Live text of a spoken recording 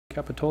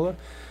Capitola.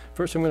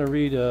 First, I'm going to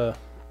read,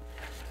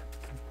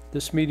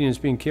 this meeting is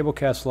being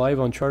cablecast live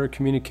on Charter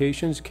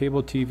Communications,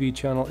 Cable TV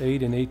Channel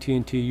 8, and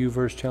AT&T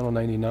UVerse Channel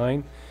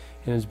 99,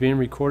 and is being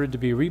recorded to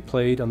be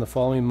replayed on the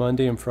following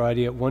Monday and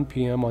Friday at 1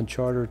 p.m. on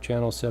Charter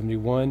Channel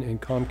 71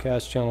 and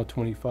Comcast Channel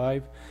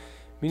 25.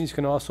 Meetings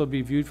can also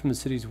be viewed from the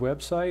city's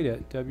website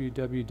at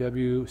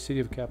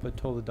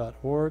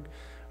www.cityofcapitola.org.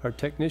 Our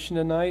technician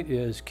tonight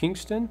is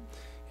Kingston.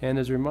 And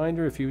as a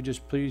reminder, if you would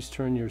just please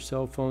turn your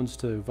cell phones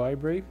to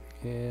vibrate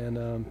and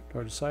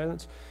or to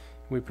silence,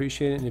 we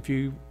appreciate it. And if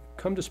you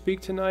come to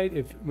speak tonight,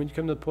 when you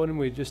come to the podium,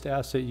 we just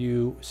ask that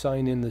you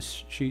sign in the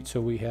sheet so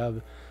we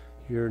have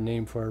your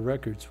name for our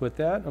records. With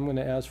that, I'm going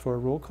to ask for a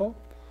roll call.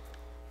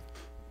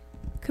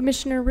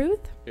 Commissioner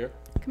Ruth? Here.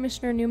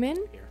 Commissioner Newman?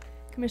 Here.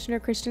 Commissioner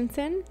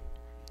Christensen?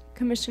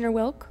 Commissioner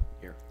Wilk?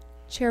 Here.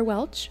 Chair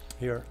Welch?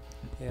 Here.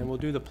 And we'll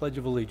do the Pledge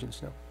of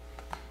Allegiance now.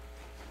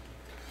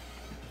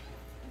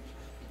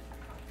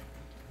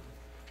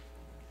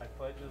 I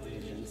pledge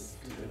allegiance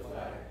to the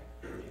flag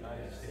of the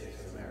United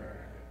States of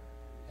America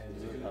and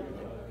to the republic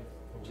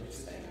for which it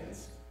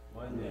stands,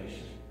 one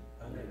nation,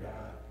 under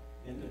God,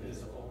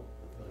 indivisible,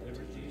 with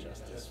liberty and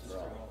justice for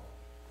all.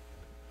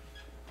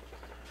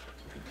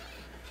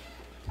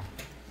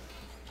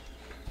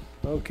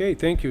 Okay,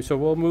 thank you. So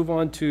we'll move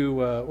on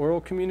to oral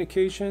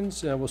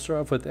communications. We'll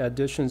start off with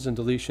additions and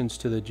deletions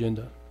to the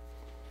agenda.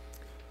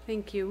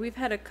 Thank you. We've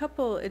had a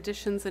couple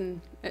additions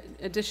to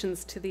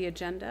the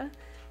agenda.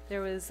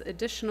 There was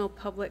additional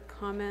public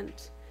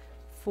comment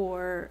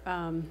for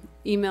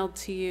emailed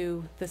to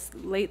you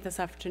late this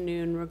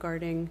afternoon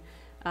regarding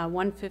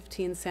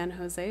 115 San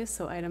Jose,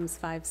 so items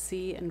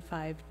 5C and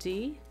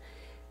 5D.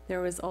 There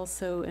was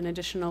also an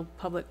additional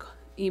public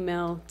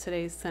email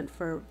today sent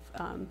for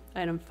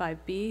item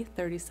 5B,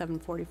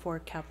 3744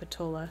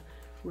 Capitola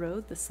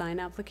Road, the sign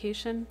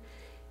application,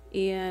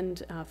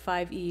 and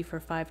 5E for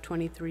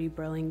 523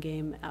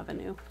 Burlingame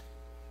Avenue.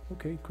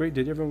 Okay, great.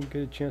 Did everyone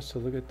get a chance to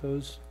look at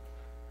those?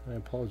 I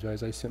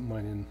apologize, I sent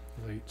mine in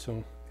late,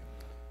 so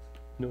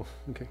no,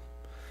 okay.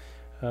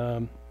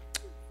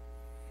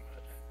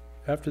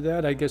 After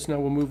that, I guess now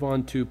we'll move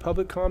on to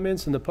public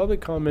comments, and the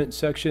public comment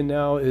section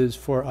now is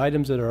for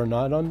items that are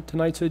not on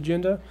tonight's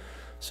agenda.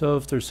 So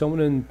if there's someone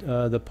in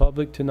the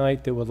public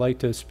tonight that would like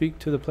to speak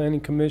to the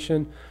Planning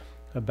Commission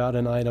about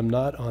an item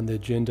not on the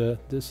agenda,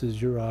 this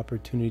is your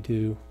opportunity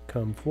to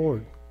come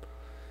forward.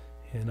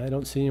 And I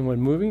don't see anyone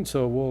moving,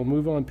 so we'll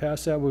move on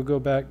past that. We'll go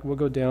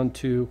down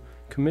to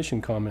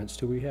commission comments.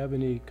 Do we have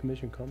any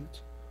commission comments?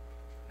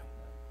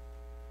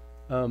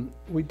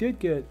 We did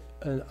get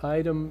an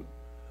item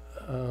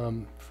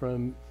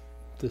from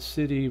the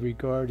city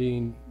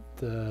regarding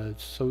the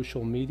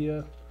social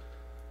media.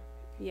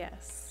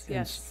 Yes, And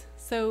yes.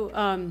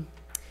 So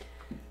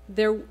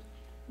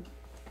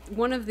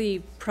one of the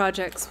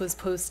projects was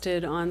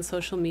posted on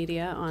social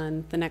media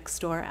on the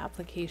Nextdoor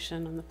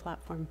application on the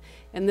platform.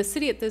 And the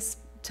city at this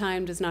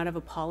time does not have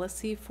a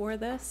policy for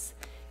this.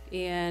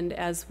 And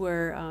as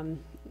we're,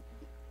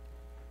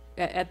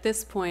 at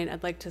this point,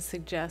 I'd like to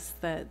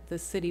suggest that the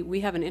city,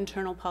 we have an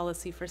internal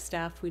policy for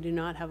staff. We do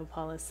not have a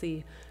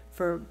policy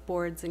for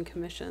boards and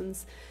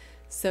commissions.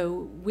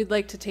 So we'd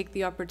like to take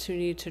the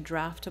opportunity to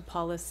draft a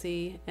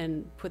policy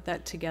and put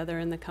that together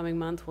in the coming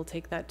month. We'll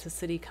take that to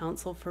City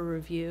Council for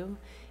review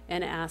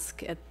and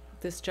ask at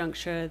this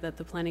juncture that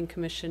the Planning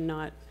Commission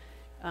not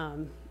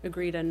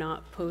agree to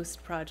not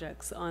post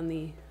projects on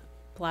the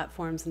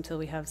platforms until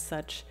we have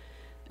such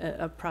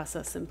a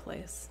process in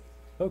place.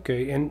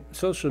 Okay, and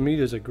social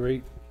media is a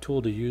great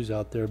tool to use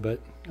out there, but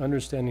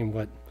understanding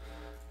what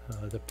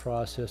the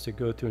process to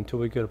go through until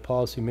we get a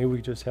policy, maybe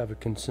we just have a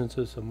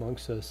consensus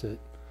amongst us that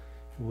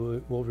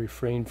we'll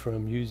refrain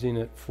from using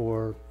it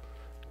for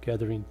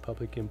gathering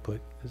public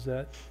input. Is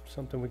that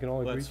something we can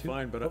all agree to? That's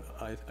fine, but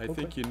I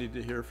think you need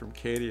to hear from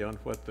Katie on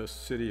what the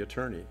city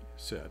attorney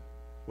said,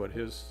 what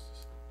his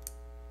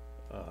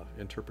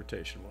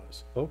interpretation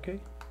was. Okay.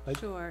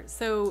 Sure.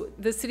 So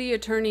the city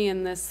attorney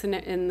in this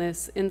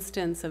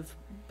instance of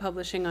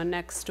publishing on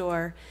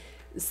Nextdoor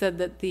said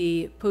that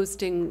the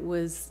posting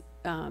was,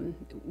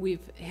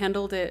 we've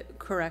handled it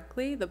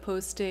correctly. The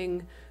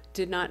posting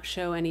did not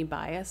show any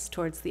bias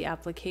towards the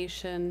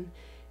application.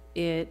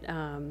 It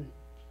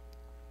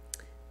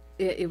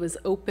was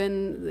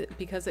open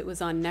because it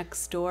was on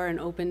Nextdoor and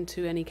open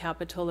to any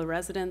Capitola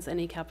residents.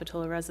 Any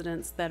Capitola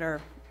residents that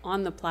are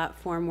on the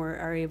platform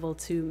are able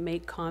to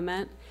make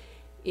comment.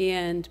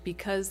 And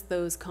because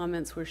those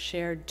comments were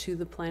shared to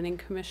the planning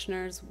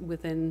commissioners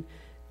within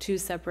 2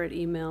 separate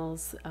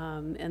emails,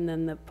 and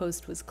then the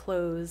post was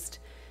closed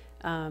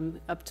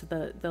up to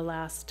the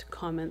last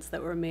comments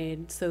that were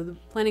made. So the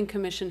Planning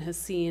Commission has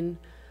seen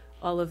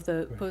all of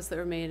the posts that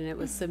were made, and it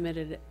was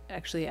submitted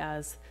actually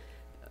as,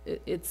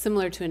 it's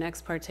similar to an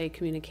ex parte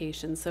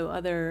communication. So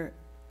other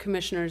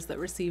commissioners that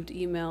received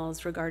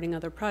emails regarding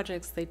other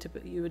projects,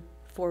 you would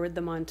forward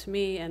them on to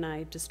me and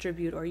I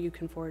distribute, or you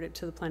can forward it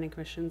to the Planning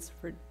Commissions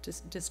for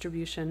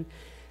distribution.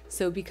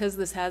 So because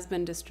this has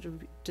been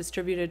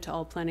distributed to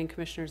all planning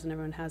commissioners and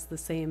everyone has the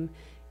same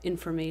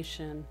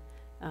information,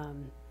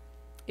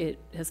 it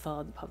has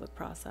followed the public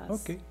process.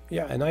 Okay,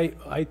 yeah, and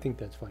I think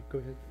that's fine. Go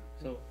ahead.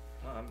 So,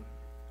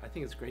 I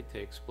think it's great to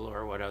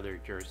explore what other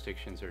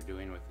jurisdictions are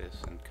doing with this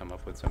and come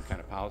up with some kind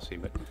of policy,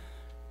 but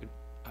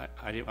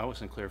I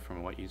wasn't clear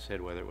from what you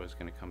said whether it was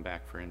gonna come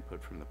back for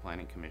input from the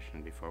planning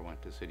commission before it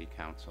went to city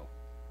council.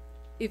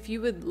 If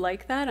you would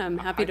like that, I'm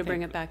happy to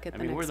bring it back at the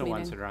next meeting. I mean, we're the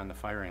ones that are on the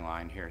firing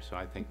line here, so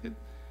I think that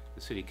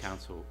the city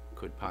council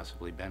could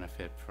possibly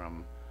benefit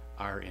from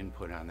our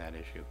input on that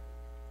issue.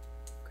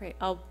 Great,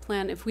 I'll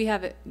plan, if we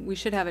have it, we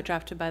should have it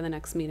drafted by the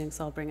next meeting,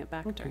 so I'll bring it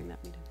back during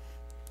that meeting.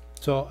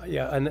 So,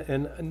 yeah,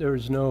 and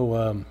there's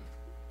no,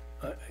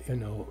 you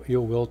know,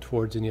 ill will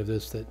towards any of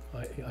this that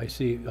I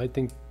see. I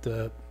think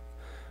the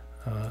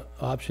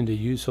option to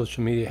use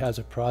social media has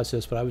a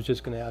process, but I was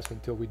just gonna ask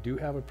until we do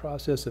have a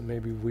process, that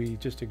maybe we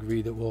just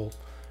agree that we'll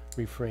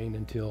refrain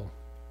until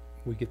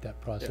we get that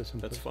Yeah, process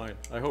in place. that's fine.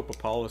 I hope a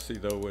policy,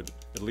 though, would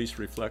at least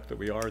reflect that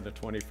we are in the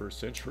 21st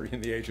century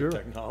in the age Sure. of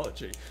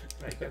technology.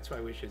 Right, that's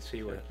why we should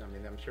see what, I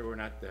mean, I'm sure we're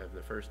not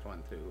the first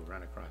one to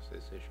run across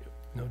this issue.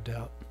 No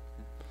doubt.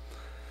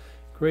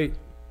 Great.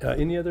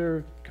 Any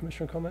other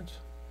commissioner comments?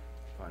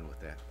 Fine with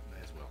that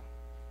as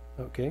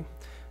well. Okay.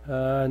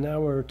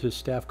 Now we're to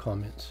staff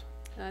comments.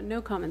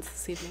 No comments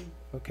this evening.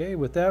 Okay,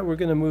 with that, we're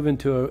going to move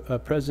into a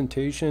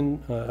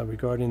presentation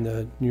regarding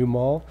the new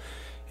mall.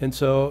 And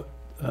so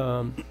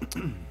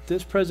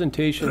this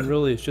presentation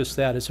really is just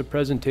that. It's a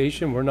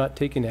presentation. We're not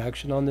taking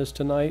action on this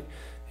tonight.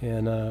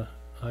 And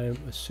I am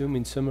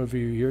assuming some of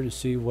you are here to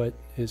see what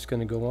is going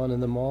to go on in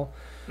the mall.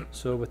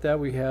 So with that,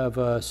 we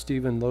have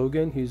Stephen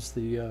Logan. He's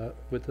the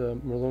with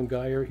Merlone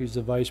Geyer. He's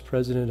the Vice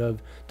President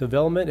of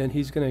Development, and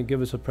he's going to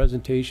give us a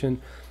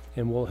presentation,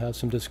 and we'll have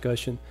some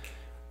discussion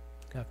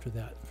after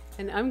that.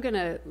 And I'm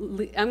gonna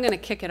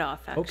kick it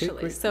off, Okay,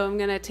 actually. great. So I'm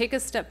gonna take a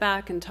step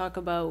back and talk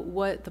about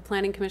what the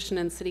Planning Commission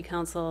and City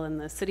Council and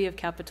the City of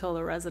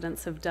Capitola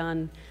residents have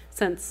done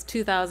since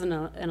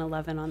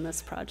 2011 on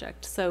this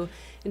project. So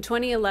in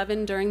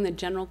 2011, during the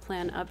general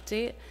plan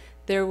update,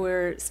 there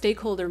were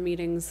stakeholder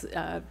meetings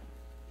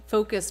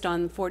focused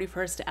on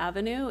 41st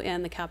Avenue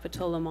and the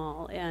Capitola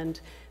Mall. And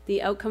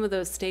the outcome of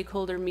those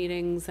stakeholder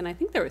meetings, and I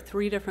think there were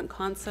 3 different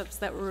concepts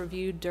that were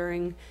reviewed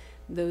during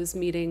those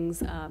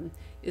meetings,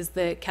 is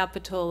the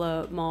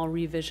Capitola Mall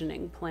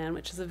Revisioning Plan,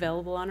 which is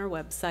available on our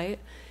website.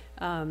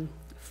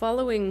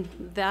 Following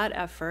that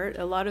effort,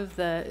 a lot of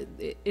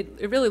it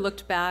really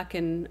looked back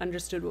and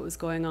understood what was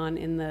going on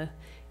in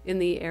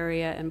the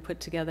area and put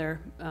together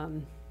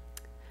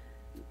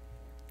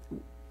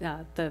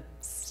the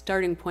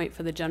starting point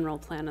for the general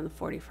plan on the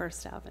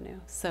 41st Avenue.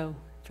 So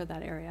for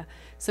that area.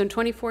 So in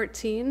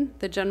 2014,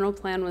 the general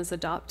plan was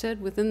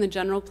adopted. Within the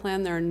general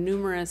plan, there are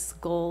numerous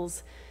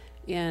goals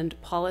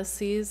and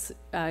policies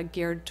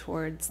geared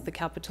towards the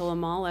Capitola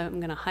Mall. I'm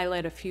going to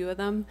highlight a few of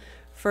them.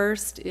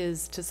 First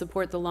is to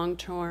support the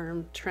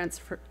long-term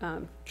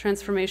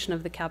transformation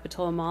of the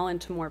Capitola Mall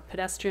into a more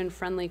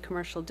pedestrian-friendly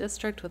commercial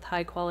district with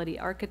high-quality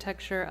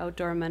architecture,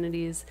 outdoor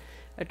amenities,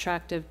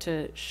 attractive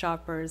to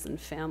shoppers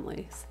and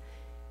families.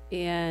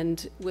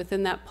 And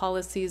within that,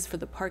 policies for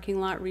the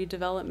parking lot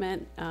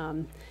redevelopment,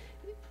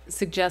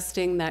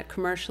 suggesting that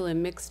commercial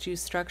and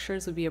mixed-use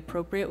structures would be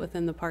appropriate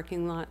within the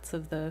parking lots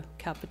of the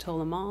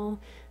Capitola Mall.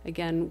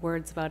 Again,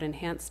 words about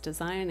enhanced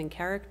design and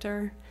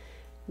character.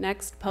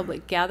 Next,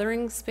 public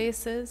gathering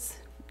spaces.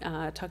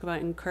 Talk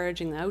about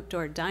encouraging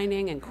outdoor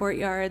dining and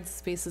courtyards,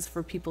 spaces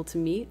for people to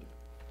meet.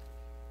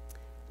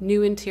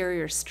 New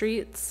interior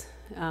streets.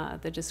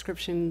 The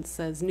description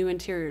says new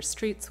interior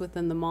streets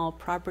within the mall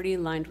property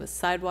lined with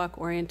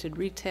sidewalk-oriented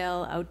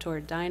retail, outdoor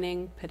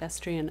dining,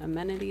 pedestrian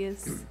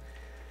amenities.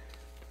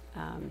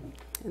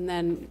 And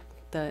then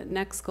the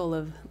next goal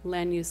of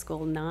land use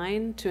goal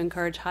 9, to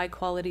encourage high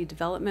quality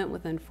development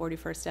within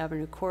 41st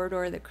Avenue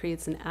corridor that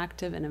creates an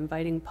active and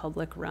inviting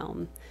public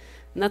realm.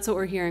 And that's what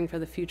we're hearing for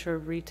the future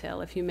of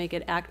retail. If you make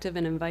it active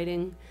and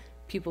inviting,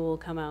 people will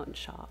come out and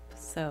shop.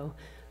 So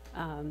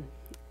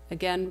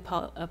again,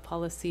 a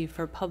policy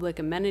for public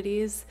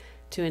amenities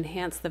to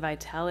enhance the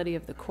vitality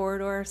of the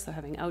corridor. So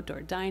having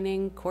outdoor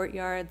dining,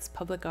 courtyards,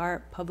 public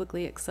art,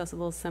 publicly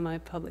accessible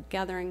semi-public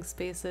gathering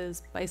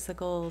spaces,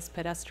 bicycles,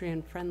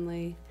 pedestrian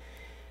friendly.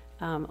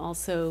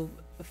 Also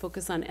a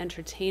focus on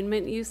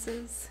entertainment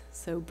uses.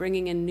 So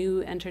bringing in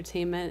new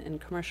entertainment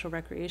and commercial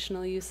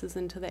recreational uses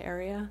into the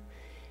area.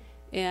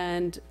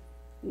 And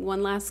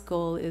one last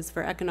goal is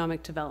for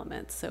economic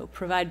development. So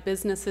provide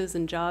businesses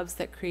and jobs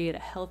that create a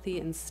healthy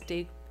and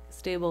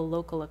stable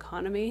local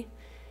economy.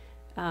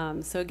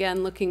 So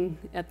again, looking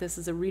at this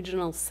as a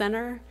regional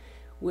center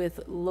with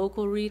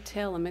local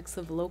retail, a mix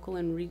of local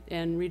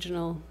and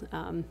regional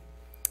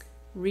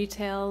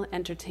retail,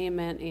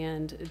 entertainment,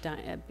 and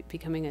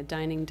becoming a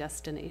dining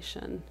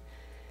destination.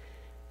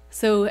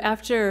 So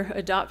after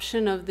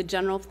adoption of the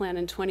general plan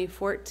in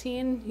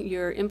 2014,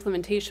 your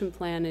implementation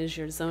plan is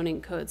your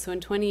zoning code. So in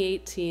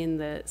 2018,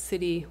 the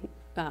city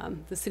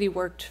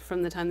worked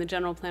from the time the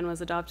general plan was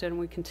adopted, and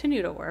we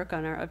continue to work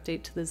on our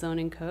update to the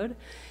zoning code.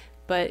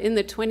 But in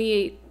the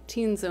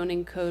 2018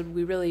 zoning code,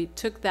 we really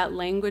took that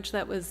language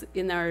that was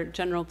in our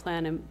general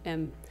plan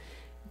and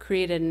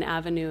created an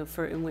avenue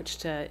in which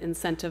to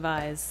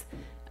incentivize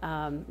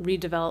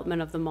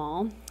redevelopment of the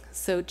mall.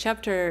 So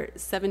Chapter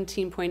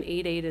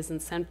 17.88 is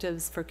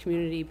incentives for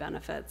community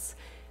benefits.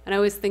 And I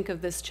always think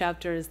of this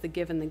chapter as the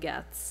give and the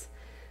gets.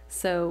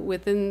 So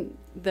within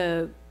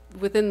the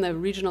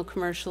regional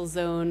commercial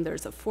zone,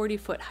 there's a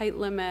 40-foot height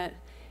limit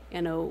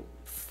and a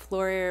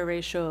floor area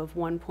ratio of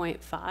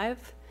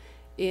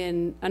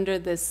 1.5. Under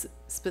this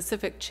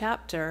specific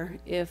chapter,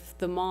 if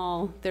the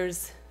mall,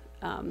 there's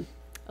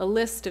a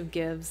list of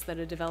gives that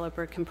a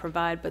developer can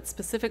provide, but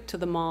specific to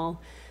the mall,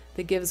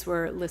 the gives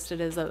were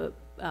listed as a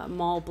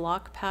mall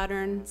block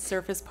pattern,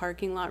 surface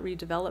parking lot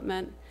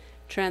redevelopment,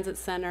 transit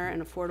center,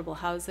 and affordable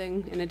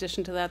housing. In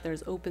addition to that,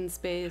 there's open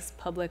space,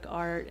 public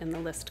art, and the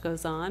list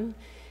goes on.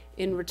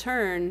 In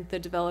return, the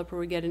developer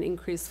would get an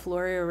increased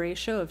floor area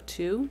ratio of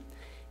 2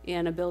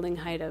 and a building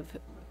height of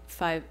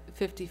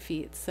 50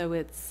 feet. So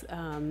it's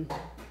an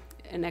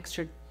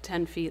extra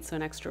 10 feet, so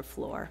an extra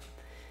floor.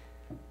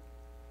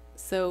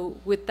 So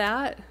with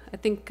that, I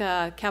think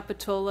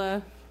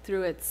Capitola,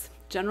 through its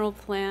general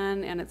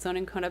plan and its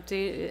zoning code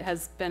update, it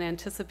has been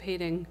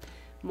anticipating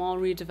mall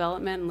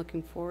redevelopment and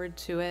looking forward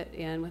to it.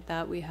 And with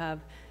that, we have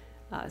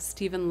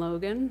Stephen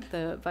Logan,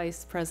 the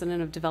Vice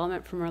President of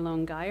Development from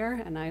Merlone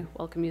Geyer, and I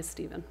welcome you,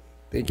 Stephen.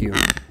 Thank you.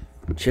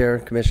 Chair,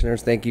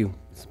 Commissioners, thank you.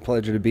 It's a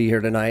pleasure to be here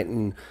tonight,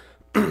 and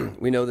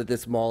we know that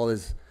this mall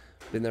has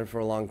been there for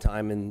a long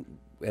time,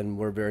 and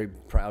we're very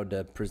proud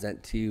to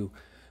present to you.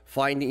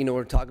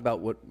 We're talking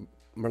about what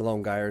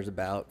Merlone Geyer is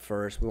about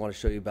first. We want to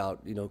show you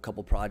about, a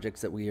couple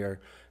projects that we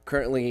are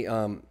currently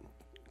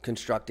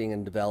constructing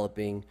and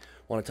developing.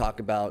 Want to talk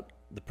about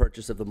the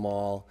purchase of the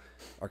mall,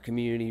 our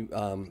community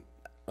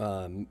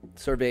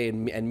survey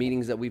and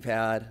meetings that we've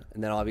had,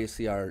 and then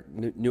obviously our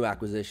new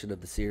acquisition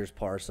of the Sears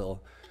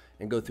parcel,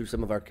 and go through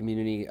some of our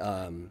community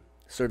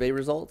survey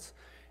results,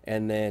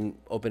 and then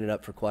open it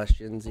up for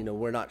questions.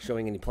 We're not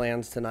showing any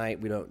plans tonight.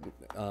 We don't,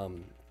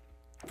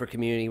 for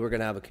community, we're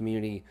gonna have a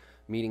community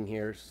meeting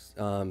here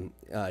June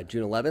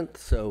 11th.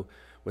 So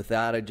with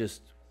that, I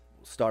just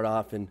start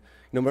off, and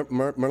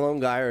Merlone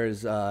Geyer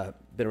has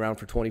been around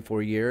for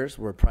 24 years.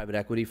 We're a private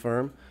equity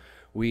firm.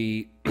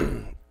 We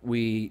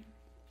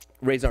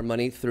raise our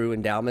money through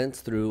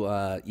endowments, through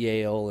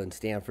Yale and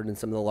Stanford and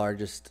some of the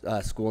largest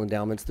school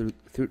endowments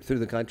through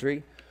the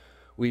country.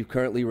 We've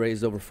currently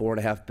raised over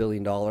 $4.5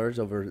 billion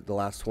over the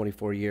last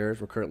 24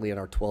 years. We're currently in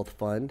our 12th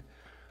fund.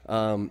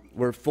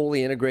 We're a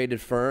fully integrated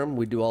firm.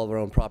 We do all of our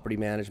own property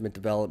management,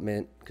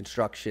 development,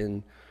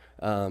 construction,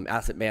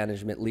 asset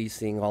management,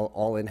 leasing,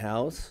 all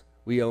in-house.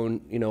 We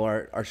own,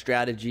 our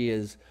strategy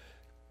is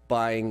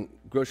buying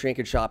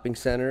grocery-anchored shopping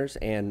centers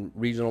and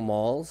regional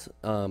malls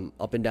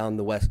up and down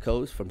the West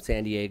Coast, from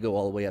San Diego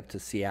all the way up to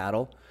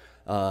Seattle.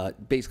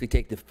 Basically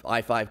take the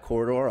I-5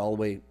 corridor all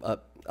the way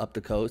up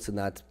the coast, and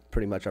that's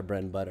pretty much our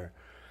bread and butter.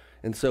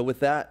 And so with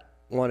that,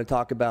 I want to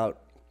talk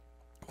about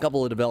a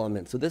couple of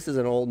developments. So this is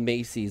an old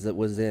Macy's that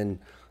was in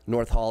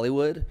North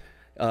Hollywood.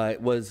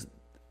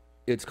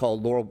 It's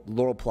called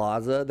Laurel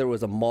Plaza. There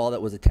was a mall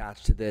that was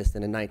attached to this,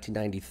 and in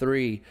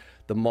 1993,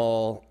 the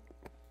mall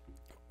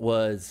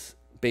was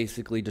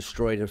basically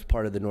destroyed as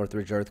part of the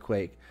Northridge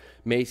earthquake.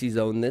 Macy's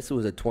owned this. It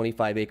was a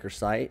 25-acre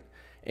site,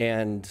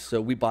 and so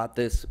we bought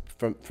this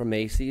from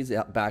Macy's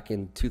back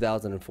in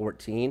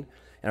 2014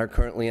 and are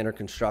currently under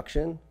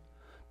construction.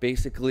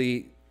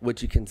 Basically,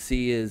 what you can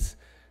see is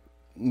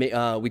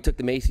we took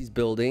the Macy's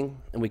building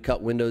and we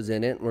cut windows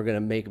in it. We're going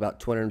to make about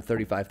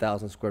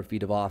 235,000 square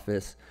feet of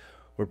office.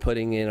 We're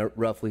putting in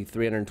roughly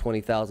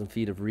 320,000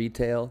 feet of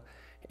retail,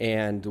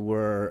 and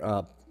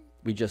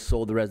we just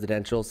sold the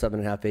residential,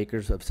 7.5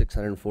 acres of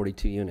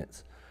 642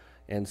 units.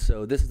 And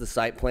so this is the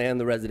site plan.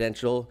 The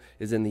residential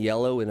is in the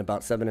yellow in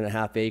about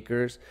 7.5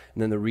 acres,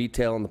 and then the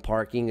retail and the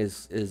parking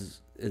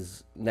is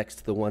next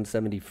to the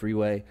 170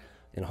 freeway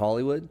in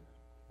Hollywood.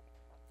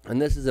 And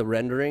this is a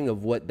rendering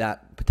of what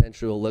that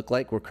potentially will look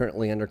like. We're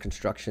currently under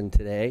construction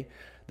today.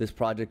 This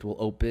project will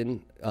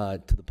open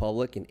to the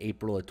public in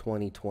April of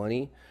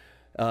 2020.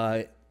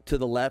 To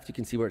the left, you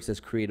can see where it says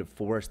Creative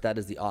Forest. That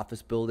is the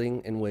office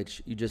building in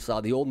which you just saw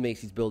the old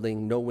Macy's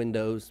building, no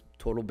windows,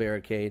 total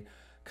barricade,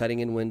 cutting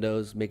in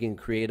windows, making a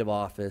creative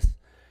office.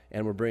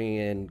 And we're bringing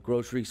in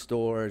grocery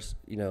stores,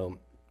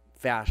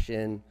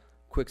 fashion,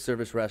 quick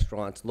service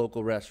restaurants,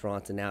 local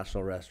restaurants, and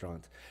national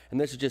restaurants. And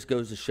this just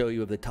goes to show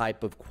you of the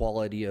type of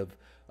quality of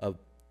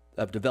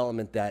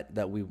development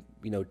that we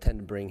tend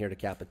to bring here to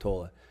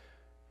Capitola.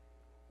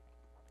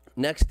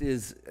 Next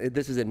this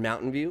is in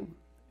Mountain View,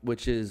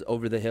 which is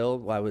over the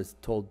hill. I was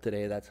told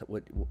today that's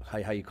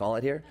how you call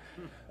it here.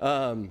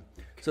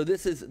 So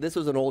this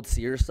was an old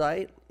Sears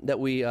site that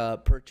we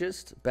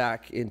purchased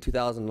back in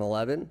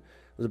 2011. It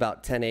was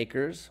about 10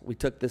 acres. We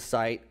took this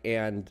site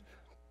and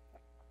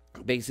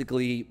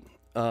basically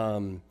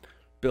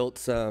built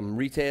some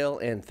retail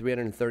and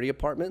 330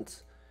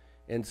 apartments.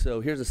 And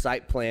so here's a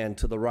site plan.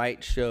 To the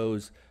right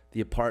shows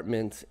the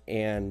apartments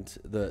and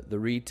the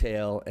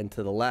retail, and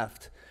to the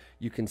left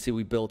you can see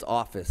we built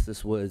office.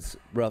 This was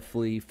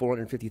roughly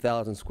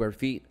 450,000 square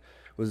feet.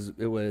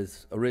 It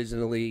was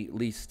originally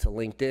leased to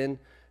LinkedIn,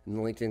 and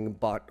LinkedIn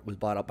was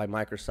bought up by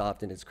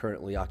Microsoft and is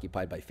currently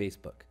occupied by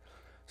Facebook.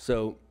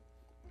 So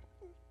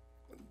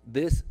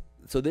this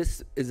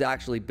is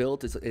actually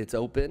built. It's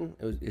open.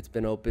 It's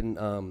been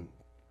open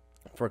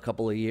for a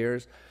couple of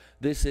years.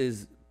 This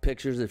is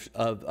pictures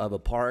of a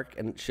park,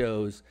 and it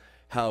shows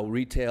how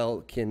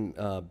retail can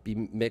be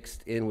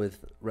mixed in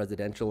with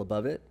residential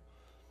above it.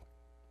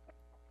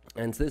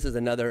 And so this is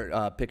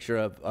another picture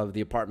of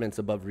the apartments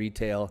above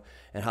retail,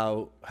 and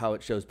how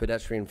it shows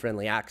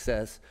pedestrian-friendly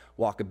access,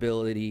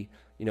 walkability,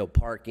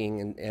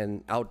 parking,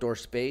 and outdoor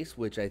space,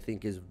 which I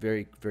think is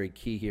very, very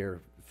key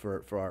here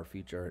for our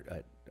future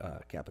at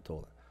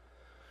Capitola.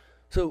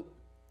 So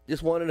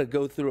just wanted to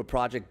go through a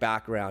project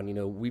background.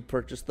 We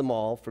purchased the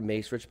mall from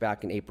Macerich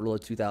back in April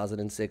of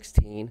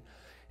 2016.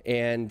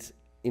 And,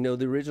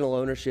 the original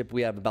ownership,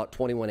 we have about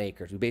 21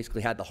 acres. We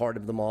basically had the heart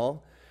of the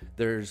mall.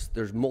 There's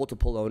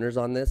multiple owners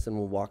on this, and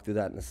we'll walk through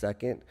that in a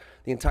second.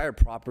 The entire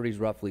property is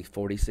roughly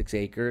 46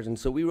 acres, and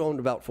so we owned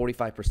about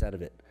 45%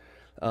 of it.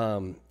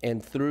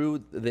 And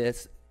through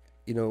this,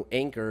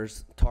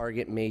 anchors,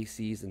 Target,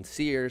 Macy's, and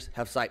Sears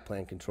have site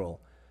plan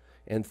control.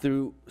 And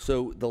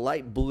so the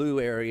light blue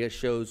area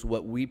shows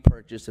what we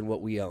purchased and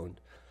what we owned.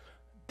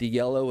 The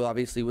yellow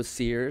obviously was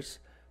Sears,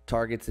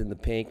 Target's in the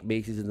pink,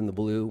 Macy's is in the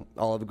blue,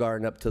 Olive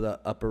Garden up to the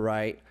upper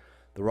right,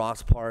 the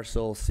Ross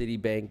parcel,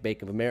 Citibank,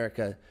 Bank of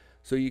America.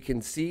 So you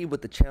can see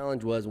what the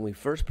challenge was when we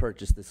first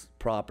purchased this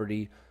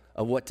property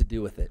of what to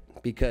do with it.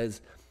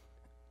 Because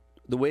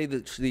the way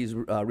that these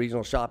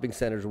regional shopping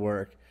centers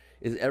work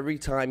is every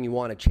time you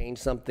want to change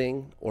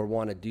something or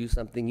want to do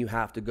something, you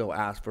have to go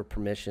ask for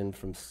permission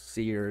from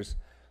Sears,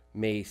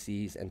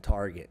 Macy's, and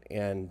Target.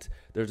 And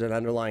there's an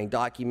underlying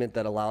document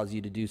that allows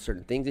you to do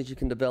certain things that you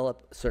can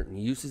develop, certain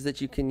uses that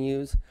you can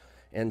use.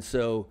 And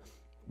so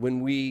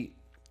when we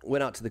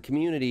went out to the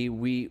community,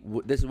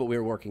 this is what we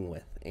were working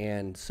with.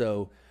 And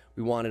so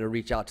we wanted to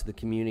reach out to the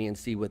community and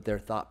see what their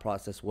thought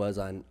process was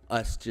on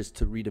us just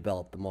to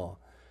redevelop the mall.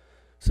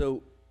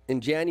 So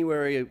in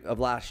January of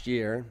last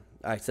year,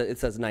 it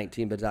says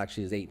 19, but it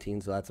actually is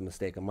 18, so that's a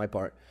mistake on my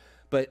part.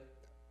 But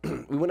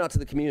we went out to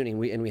the community,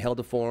 and we held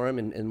a forum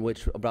in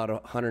which about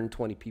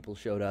 120 people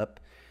showed up.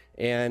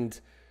 And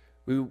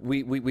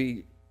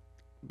we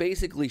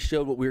basically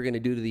showed what we were going to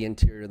do to the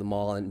interior of the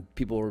mall, and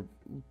people were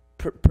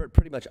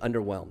pretty much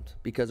underwhelmed,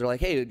 because they're like,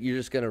 hey, you're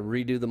just going to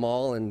redo the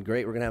mall, and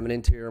great, we're going to have an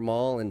interior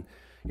mall, and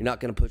you're not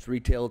going to push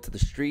retail to the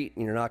street,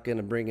 and you're not going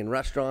to bring in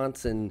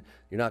restaurants, and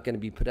you're not going to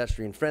be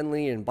pedestrian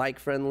friendly and bike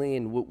friendly,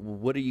 and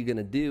what are you going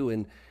to do?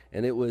 And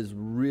it was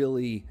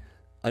really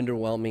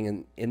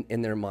underwhelming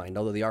in their mind.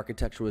 Although the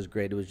architecture was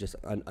great, it was just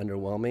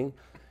underwhelming.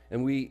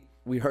 And we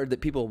heard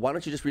that people, why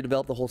don't you just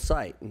redevelop the whole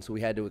site? And so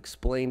we had to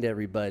explain to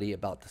everybody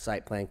about the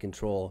site plan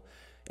control.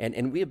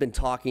 And we have been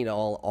talking to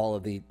all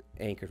of the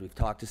anchors. We've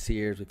talked to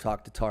Sears, we've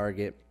talked to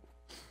Target,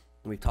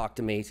 we've talked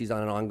to Macy's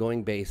on an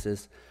ongoing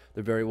basis.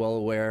 They're very well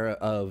aware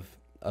of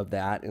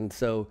that. And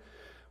so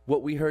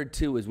what we heard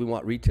too is we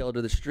want retail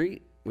to the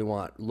street, we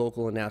want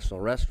local and national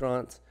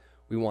restaurants,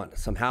 we want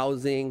some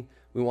housing,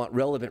 we want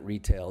relevant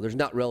retail. There's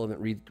not relevant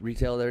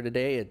retail there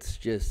today, it's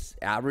just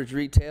average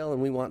retail,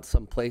 and we want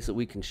some place that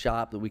we can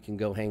shop, that we can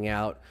go hang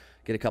out,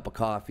 get a cup of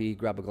coffee,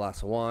 grab a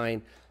glass of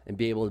wine, and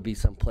be able to be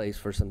someplace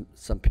for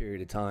some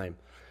period of time.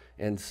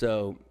 And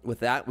so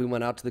with that, we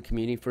went out to the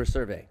community for a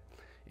survey.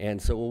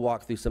 And so we'll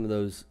walk through some of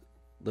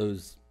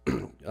those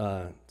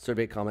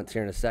survey comments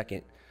here in a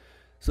second.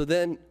 So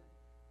then,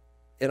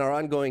 in our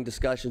ongoing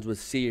discussions with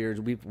Sears,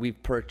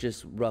 we've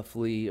purchased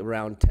roughly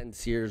around 10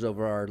 Sears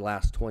over our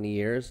last 20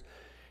 years.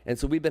 And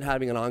so we've been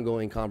having an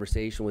ongoing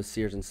conversation with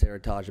Sears and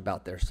Seritage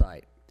about their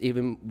site.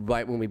 Even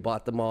right when we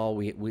bought the mall,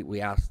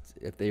 we asked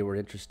if they were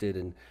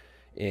interested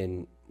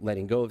in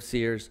letting go of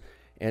Sears.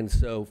 And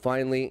so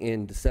finally,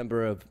 in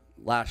December of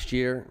last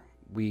year,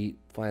 we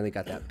finally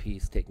got that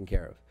piece taken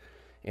care of.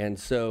 And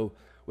so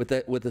with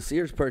the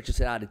Sears purchase,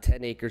 it added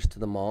 10 acres to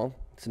the mall.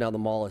 So now the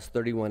mall is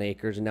 31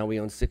 acres, and now we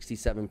own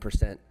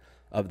 67%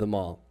 of the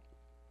mall.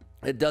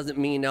 It doesn't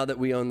mean now that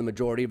we own the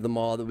majority of the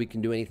mall that we can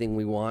do anything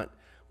we want.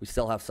 We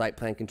still have site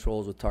plan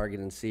controls with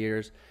Target and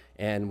Sears,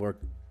 and we're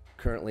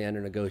currently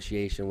under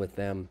negotiation with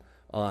them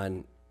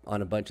on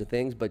a bunch of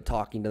things, but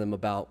talking to them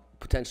about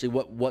potentially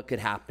what could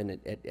happen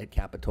at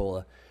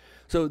Capitola.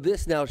 So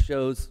this now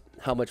shows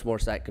how much more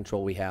site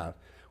control we have.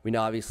 We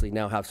now obviously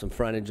have some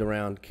frontage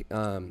around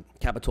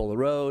Capitola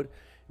Road.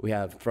 We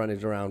have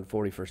frontage around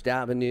 41st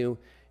Avenue,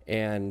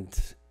 and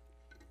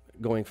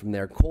going from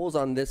there. Kohl's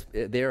on this,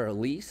 they're a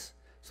lease,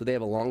 so they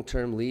have a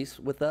long-term lease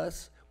with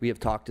us. We have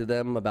talked to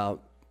them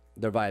about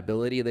their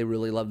viability. They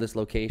really love this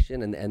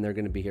location, and they're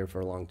going to be here for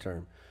a long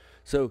term.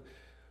 So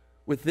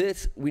with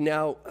this, we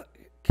now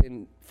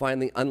can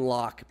finally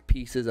unlock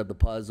pieces of the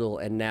puzzle,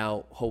 and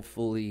now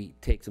hopefully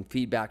take some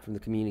feedback from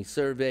the community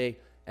survey,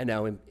 and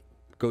now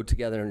go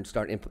together and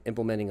start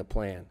implementing a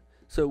plan.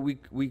 So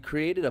we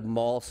created a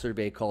mall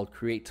survey called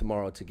Create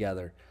Tomorrow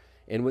Together.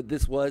 And what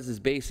this was is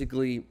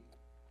basically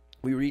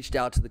we reached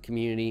out to the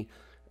community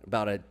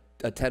about a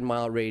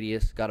 10-mile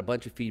radius, got a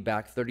bunch of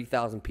feedback,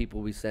 30,000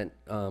 people we sent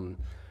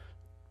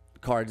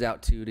cards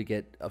out too to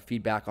get a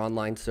feedback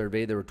online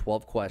survey. There were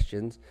 12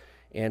 questions.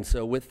 And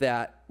so with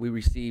that, we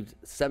received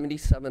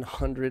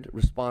 7,700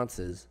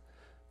 responses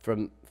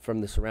from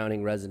the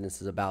surrounding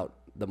residences about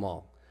the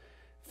mall.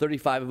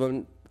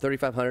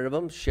 3,500 of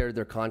them shared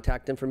their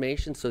contact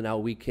information, so now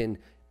we can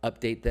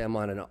update them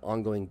on an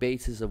ongoing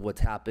basis of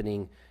what's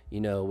happening,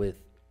 with,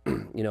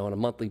 on a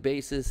monthly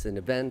basis and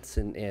events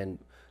and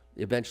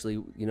eventually,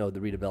 the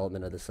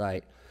redevelopment of the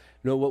site.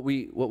 What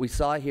we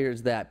saw here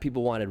is that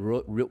people wanted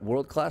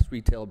world-class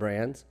retail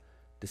brands,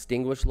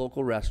 distinguished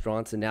local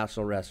restaurants and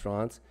national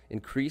restaurants,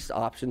 increased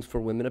options for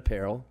women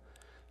apparel,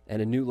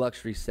 and a new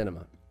luxury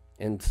cinema.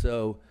 And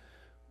so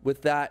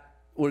with that,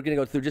 we're going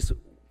to go through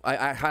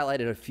I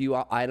highlighted a few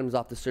items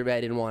off the survey.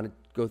 I didn't want to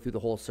go through the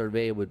whole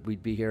survey.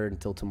 We'd be here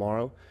until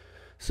tomorrow.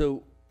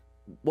 So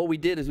what we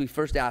did is we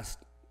first asked,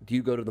 do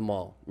you go to the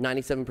mall?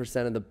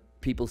 97% of the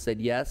people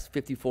said yes.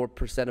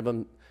 54% of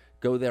them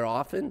go there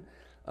often,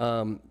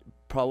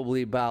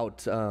 probably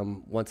about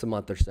once a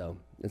month or so,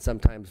 and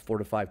sometimes 4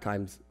 to 5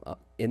 times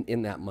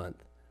in that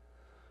month.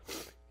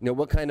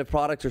 What kind of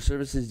products or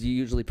services do you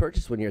usually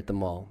purchase when you're at the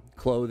mall?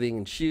 Clothing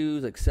and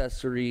shoes,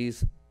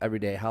 accessories,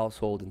 everyday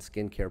household and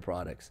skincare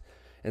products.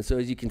 And so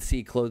as you can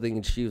see, clothing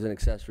and shoes and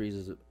accessories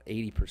is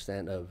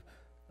 80%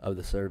 of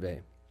the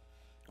survey.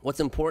 What's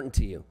important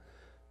to you?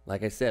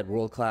 Like I said,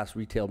 world-class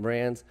retail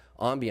brands,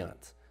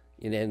 ambiance,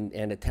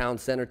 and a town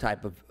center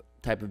type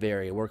of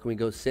area. Where can we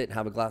go sit and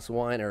have a glass of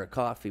wine or a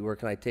coffee? Where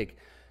can I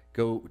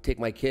go take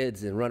my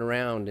kids and run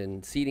around,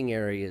 and seating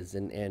areas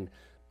and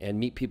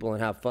meet people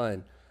and have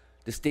fun?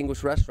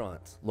 Distinguished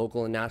restaurants,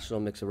 local and national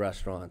mix of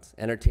restaurants,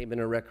 entertainment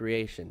and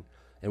recreation.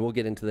 And we'll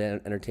get into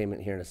the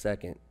entertainment here in a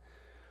second.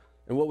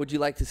 And what would you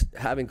like to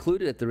have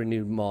included at the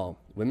renewed mall?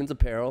 Women's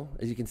apparel.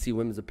 As you can see,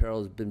 women's apparel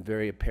has been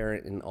very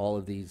apparent in all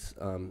of these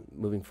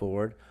moving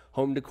forward.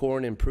 Home decor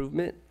and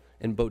improvement,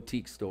 and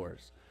boutique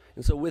stores.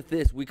 And so with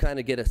this, we kind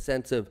of get a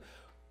sense of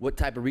what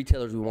type of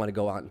retailers we want to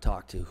go out and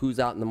talk to, who's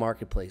out in the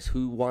marketplace,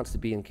 who wants to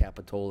be in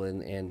Capitola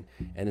and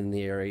in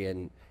the area.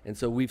 And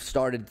so we've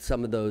started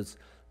some of those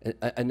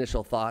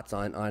initial thoughts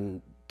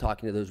on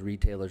talking to those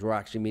retailers. We're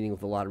actually meeting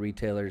with a lot of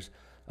retailers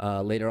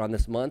later on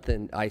this month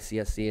in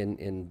ICSC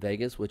in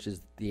Vegas, which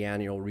is the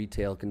annual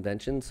retail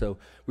convention. So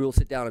we will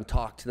sit down and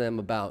talk to them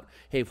about,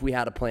 hey, if we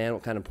had a plan,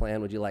 what kind of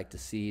plan would you like to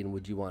see, and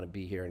would you want to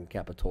be here in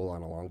Capitola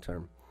on a long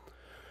term?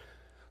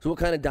 So what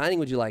kind of dining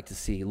would you like to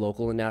see?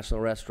 Local and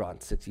national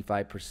restaurants,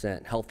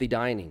 65%. Healthy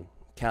dining,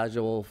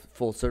 casual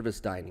full service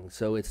dining.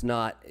 So it's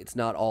not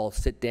all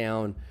sit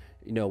down,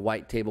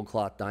 white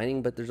tablecloth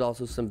dining, but there's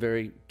also some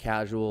very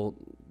casual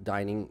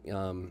dining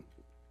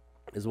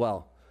as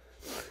well.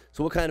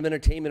 So what kind of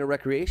entertainment or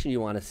recreation you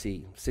want to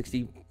see?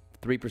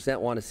 63%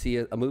 want to see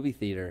a movie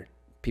theater.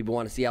 People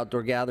want to see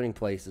outdoor gathering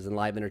places and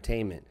live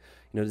entertainment.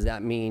 Does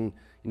that mean,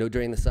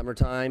 during the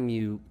summertime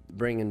you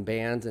bring in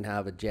bands and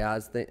have a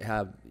jazz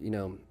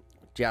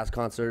jazz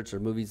concerts, or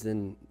movies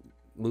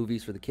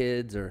for the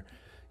kids, or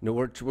now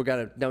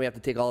we have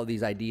to take all of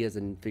these ideas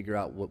and figure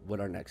out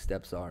what our next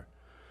steps are.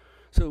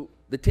 So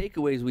the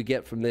takeaways we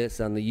get from this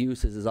on the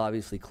uses is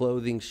obviously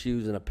clothing,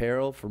 shoes, and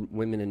apparel for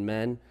women and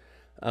men.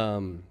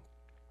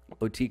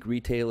 Boutique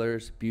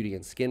retailers, beauty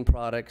and skin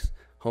products,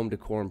 home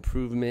decor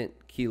improvement,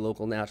 key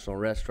local national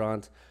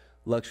restaurants,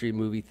 luxury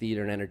movie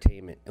theater and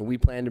entertainment. And we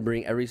plan to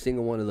bring every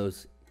single one of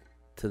those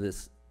to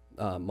this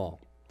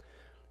mall.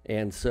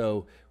 And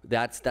so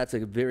that's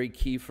a very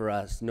key for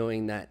us,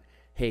 knowing that,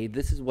 hey,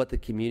 this is what the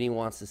community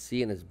wants to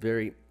see, and it's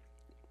very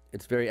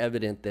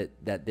evident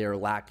that they're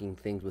lacking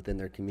things within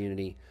their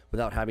community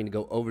without having to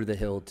go over the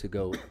hill to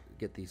go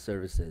get these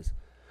services.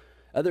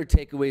 Other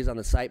takeaways on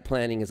the site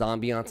planning is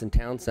ambiance and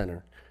town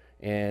center,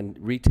 and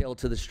retail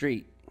to the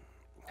street,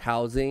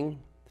 housing,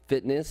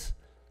 fitness,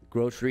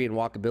 grocery, and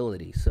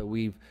walkability. So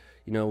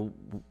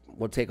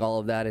we'll take all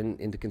of that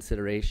into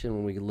consideration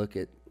when we look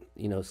at,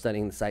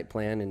 studying the site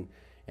plan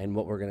and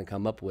what we're going to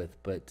come up with.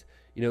 But,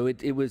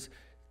 it was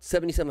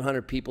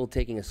 7,700 people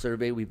taking a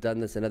survey. We've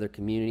done this in other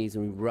communities,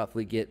 and we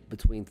roughly get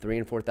between 3,000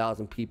 and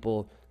 4,000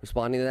 people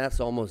responding to that,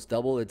 so almost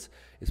double. It's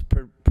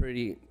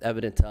pretty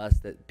evident to us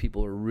that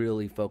people are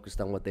really focused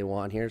on what they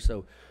want here.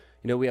 So,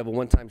 we have a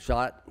one-time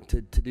shot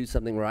to do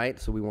something right,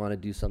 so we want to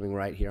do something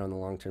right here on the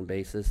long-term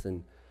basis.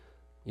 And,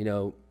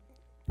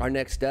 our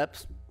next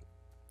steps,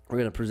 we're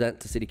going to present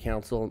to City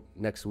Council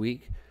next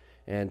week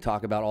and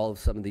talk about all of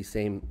some of these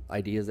same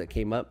ideas that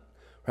came up.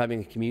 We're having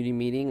a community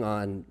meeting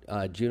on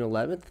June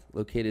 11th,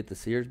 located at the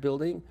Sears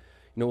building.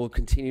 We'll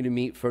continue to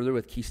meet further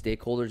with key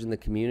stakeholders in the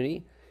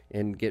community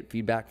and get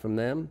feedback from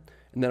them.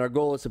 And then our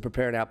goal is to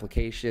prepare an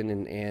application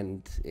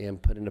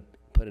and put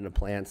in a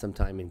plan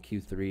sometime in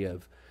Q3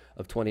 of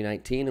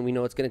 2019. And we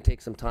know it's going to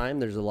take some time.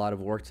 There's a lot of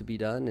work to be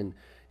done,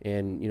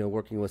 and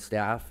working with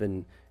staff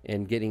and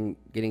getting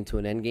to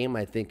an end game,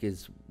 I think,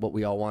 is what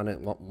we all want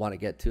to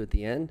get to at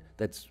the end.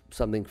 That's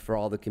something for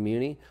all the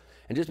community.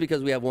 And just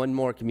because we have one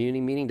more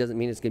community meeting doesn't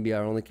mean it's going to be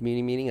our only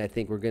community meeting. I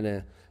think it's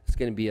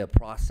going to be a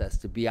process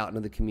to be out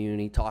into the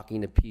community,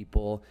 talking to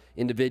people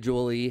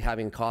individually,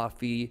 having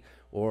coffee,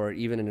 or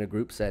even in a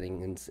group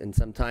setting. And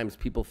sometimes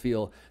people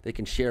feel they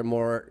can share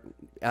more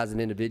as an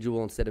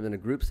individual instead of in a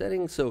group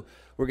setting. So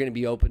we're going to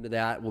be open to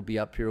that. We'll be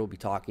up here. We'll be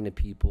talking to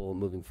people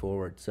moving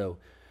forward. So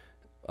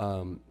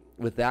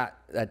with that,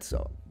 that's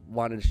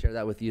wanted to share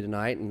that with you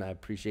tonight, and I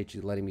appreciate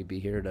you letting me be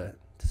here to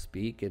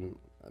speak, and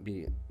I'd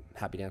be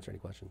happy to answer any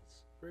questions.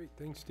 Great,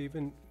 thanks,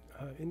 Stephen.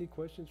 Any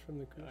questions from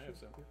the commission? I have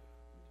some. Do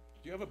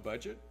you have a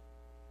budget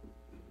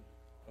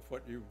of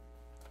what you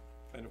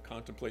kind of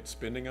contemplate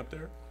spending up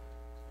there?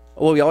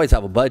 Well, we always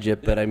have a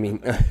budget, but I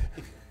mean,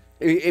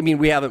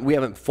 we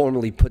haven't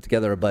formally put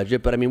together a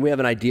budget, but I mean, we have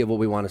an idea of what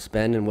we want to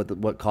spend and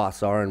what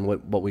costs are and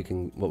what we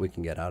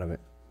can get out of it.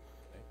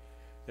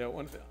 Yeah,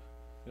 one thing.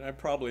 And I'm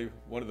probably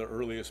one of the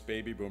earliest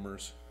baby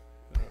boomers,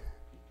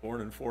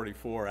 born in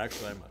 '44.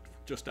 Actually, I'm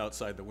just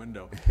outside the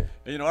window. And,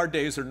 you know, our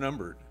days are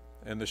numbered,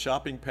 and the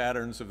shopping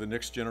patterns of the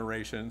next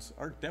generations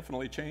are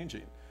definitely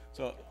changing.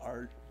 So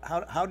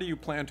how do you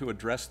plan to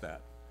address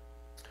that?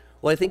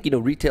 Well, I think, you know,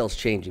 retail's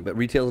changing, but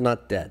retail's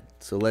not dead.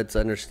 So let's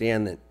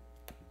understand that,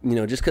 you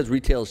know, just because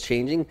retail is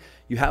changing,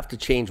 you have to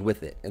change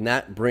with it. And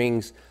that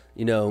brings,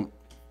 you know,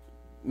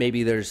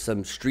 maybe there's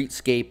some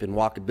streetscape and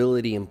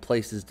walkability and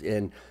places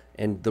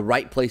and the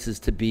right places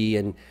to be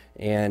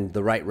and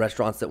the right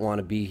restaurants that want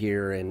to be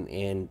here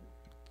and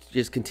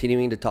just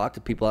continuing to talk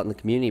to people out in the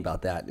community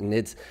about that. And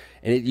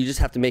you just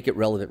have to make it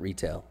relevant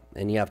retail.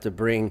 And you have to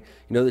bring,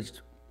 you know, the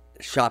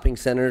shopping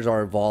centers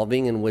are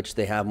evolving in which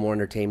they have more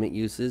entertainment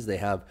uses, they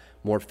have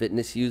more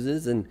fitness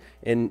uses, and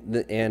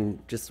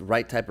just the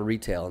right type of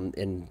retail.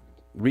 And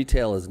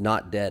retail is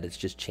not dead, it's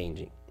just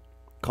changing,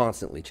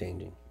 constantly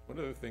changing. One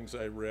of the things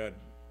I read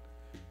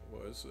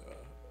was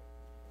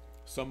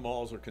some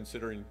malls are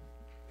considering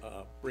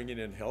bringing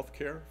in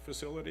healthcare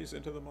facilities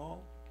into the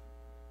mall.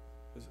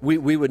 We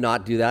would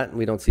not do that.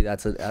 We don't see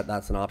that's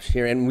an option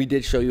here. And we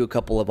did show you a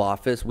couple of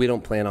office. We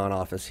don't plan on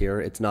office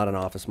here. It's not an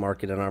office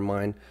market in our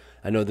mind.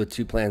 I know the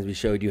two plans we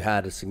showed you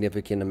had a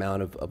significant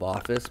amount of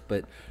office,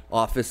 but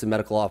office and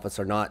medical office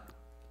are not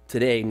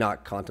today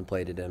not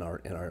contemplated in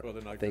our well,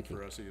 they're not thinking.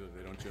 Good for us either.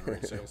 They don't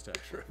generate sales tax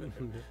revenue.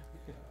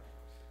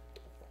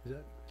 Is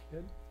that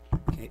good?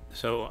 Okay,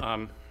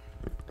 so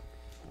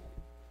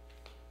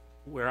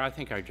where I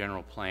think our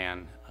general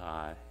plan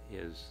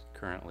is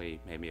currently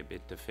maybe a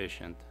bit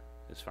deficient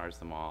as far as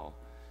the mall,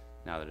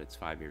 now that it's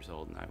 5 years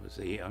old, and I was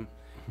the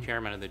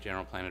chairman of the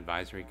General Plan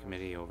Advisory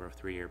Committee over a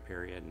 3-year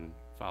period and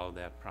followed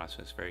that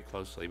process very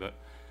closely. But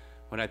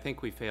what I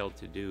think we failed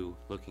to do,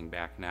 looking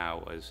back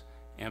now, was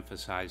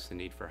emphasize the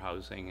need for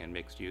housing and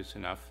mixed use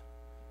enough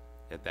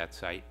at that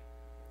site,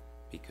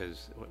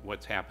 because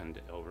what's happened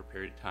over a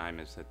period of time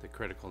is that the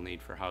critical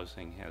need for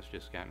housing has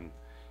just gotten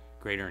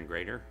greater and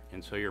greater.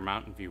 And so your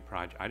Mountain View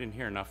project, I didn't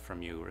hear enough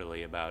from you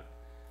really about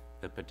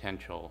the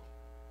potential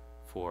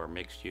for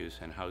mixed use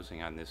and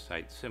housing on this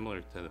site,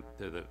 similar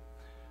to the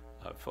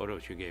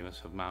photos you gave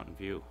us of Mountain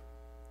View,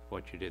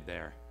 what you did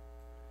there.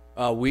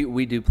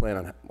 We do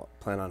plan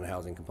on a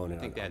housing component.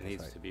 I think that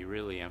needs to be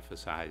really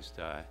emphasized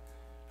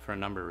for a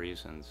number of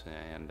reasons,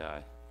 and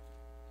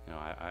you know,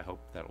 I hope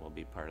that will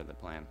be part of the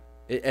plan.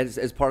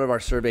 As part of our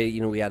survey, you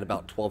know, we had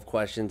about 12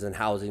 questions, and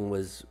housing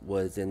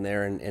was in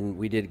there, and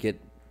we did get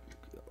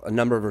a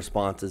number of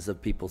responses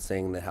of people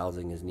saying that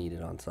housing is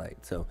needed on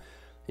site. So,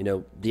 you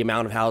know, the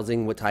amount of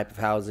housing, what type of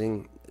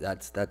housing,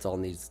 that's all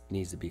needs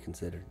to be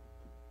considered.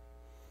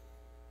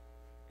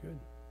 Good.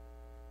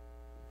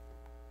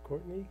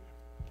 Courtney,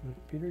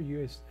 Peter,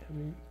 you guys have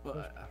any?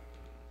 Well,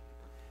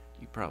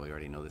 you probably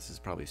already know this is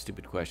probably a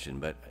stupid question,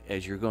 but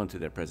as you're going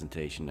through that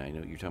presentation, I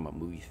know you're talking about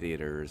movie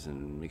theaters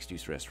and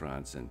mixed-use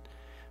restaurants, and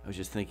I was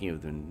just thinking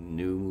of the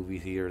new movie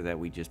theater that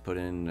we just put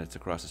in that's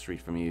across the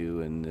street from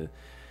you, and the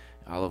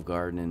Olive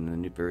Garden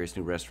and the various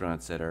new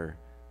restaurants that are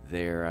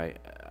there.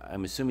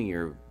 I'm assuming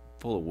you're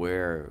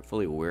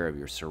fully aware of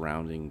your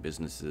surrounding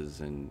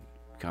businesses and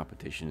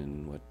competition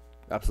and what.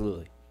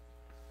 Absolutely.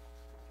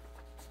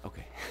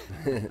 Okay.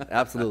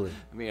 Absolutely.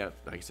 I mean,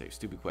 like I say,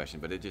 stupid question,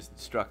 but it just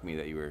struck me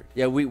that you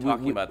were we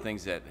talking about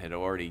things that had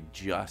already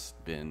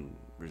just been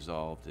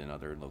resolved in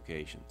other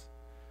locations.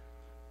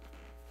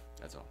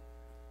 That's all.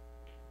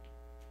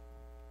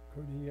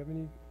 Courtney, do you have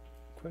any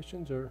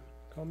questions or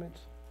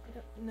comments?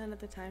 None at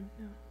the time,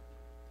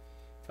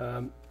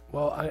 no.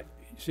 Well,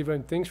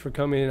 Stephen, thanks for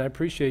coming in. I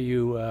appreciate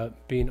you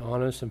being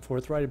honest and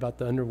forthright about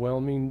the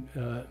underwhelming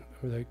or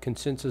the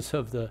consensus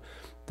of the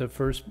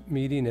first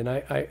meeting, and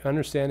I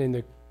understanding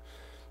the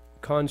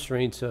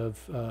constraints of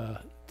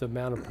the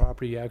amount of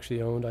property you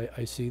actually owned.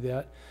 I see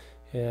that,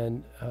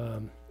 and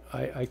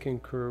I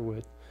concur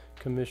with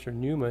Commissioner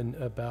Newman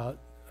about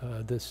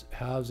this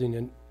housing,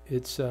 and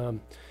it's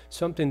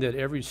something that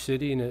every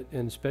city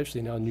and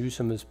especially now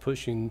Newsom is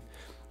pushing.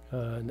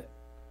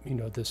 You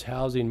know, this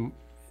housing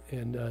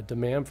and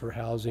demand for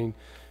housing.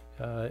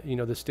 You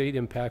know, the state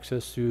impacts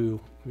us through,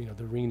 you know,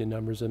 the RENA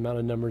numbers, the amount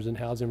of numbers in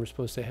housing we're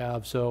supposed to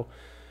have. So,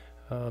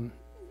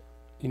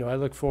 you know, I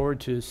look forward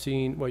to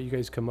seeing what you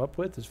guys come up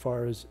with as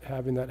far as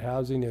having that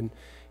housing and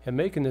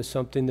making this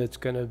something that's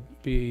going to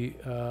be,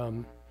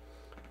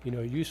 you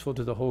know, useful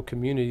to the whole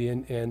community.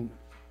 And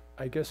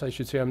I guess I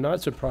should say, I'm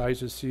not surprised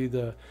to see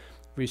the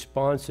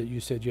response that you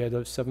said you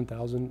had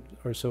 7,000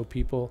 or so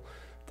people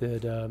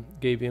that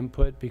gave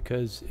input,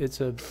 because it's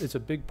a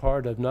big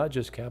part of not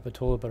just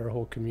Capitola, but our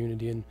whole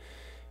community.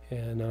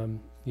 And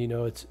you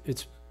know,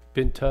 it's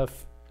been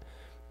tough,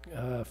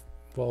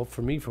 well,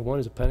 for me, for one,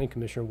 as a planning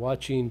commissioner,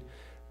 watching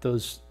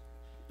those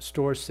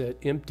stores sit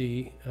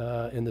empty,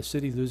 and the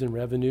city losing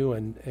revenue,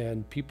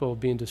 and people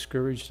being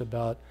discouraged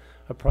about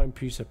a prime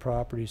piece of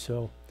property.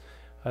 So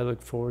I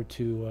look forward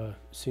to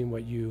seeing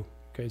what you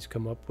guys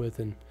come up with.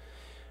 And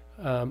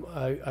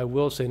I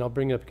will say, and I'll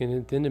bring it up again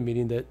at the end of the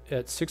meeting, that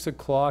at 6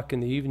 o'clock in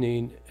the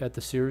evening at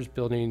the Sears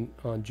building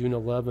on June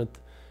 11th,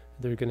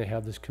 they're going to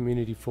have this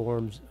community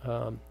forums.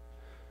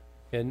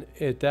 And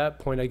at that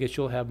point, I guess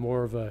you'll have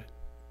more of a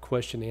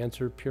question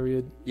answer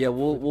period. Yeah,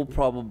 we'll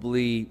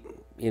probably,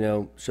 you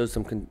know, show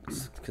some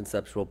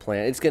conceptual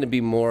plan. It's going to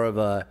be more of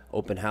a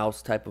open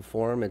house type of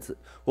forum.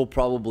 We'll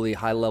probably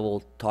high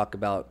level talk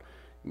about,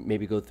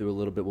 maybe go through a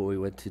little bit what we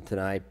went to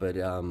tonight, but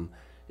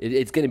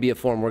it's going to be a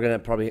forum. We're going to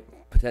probably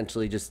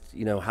potentially just,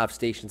 you know, have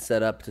stations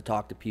set up to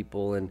talk to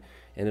people, and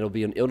it'll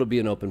be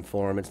an open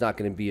forum. It's not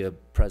going to be a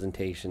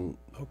presentation.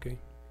 Okay,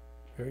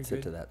 very to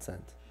good. that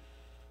sense.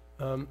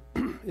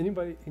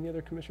 Any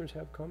other commissioners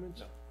have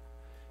comments?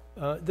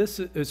 No. This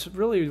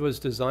really was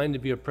designed to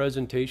be a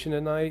presentation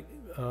tonight.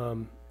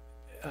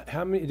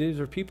 How many, is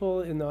there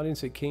people in the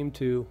audience that came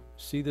to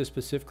see this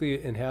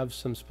specifically and have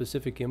some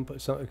specific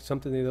input,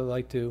 something they'd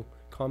like to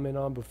comment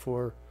on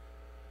before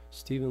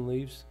Stephen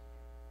leaves?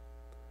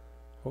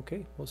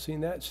 Okay, well,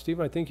 seeing that,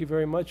 Stephen, I thank you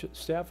very much.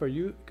 Staff, are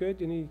you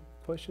good? Any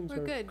questions or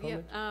We're good,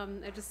 comments?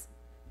 yeah.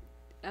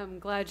 I'm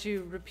glad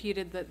you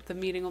repeated that the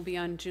meeting will be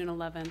on June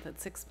 11th at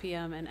 6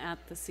 p.m. and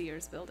at the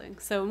Sears building.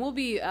 So we'll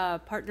be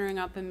partnering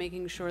up and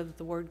making sure that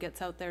the word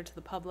gets out there to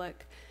the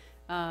public.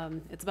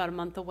 It's about a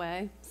month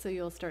away, so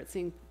you'll start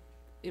seeing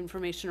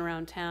information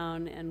around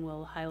town, and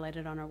we'll highlight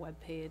it on our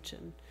webpage.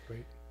 And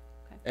Great.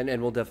 And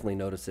we'll definitely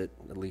notice it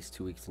at least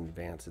 2 weeks in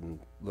advance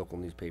in local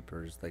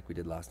newspapers like we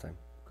did last time.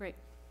 Great.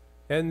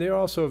 And they're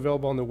also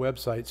available on the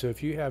website, so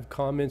if you have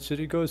comments,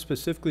 did it go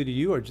specifically to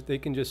you, or they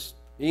can just...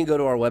 You can go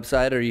to our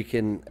website, or you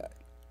can,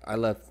 I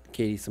left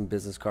Katie some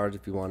business cards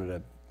if you wanted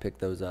to pick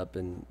those up,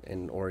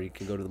 or you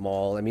can go to the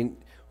mall. I mean,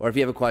 or if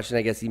you have a question,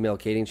 I guess email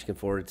Katie and she can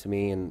forward it to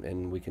me,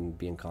 and we can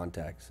be in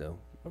contact. So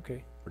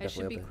Okay. we're I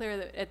should definitely be open. clear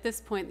that at this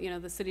point, you know,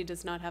 the city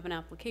does not have an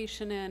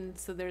application in,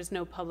 so there's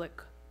no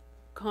public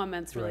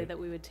comments really Right. that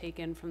we would take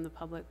in from the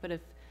public. But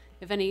if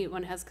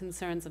anyone has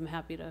concerns, I'm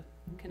happy to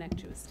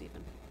connect you with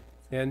Stephen.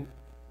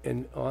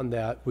 And on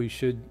that, we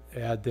should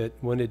add that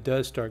when it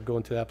does start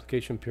going to the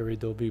application period,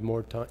 there'll be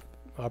more time,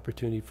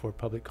 opportunity for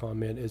public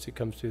comment as it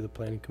comes to the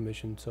planning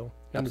commission, so,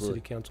 and the city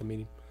Absolutely. council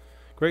meeting.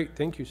 Great,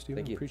 thank you, Stephen.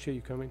 Thank you. Appreciate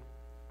you coming.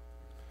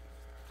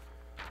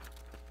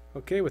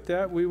 Okay, with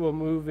that, we will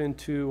move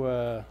into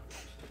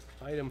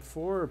item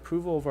 4,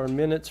 approval of our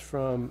minutes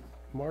from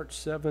March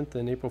 7th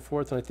and April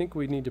 4th. And I think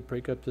we need to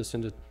break up this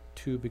into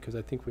 2 because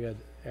I think we had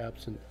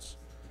absence.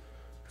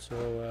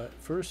 So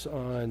first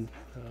on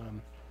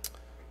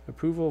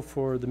approval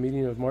for the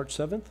meeting of March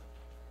 7th.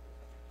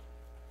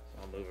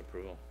 I'll move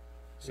approval.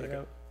 Second.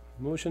 Yeah.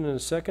 Motion and a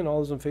second. All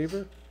those in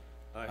favor?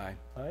 Aye.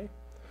 Aye.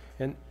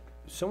 And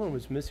someone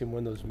was missing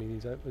one of those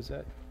meetings. Was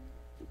that?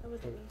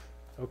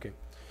 Okay.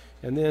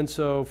 And then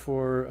so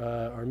for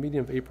our meeting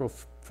of April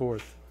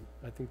 4th,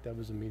 I think that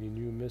was a meeting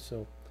you missed,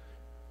 so.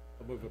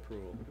 I'll move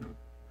approval.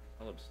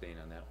 I'll abstain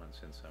on that one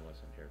since I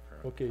wasn't here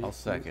for Okay. I'll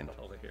second.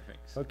 all the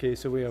hearings. Okay,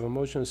 so we have a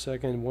motion and a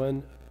second,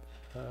 one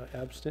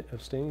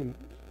abstain,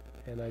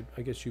 and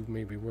I guess you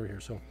maybe were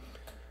here, so.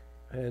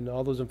 And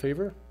all those in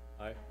favor?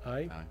 Aye.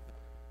 Aye.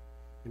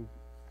 Aye.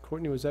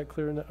 Courtney, was that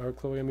clear enough? Or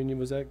Chloe, I mean,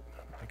 was that,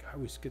 like, I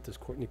always get this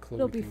Courtney Chloe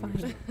It'll be thing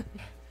mixed fine.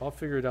 up. I'll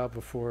figure it out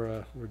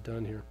before we're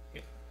done here.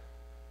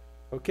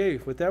 Okay,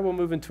 with that, we'll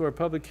move into our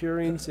public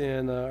hearings,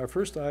 and our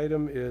first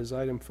item is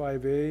item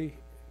 5A,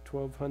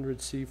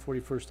 1200C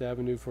 41st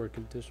Avenue for a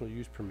conditional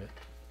use permit.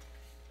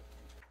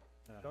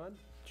 John,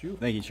 it's you.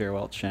 Thank you, Chair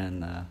Welch,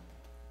 and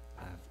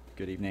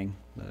good evening,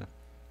 the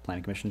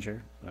Planning Commission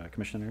Chair,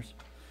 Commissioners.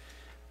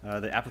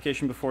 The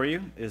application before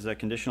you is a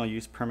conditional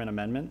use permit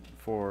amendment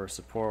for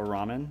Sapporo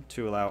Ramen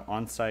to allow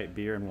on-site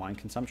beer and wine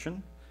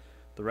consumption.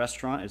 The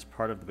restaurant is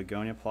part of the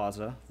Begonia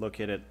Plaza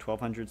located at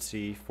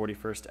 1200C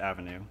 41st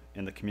Avenue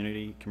in the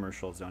Community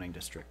Commercial Zoning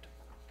District.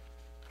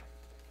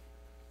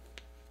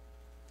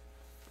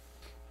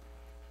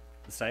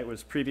 The site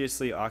was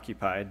previously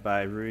occupied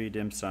by Rui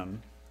Dim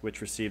Sum, which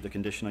received a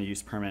conditional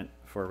use permit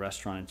for a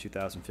restaurant in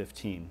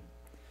 2015.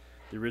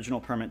 The original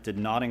permit did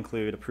not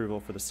include approval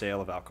for the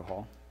sale of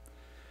alcohol.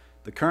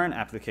 The current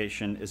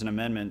application is an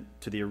amendment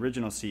to the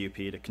original CUP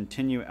to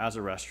continue as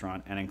a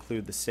restaurant and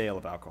include the sale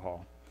of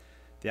alcohol.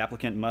 The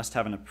applicant must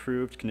have an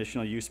approved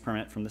conditional use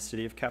permit from the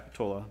City of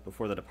Capitola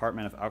before the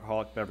Department of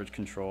Alcoholic Beverage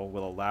Control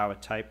will allow a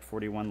Type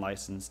 41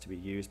 license to be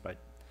used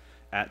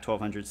at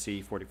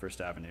 1200C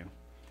 41st Avenue.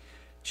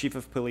 Chief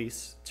of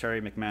Police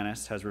Terry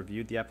McManus has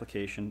reviewed the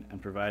application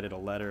and provided a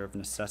letter of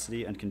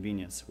necessity and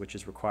convenience, which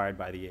is required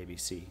by the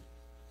ABC.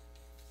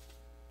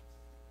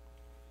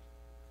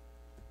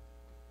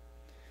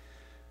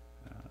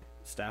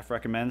 Staff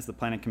recommends the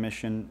Planning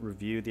Commission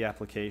review the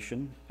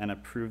application and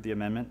approve the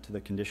amendment to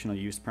the conditional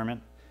use permit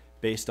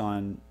based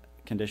on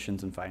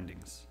conditions and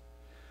findings.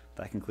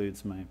 That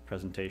concludes my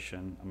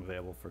presentation. I'm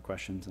available for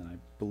questions, and I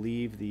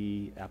believe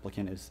the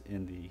applicant is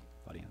in the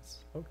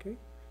audience. Okay.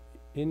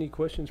 Any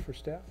questions for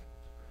staff?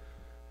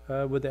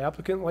 Would the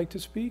applicant like to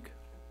speak?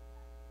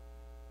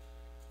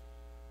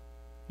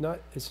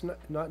 It's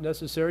not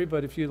necessary,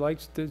 but if you'd like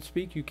to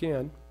speak, you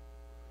can.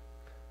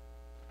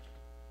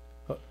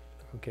 Oh,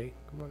 okay,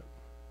 come on.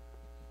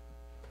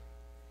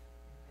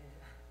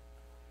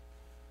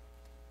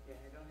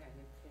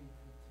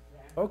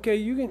 Okay,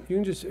 you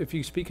can just, if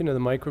you speak into the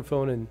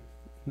microphone and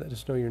let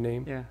us know your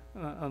name. Yeah,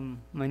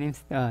 my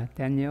name's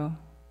Daniel.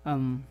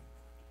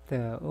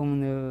 The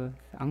owner's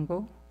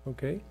uncle.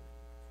 Okay.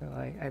 So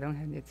I don't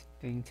have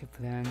anything to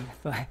plan,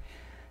 but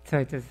so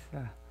I just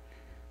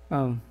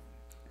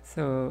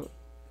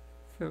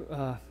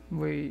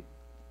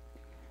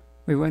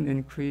we want to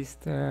increase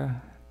the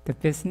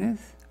business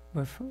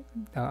with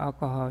the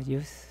alcohol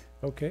use.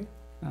 Okay.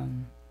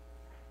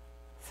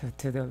 So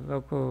to the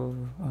local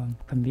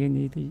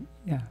community,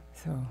 yeah.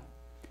 So.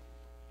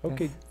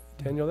 Okay, that's-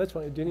 Daniel, that's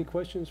fine. Any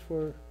questions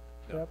for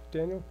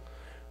Daniel?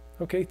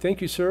 Okay,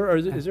 thank you, sir.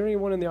 Is there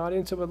anyone in the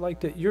audience that would like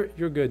to?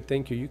 You're good.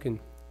 Thank you. You can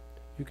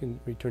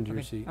return to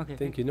your seat. Okay,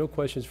 Thank you. No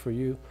questions for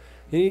you.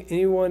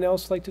 Anyone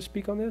else like to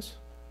speak on this?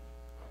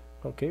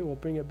 Okay, we'll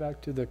bring it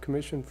back to the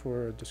commission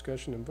for a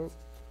discussion and vote.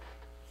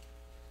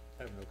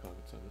 I have no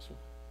comments on this one.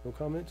 No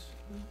comments?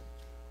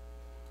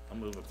 I'll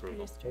move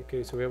approval.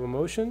 Okay, so we have a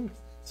motion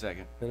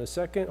Second. and a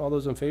second. All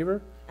those in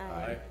favor?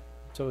 Aye.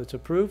 So it's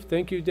approved.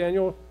 Thank you,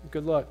 Daniel.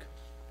 Good luck.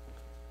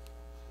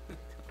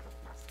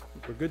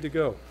 We're good to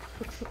go.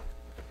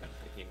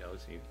 He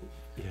knows he.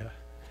 Yeah.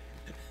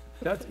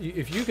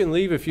 If you can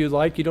leave if you'd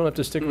like, you don't have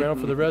to stick around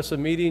for the rest of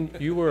the meeting.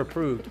 You were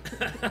approved.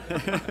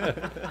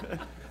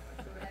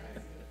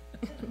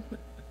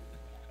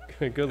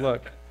 Good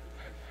luck.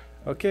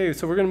 Okay,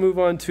 so we're going to move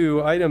on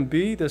to item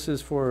B. This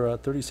is for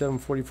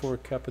 3744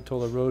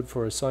 Capitola Road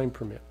for a sign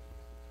permit.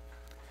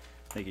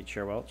 Thank you,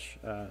 Chair Welch.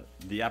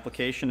 The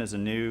application is a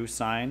new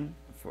sign,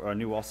 for a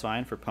new wall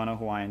sign for Pono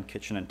Hawaiian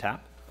Kitchen and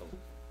Tap.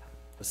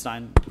 The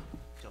sign,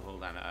 So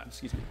hold on,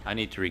 excuse me. I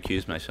need to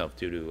recuse myself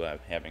due to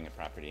having a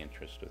property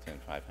interest within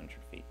 500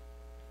 feet.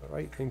 All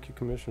right, thank you,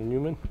 Commissioner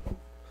Newman.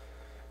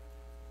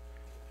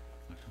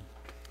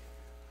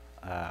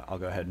 I'll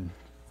go ahead and,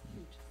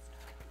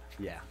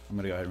 I'm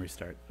gonna go ahead and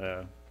restart.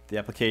 The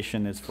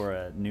application is for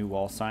a new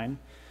wall sign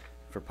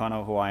for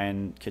Pono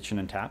Hawaiian Kitchen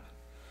and Tap.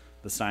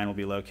 The sign will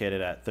be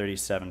located at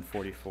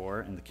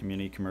 3744 in the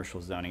Community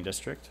Commercial Zoning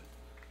District.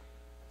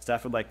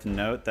 Staff would like to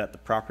note that the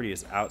property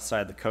is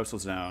outside the coastal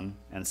zone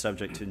and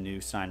subject to new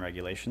sign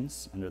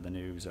regulations under the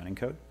new zoning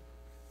code.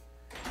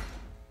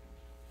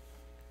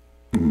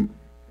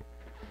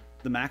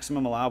 The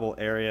maximum allowable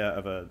area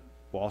of a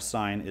wall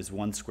sign is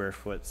 1 square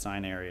foot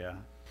sign area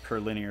per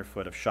linear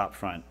foot of shop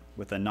front,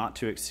 with a not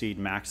to exceed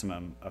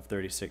maximum of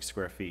 36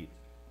 square feet.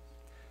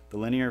 The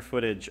linear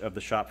footage of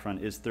the shop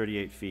front is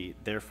 38 feet,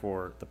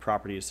 therefore the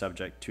property is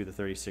subject to the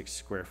 36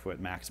 square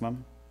foot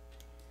maximum.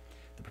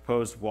 The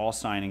proposed wall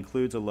sign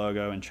includes a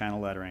logo and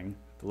channel lettering.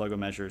 The logo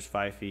measures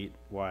 5 feet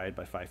wide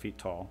by 5 feet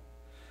tall.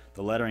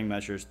 The lettering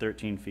measures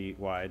 13 feet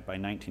wide by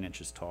 19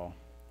 inches tall.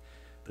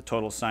 The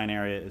total sign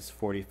area is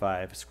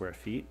 45 square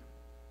feet.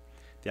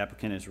 The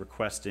applicant is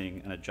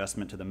requesting an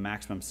adjustment to the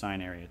maximum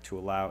sign area to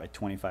allow a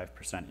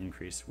 25%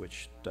 increase,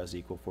 which does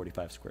equal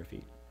 45 square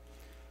feet.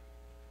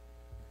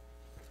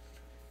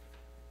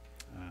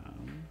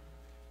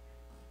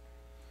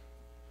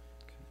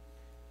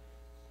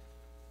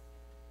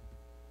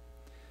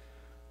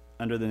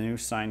 Under the new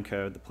sign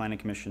code, the Planning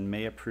Commission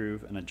may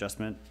approve an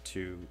adjustment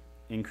to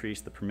increase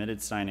the permitted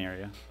sign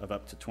area of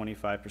up to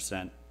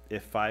 25%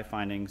 if 5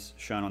 findings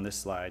shown on this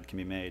slide can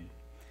be made.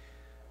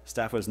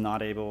 Staff was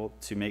not able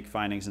to make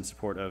findings in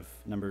support of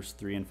numbers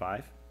 3 and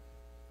 5,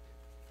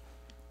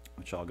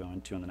 which I'll go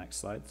into on the next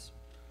slides.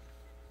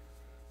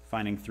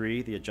 Finding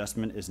 3, the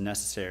adjustment is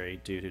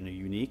necessary due to the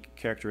unique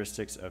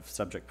characteristics of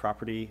subject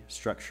property,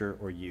 structure,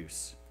 or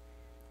use.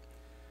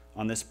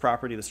 On this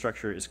property, the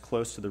structure is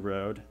close to the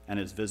road and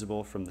is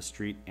visible from the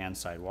street and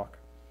sidewalk.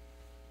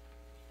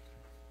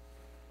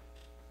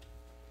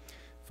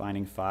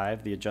 Finding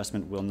 5, the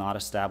adjustment will not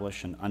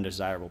establish an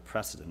undesirable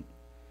precedent.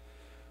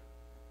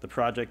 The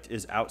project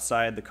is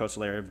outside the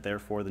coastal area,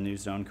 therefore the new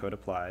zone code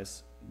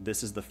applies.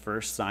 This is the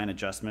first sign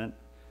adjustment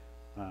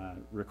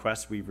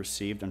request we've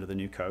received under the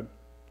new code.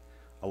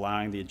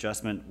 Allowing the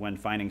adjustment when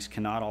findings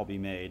cannot all be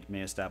made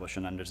may establish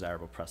an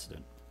undesirable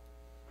precedent.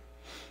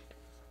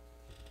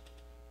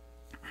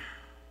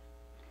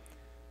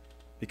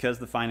 Because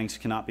the findings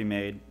cannot be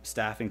made,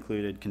 staff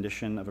included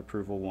condition of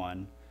approval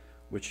 1,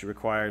 which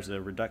requires a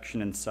reduction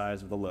in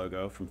size of the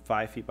logo from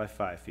 5 feet by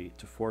 5 feet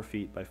to 4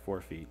 feet by 4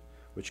 feet,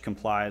 which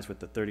complies with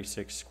the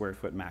 36 square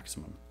foot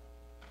maximum.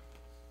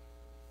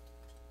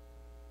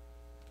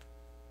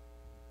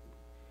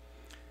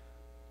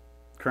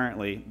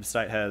 Currently, the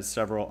site has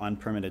several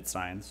unpermitted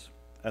signs.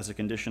 As a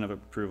condition of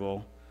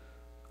approval,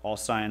 All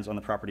signs on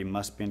the property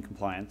must be in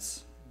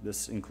compliance.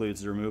 This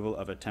includes the removal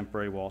of a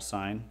temporary wall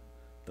sign,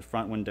 the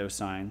front window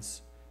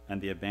signs,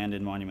 and the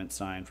abandoned monument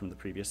sign from the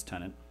previous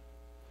tenant.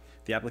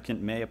 The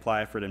applicant may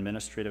apply for an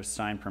administrative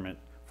sign permit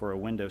for a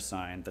window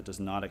sign that does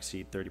not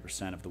exceed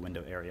 30% of the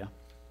window area.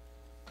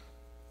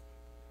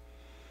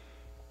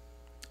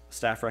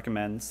 Staff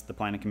recommends the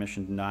Planning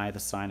Commission deny the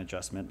sign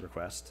adjustment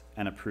request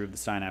and approve the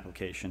sign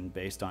application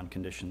based on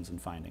conditions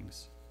and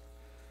findings.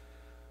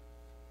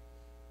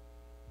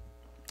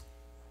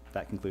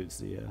 That concludes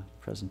the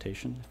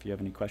presentation. If you have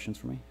any questions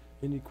for me.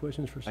 Any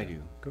questions for Sam? I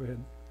do. Go ahead.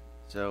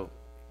 So,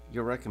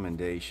 your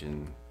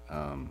recommendation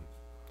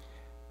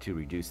to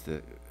reduce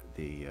the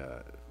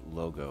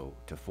logo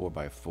to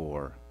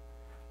 4x4,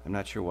 I'm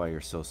not sure why you're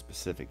so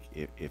specific.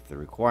 If the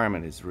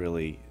requirement is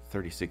really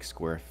 36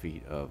 square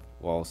feet of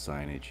wall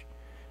signage,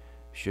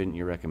 shouldn't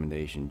your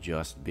recommendation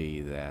just be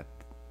that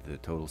the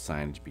total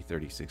signage be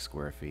 36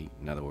 square feet?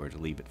 In other words,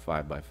 leave it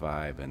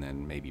 5x5 and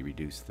then maybe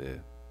reduce the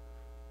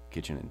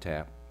kitchen and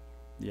tap?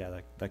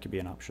 Yeah, that could be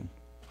an option.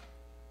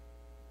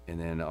 And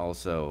then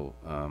also,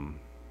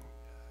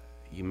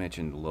 you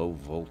mentioned low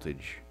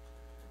voltage.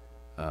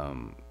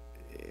 And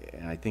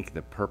I think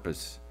the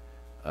purpose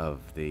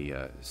of the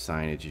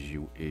signage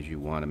is you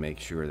want to make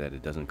sure that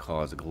it doesn't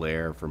cause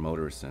glare for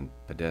motorists and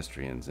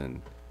pedestrians,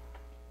 and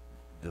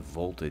the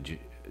voltage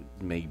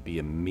may be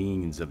a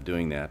means of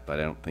doing that, but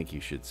I don't think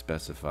you should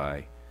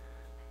specify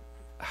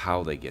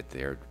how they get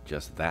there,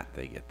 just that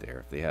they get there.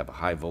 If they have a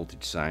high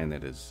voltage sign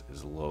that is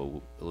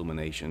low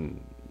illumination,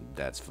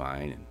 that's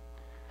fine. And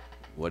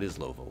what is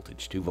low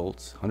voltage? 2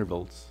 volts, 100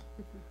 volts?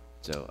 Mm-hmm.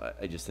 So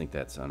I just think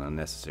that's an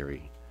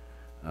unnecessary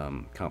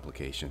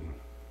complication.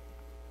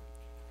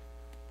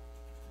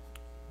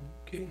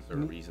 Okay. Is there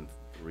a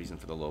reason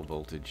for the low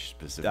voltage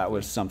specifically? That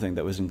was something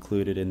that was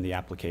included in the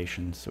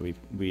application, so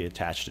we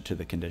attached it to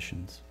the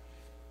conditions.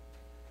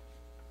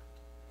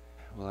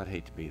 Well, I'd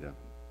hate to be the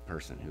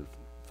person who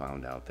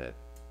found out that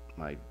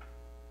my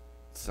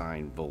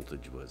sign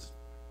voltage was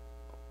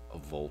a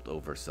volt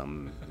over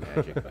some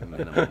magic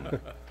minimum.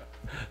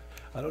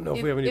 I don't know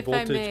if we have any If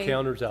I voltage may,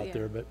 counters out yeah.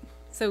 there, but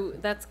So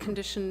that's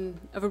condition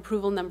of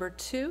approval number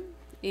 2,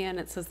 and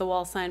it says the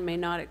wall sign may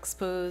not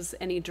expose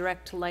any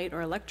direct light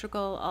or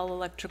electrical. All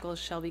electrical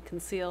shall be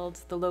concealed.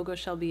 The logo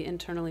shall be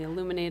internally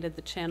illuminated.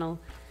 The channel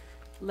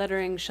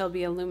lettering shall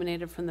be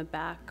illuminated from the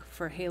back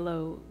for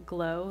halo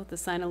glow. The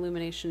sign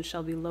illumination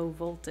shall be low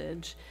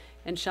voltage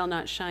and shall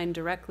not shine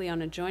directly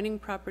on adjoining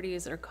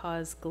properties or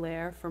cause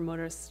glare for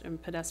motorists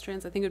and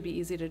pedestrians. I think it would be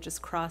easy to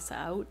just cross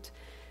out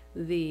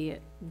the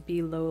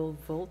be low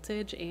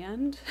voltage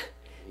and,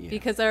 Yeah.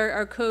 because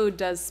our code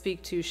does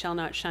speak to shall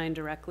not shine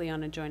directly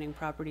on adjoining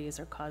properties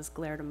or cause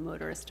glare to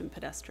motorists and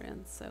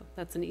pedestrians. So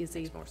that's an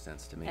easy Makes more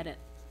sense to me. edit.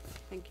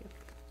 Thank you.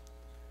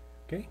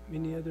 okay,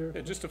 any other?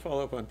 Yeah, just to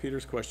follow up on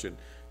Peter's question,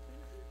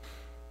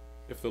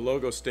 if the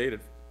logo stayed at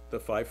the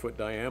 5-foot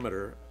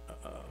diameter,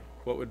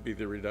 what would be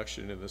the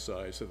reduction in the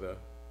size of the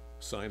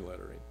sign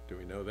lettering? Do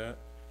we know that?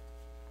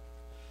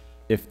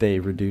 If they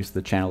reduce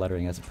the channel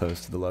lettering as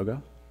opposed to the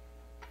logo?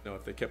 No,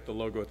 if they kept the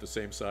logo at the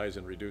same size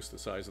and reduced the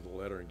size of the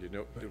lettering,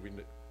 do we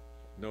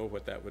know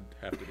what that would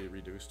have to be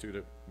reduced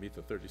to meet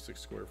the 36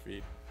 square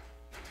feet?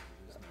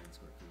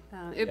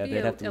 It'd Yeah, be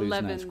they'd have to lose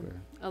 9 11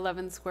 square.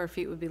 11 square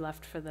feet would be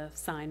left for the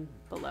sign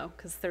below,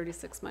 because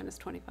 36 minus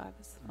 25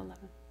 is 11.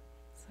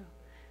 So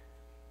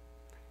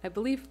I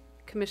believe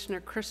Commissioner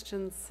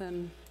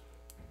Christensen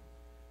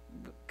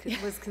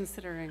was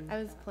considering. I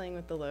was playing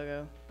with the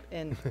logo,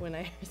 and when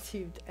I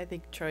received, I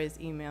think, Troy's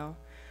email,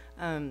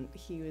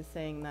 he was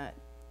saying that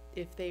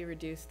if they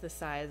reduced the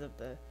size of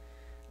the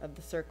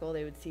circle,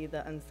 they would see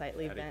the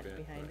unsightly Attic vent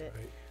vent, behind right. it.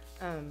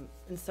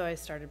 And so I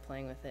started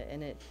playing with it,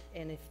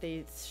 and if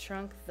they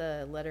shrunk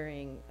the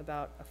lettering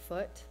about a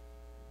foot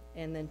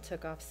and then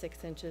took off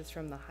 6 inches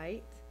from the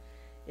height,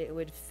 it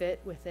would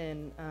fit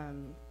within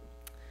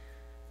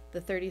the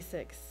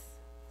 36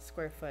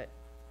 square foot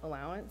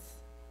allowance.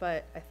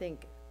 But I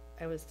think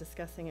I was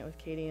discussing it with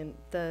Katie, and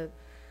the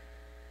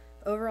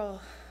overall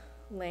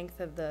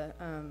length of the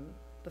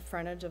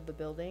frontage of the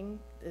building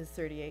is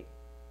 38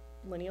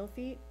 lineal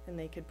feet, and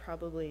they could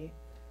probably,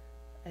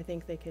 I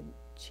think they could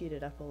cheat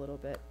it up a little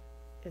bit,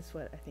 is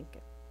what I think,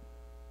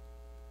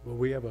 Well,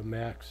 we have a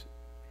max,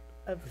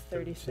 of Of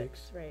 36,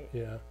 36? right?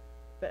 yeah.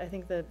 But I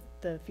think the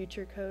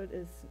future code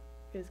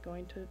is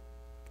going to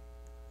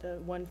the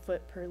 1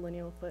 foot per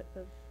lineal foot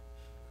of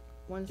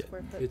 1 Yeah,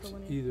 square foot per It's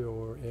lineal. either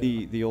or,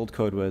 yeah. The old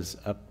code was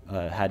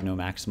had no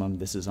maximum.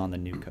 This is on the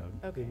new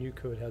code. The Okay. new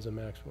code has a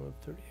maximum of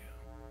 30,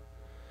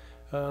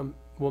 yeah.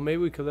 Well,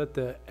 maybe we could let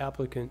the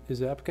applicant, is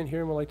the applicant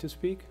here and would like to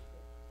speak?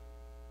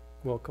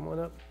 Well, come on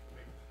up.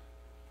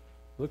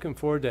 Looking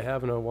forward to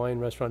having a wine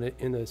restaurant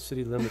in the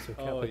city limits of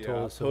Oh, yeah.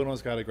 Capitola. So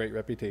Pono's got a great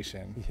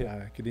reputation.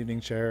 Yeah. Good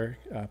evening, Chair,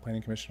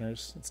 Planning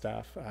Commissioners, and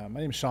staff. My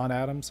name is Sean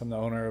Adams. I'm the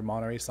owner of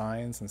Monterey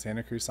Signs and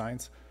Santa Cruz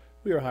Signs.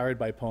 We were hired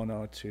by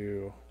Pono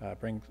to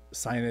bring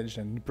signage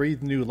and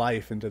breathe new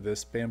life into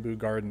this bamboo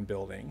garden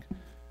building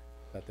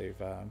that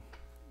they've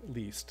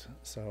leased.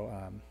 So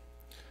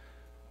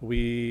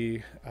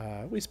We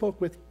spoke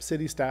with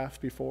city staff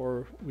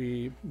before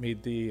we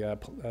made the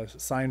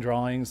sign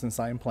drawings and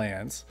sign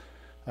plans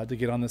to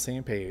get on the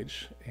same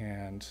page.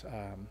 And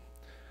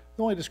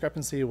the only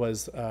discrepancy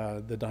was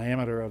the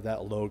diameter of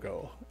that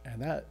logo, and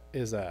that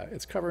is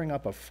it's covering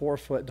up a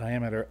 4-foot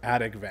diameter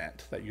attic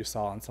vent that you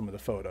saw in some of the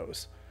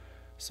photos.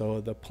 So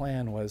the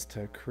plan was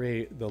to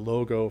create the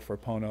logo for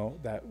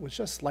Pono that was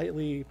just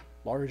slightly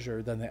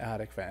larger than the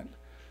attic vent.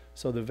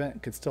 So the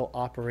vent could still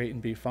operate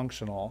and be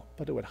functional,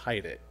 but it would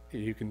hide it.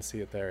 You can see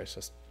it there.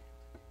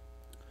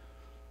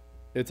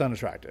 It's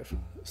unattractive.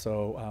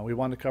 So we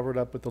wanted to cover it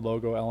up with the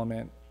logo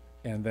element,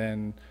 and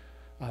then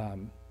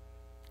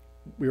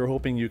we were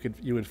hoping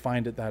you would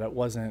find it that it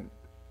wasn't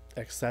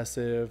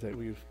excessive, that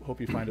we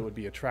hope you find it would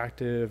be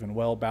attractive and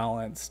well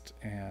balanced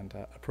and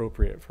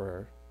appropriate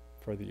for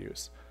the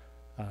use.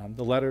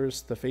 The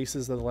letters, the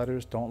faces of the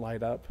letters don't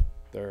light up.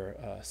 They're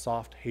a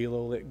soft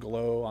halo lit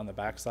glow on the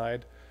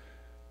backside.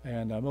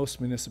 And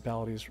most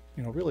municipalities,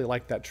 really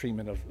like that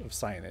treatment of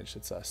signage.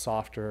 It's a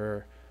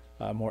softer,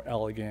 more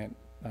elegant,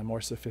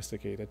 more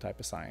sophisticated type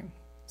of sign.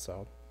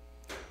 So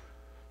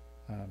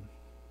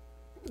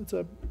it's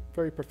a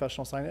very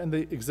professional sign. And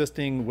the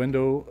existing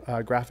window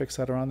graphics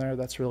that are on there,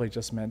 that's really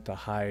just meant to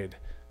hide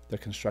the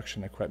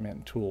construction equipment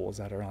and tools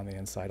that are on the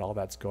inside. All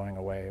that's going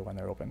away when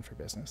they're open for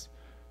business,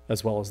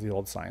 as well as the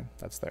old sign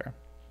that's there.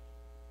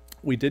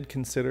 We did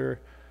consider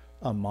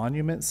a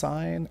monument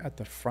sign at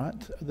the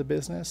front of the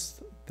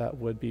business that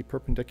would be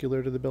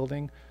perpendicular to the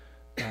building,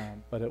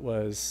 but it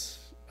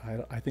was,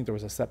 I think there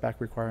was a setback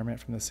requirement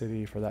from the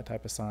city for that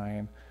type of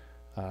sign,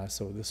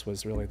 so this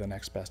was really the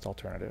next best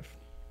alternative.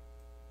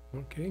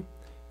 Okay.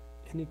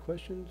 Any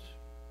questions?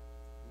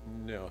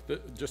 No,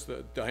 just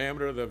the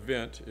diameter of the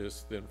vent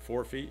is then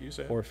 4 feet, you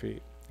said? 4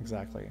 feet,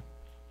 exactly.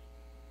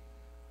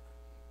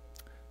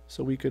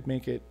 So we could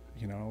make it,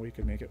 we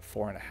could make it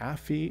 4.5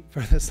 feet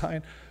for the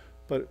sign,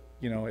 but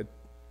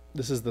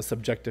this is the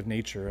subjective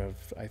nature of,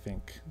 I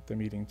think, the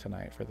meeting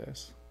tonight for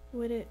this.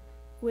 Would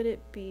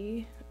it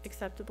be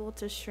acceptable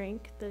to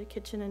shrink the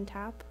kitchen and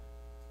tap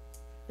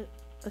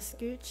a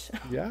scooch?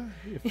 Yeah,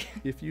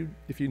 if you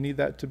need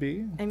that to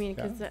be. I mean,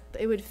 because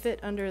it would fit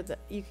under the.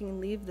 You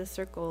can leave the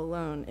circle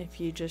alone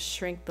if you just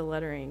shrink the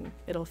lettering.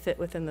 It'll fit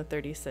within the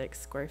 36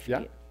 square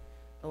feet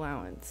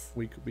allowance.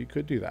 We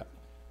could do that.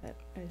 That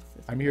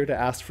I'm here to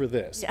ask for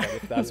this, Yeah. but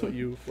if that's what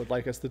you would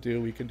like us to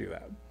do, we can do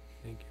that.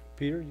 Thank you.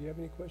 Peter, do you have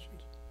any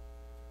questions?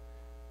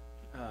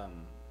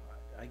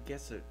 I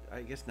guess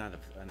not.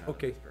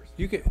 Okay.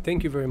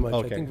 Thank you very much.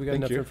 Okay, I think we got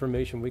thank enough you.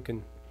 information. We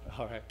can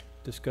All right.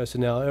 discuss it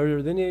now.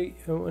 Are there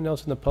anyone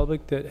else in the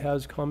public that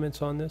has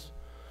comments on this?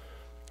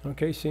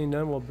 Okay, seeing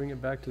none, we'll bring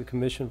it back to the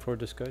commission for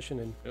discussion.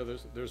 And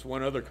There's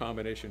one other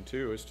combination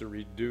too, is to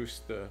reduce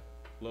the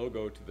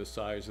logo to the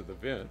size of the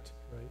vent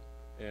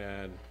right.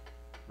 and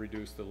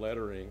reduce the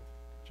lettering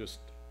just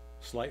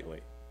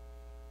slightly.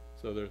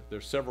 So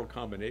there's several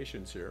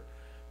combinations here.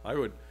 I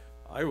would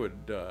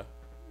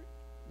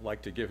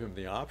like to give him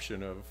the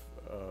option of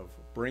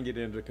bring it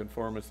into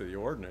conformance to the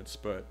ordinance,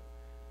 but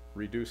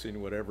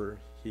reducing whatever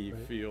he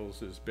Right.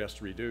 feels is best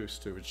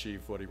reduced to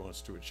achieve what he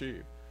wants to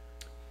achieve.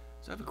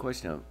 So I have a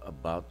question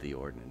about the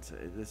ordinance.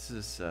 This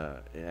is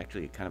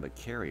actually kind of a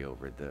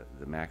carryover,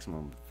 the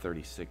maximum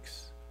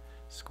 36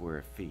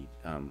 square feet.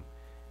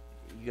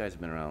 You guys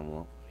have been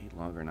around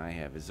longer than I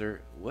have.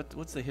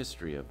 What's the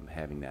history of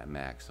having that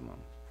maximum?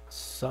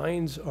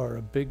 Signs are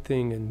a big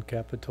thing in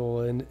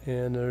Capitola,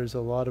 and there's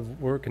a lot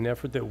of work and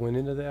effort that went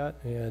into that,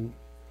 and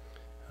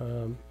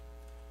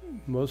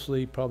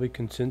mostly probably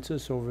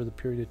consensus over the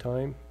period of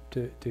time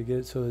to get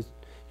it so that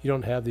you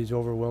don't have these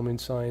overwhelming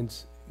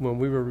signs. When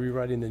we were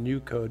rewriting the new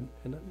code,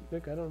 and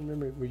Nick, I don't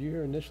remember, were you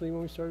here initially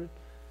when we started?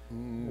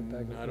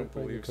 Back I don't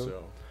when believe code?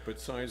 so,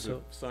 but signs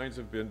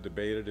have been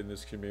debated in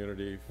this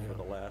community for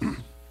the last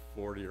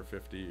 40 or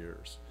 50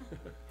 years.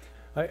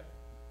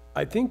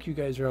 I think you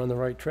guys are on the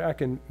right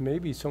track, and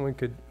maybe someone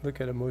could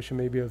look at a motion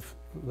maybe of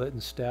letting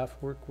staff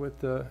work with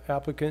the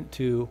applicant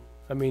to,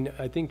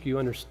 I think we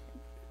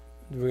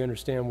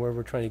understand where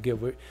we're trying to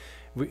get.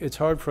 It's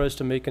hard for us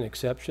to make an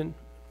exception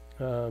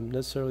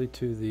necessarily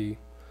to the,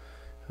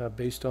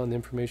 based on the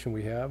information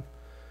we have.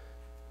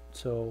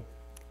 So.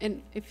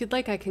 And if you'd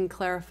like, I can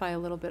clarify a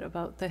little bit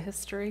about the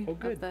history Oh,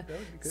 good. of the. That would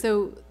be good.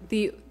 So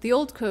the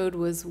old code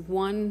was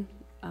 1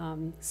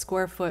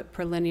 square foot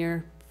per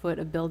linear foot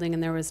of building,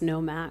 and there was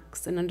no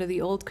max. And under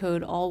the old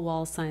code, all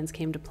wall signs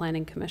came to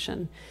Planning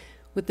Commission.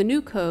 With the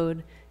new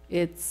code,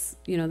 it's,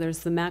 there's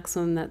the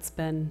maximum that's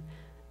been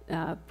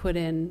put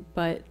in,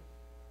 but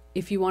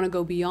if you want to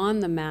go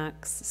beyond the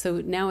max, so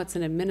now it's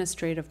an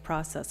administrative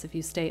process. If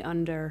you stay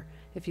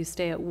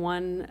at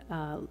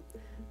 1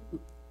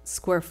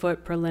 square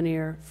foot per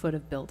linear foot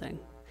of building.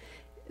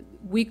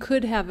 We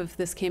could have, if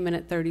this came in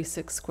at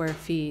 36 square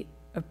feet,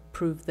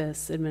 approve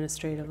this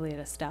administratively at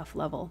a staff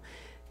level.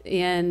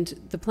 And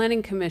the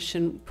Planning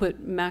Commission put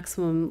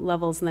maximum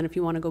levels, and then if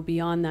you want to go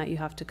beyond that, you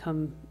have to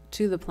come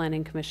to the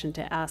Planning Commission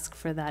to ask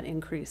for that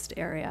increased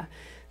area.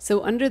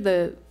 So under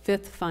the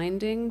fifth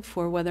finding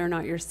for whether or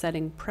not you're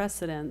setting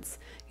precedents,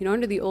 you know,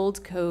 under the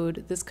old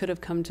code, this could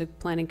have come to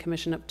Planning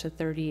Commission up to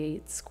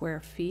 38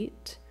 square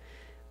feet,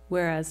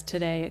 whereas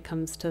today it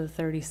comes to the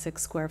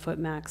 36 square foot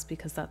max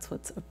because that's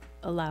what's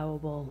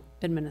allowable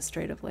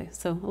administratively.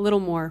 So a little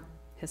more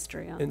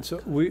history on And that so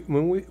code.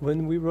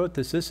 when we wrote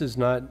this is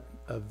not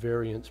a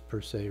variance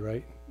per se,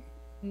 right?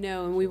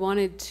 No, and we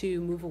wanted to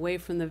move away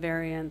from the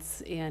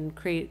variance and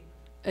create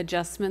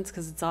adjustments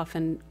because it's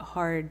often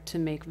hard to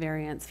make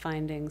variance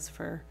findings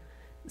for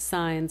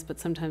signs, but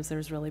sometimes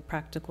there's really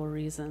practical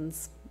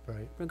reasons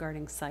Right.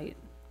 regarding sight,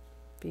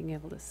 being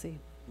able to see.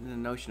 The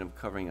notion of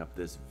covering up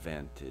this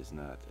vent is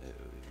not,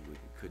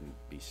 couldn't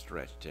be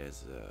stretched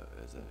as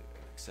an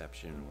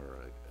exception or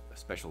a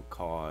special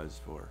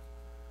cause for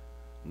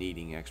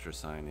needing extra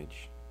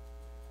signage.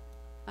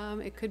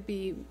 It could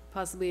be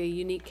possibly a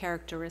unique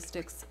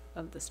characteristics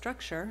of the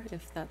structure,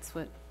 if that's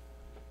what,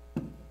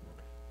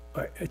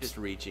 Just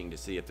reaching to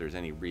see if there's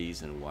any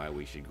reason why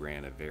we should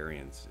grant a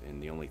variance,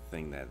 and the only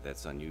thing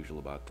that's unusual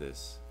about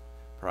this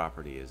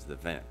property is the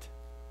vent.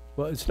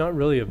 Well, it's not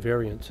really a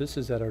variance. This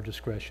is at our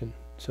discretion.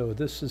 So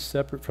this is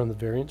separate from the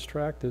variance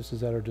track. This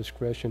is at our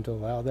discretion to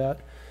allow that.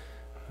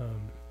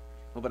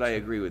 Well, but I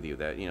agree with you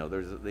that, you know,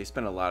 they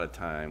spend a lot of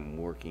time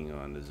working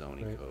on the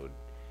zoning Right. code,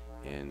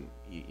 and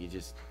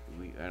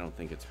I don't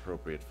think it's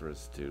appropriate for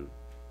us to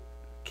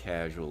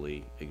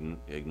casually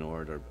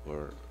ignore it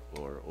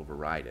or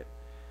override it.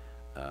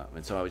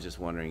 And so I was just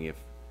wondering if,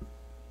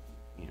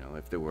 you know,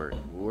 if there were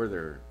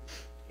there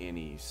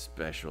any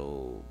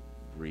special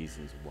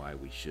reasons why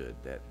we should,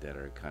 that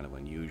are kind of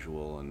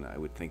unusual, and I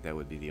would think that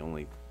would be the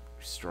only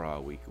straw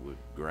we would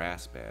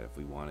grasp at if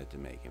we wanted to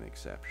make an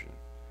exception.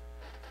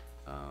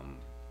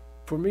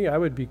 For me, I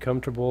would be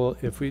comfortable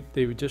if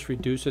they would just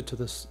reduce it to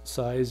the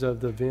size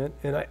of the vent.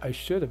 And I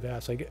should have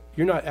asked,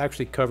 you're not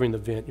actually covering the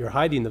vent. You're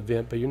hiding the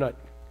vent, but you're not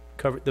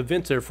covering, the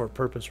vent's there for a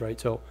purpose, right?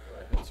 So,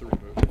 It's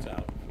removed, it's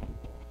out.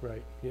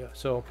 right, yeah,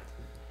 so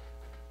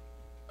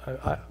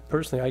I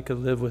personally, I could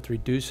live with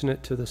reducing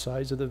it to the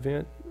size of the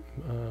vent.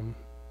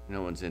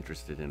 No one's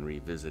interested in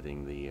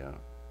revisiting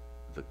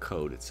the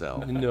code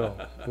itself. No,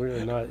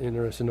 we're not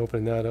interested in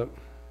opening that up.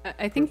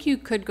 I think you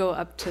could go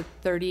up to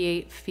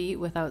 38 feet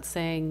without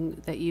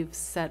saying that you've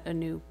set a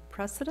new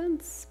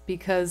precedence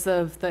because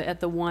of at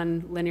the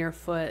 1 linear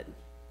foot,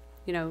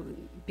 you know,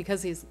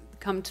 because he's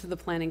come to the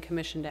Planning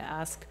Commission to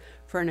ask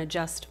for an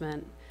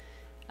adjustment.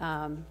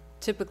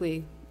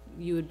 Typically,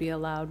 you would be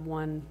allowed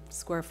 1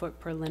 square foot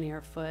per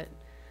linear foot.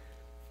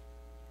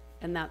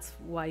 And that's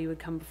why you would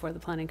come before the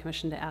Planning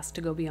Commission to ask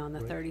to go beyond the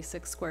Right.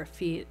 36 square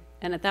feet.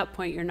 And at that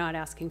point, you're not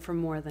asking for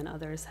more than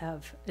others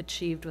have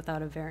achieved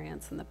without a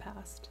variance in the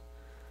past.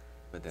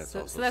 But that's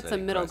So also that's a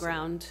setting middle precedent.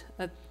 ground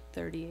at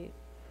 38.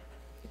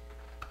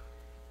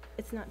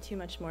 It's not too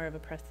much more of a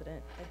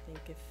precedent, I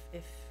think,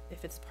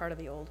 if it's part of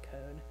the old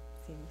code,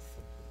 seems.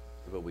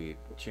 But we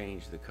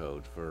changed the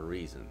code for a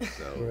reason,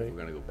 so if Right. we're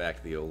gonna go back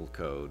to the old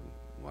code,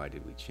 why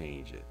did we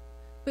change it?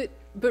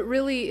 But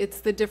really, it's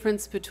the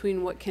difference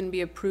between what can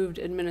be approved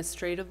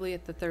administratively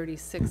at the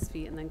 36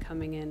 feet and then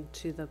coming in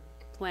to the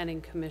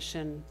Planning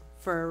Commission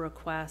for a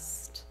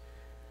request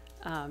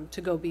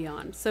to go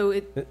beyond. So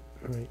Right. I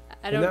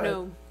And don't that-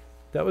 know.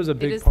 That was a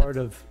big is the- part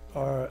of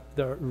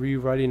the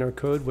rewriting our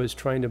code, was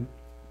trying to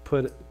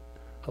put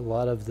a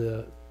lot of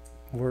the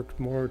work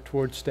more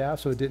towards staff,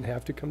 so it didn't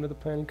have to come to the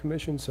Planning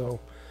Commission, so,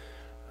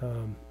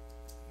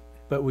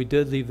 but we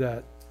did leave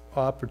that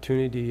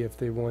opportunity if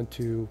they want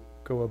to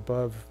go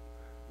above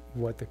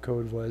what the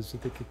code was,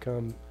 that they could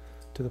come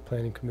to the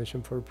Planning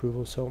Commission for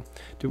approval. So,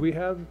 do we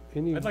have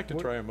any? I'd like to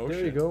try a motion.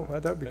 There you go,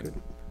 that'd be good.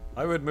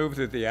 I would move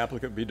that the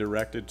applicant be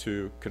directed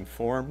to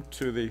conform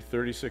to the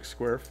 36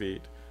 square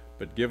feet,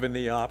 but given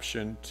the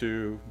option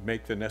to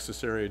make the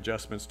necessary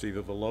adjustments to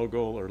either the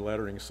logo or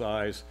lettering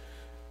size,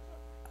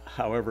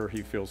 however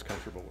he feels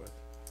comfortable with.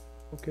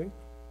 Okay,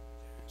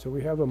 so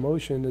we have a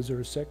motion, is there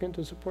a second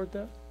to support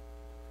that?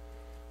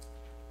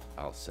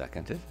 I'll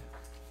second it.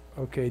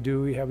 Okay,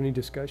 do we have any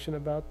discussion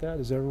about that?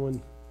 Is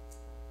everyone?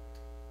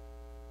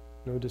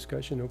 No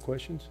discussion, no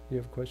questions? You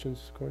have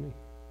questions, Courtney?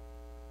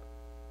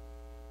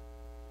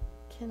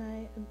 Can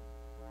I,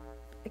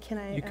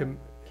 You can,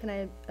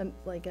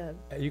 like a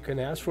you can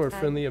ask for a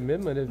friendly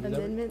amendment if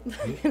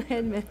that.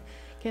 amendment?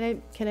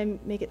 Can I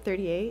make it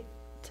 38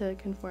 to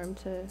conform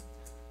to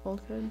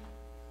old code?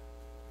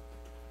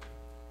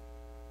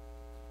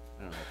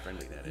 I don't know how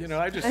friendly that is. You know,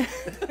 I just,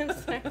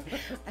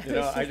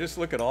 I just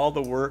look at all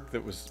the work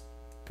that was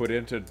put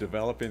into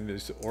developing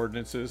these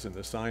ordinances and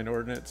the sign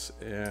ordinance,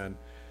 and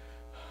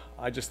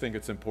I just think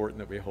it's important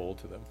that we hold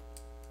to them.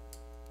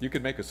 You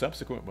could make a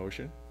subsequent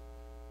motion.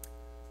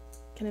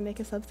 Can I make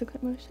a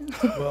subsequent motion?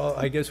 Well,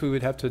 I guess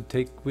we'd have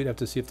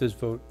to see if this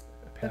vote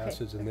Okay,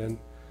 passes, and then,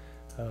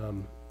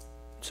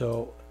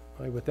 so,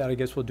 with that, I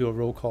guess we'll do a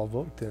roll call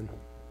vote then.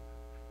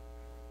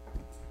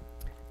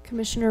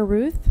 Commissioner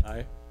Ruth,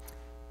 Aye.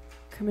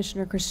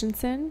 Commissioner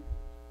Christensen,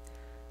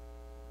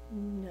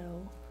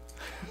 No.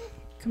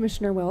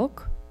 Commissioner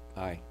Wilk,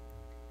 Aye.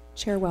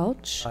 Chair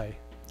Welch. Aye.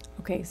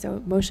 Okay,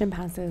 so motion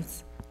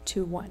passes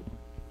 2-1. Is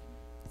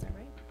that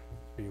right?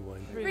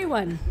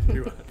 3-1.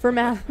 3-1. For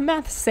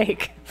math's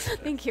sake.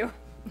 Thank you.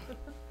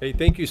 Hey,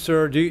 thank you,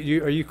 sir. Are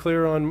you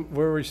clear on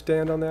where we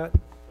stand on that?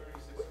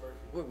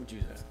 What would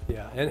you say?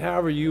 Yeah, and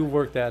however you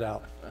work that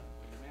out.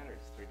 Matters,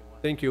 3-1.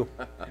 Thank you.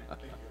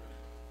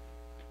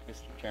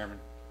 Mr. Chairman,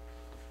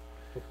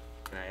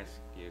 can I ask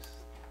you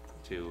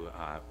to,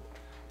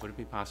 would it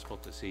be possible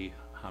to see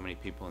how many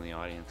people in the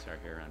audience are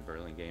here on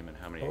Burlingame and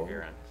how many are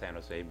here on San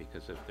Jose?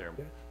 Because if they're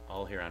Yeah.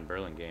 all here on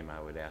Burlingame,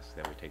 I would ask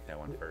that we take that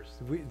one first.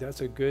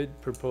 That's a good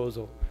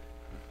proposal.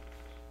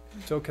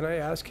 So can I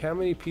ask how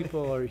many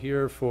people are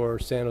here for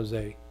San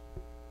Jose?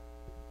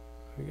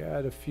 We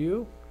got a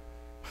few.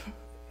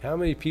 How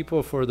many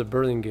people for the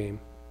Burlingame?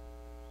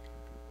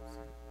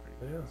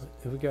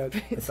 Yeah, we got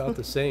about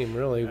the same,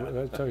 really. By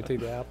the time we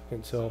take the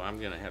applicant, So so, I'm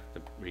gonna have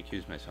to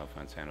recuse myself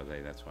on San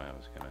Jose. That's why I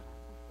was gonna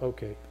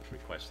okay.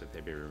 request that they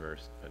be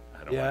reversed, but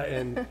I don't Yeah,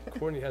 want to. and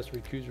Courtney has to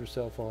recuse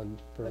herself on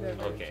Burlingame.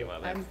 Whatever. Okay, so-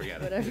 well, then I'm,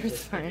 forget it.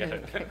 whatever's fine.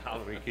 Forget it.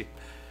 I'll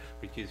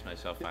recuse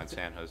myself on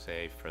San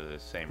Jose for the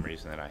same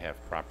reason that I have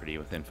property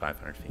within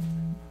 500 feet.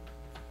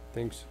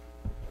 Thanks.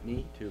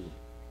 Me too.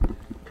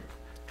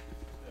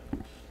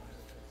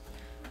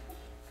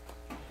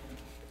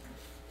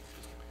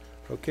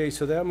 Okay,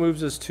 so that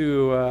moves us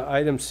to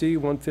item C,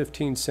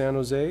 115 San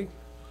Jose.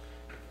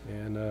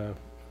 And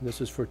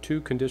this is for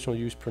 2 conditional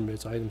use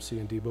permits, item C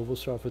and D, but we'll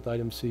start off with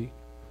item C.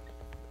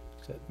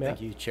 Is that Matt?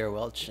 Thank you, Chair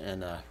Welch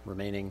and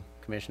remaining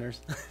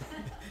commissioners.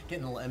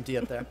 Getting a little empty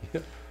up there.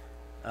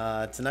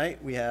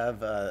 Tonight, we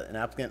have an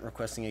applicant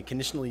requesting a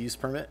conditional use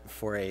permit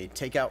for a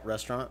takeout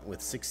restaurant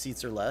with 6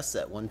 seats or less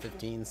at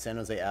 115 San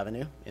Jose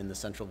Avenue in the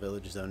Central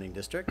Village zoning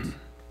district.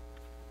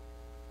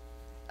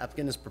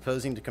 Applicant is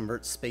proposing to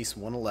convert space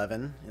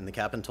 111 in the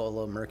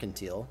Capitola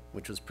Mercantile,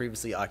 which was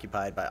previously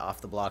occupied by Off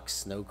the Block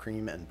Snow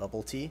Cream and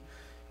Bubble Tea,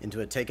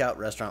 into a takeout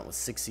restaurant with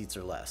 6 seats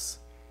or less.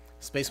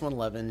 Space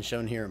 111,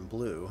 shown here in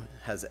blue,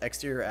 has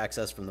exterior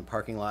access from the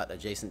parking lot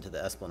adjacent to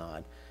the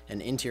Esplanade and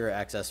interior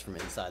access from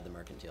inside the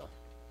Mercantile.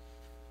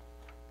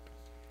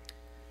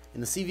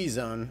 In the CV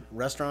zone,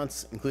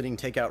 restaurants, including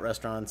takeout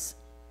restaurants,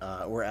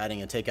 or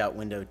adding a takeout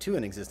window to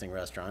an existing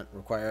restaurant,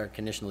 require a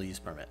conditional use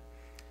permit.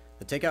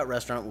 The takeout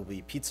restaurant will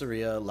be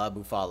Pizzeria La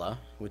Bufala,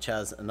 which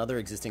has another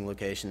existing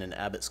location in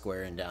Abbott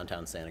Square in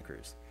downtown Santa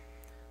Cruz.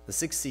 The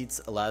 6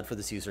 seats allowed for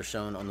this use are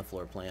shown on the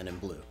floor plan in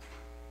blue.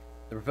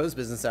 The proposed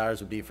business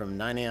hours would be from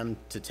 9 a.m.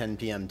 to 10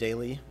 p.m.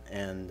 daily,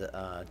 and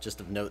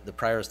just of note, the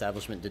prior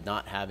establishment did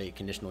not have a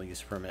conditional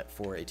use permit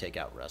for a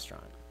takeout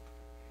restaurant.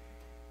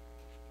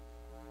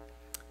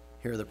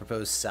 Here are the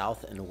proposed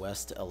south and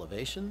west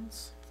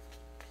elevations.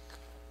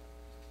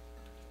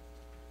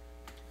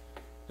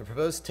 The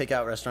proposed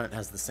takeout restaurant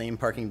has the same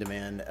parking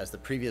demand as the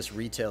previous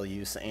retail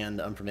use and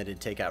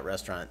unpermitted takeout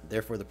restaurant.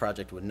 Therefore, the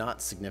project would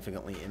not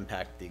significantly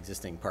impact the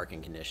existing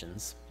parking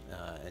conditions.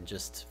 And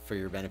just for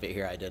your benefit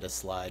here, I did a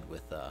slide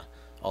with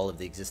all of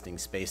the existing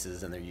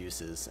spaces and their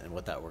uses and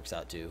what that works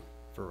out to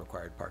for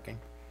required parking.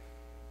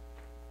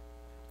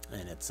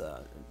 And it's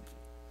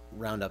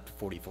round up to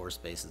 44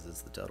 spaces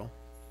is the total.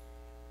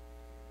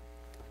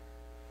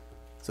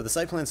 So the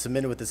site plan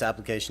submitted with this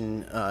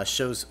application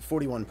shows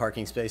 41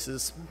 parking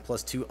spaces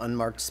plus 2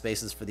 unmarked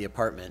spaces for the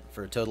apartment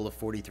for a total of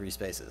 43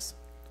 spaces.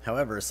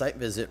 However, a site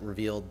visit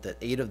revealed that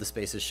 8 of the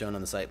spaces shown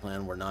on the site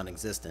plan were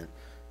non-existent.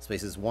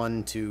 Spaces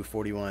 1, 2,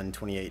 41,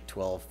 28,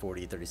 12,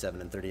 40,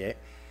 37, and 38,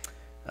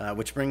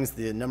 which brings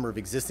the number of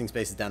existing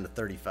spaces down to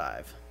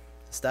 35.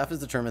 Staff has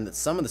determined that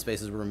some of the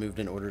spaces were removed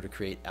in order to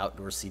create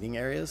outdoor seating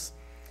areas,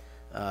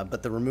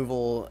 but the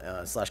removal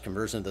 /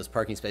 conversion of those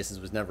parking spaces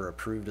was never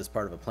approved as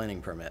part of a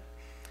planning permit.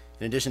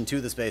 In addition to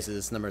the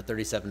spaces, number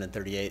 37 and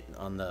 38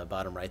 on the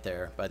bottom right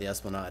there by the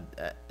Esplanade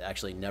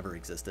actually never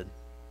existed.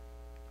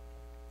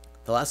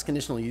 The last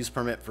conditional use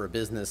permit for a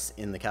business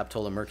in the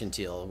Capitola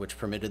Mercantile, which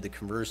permitted the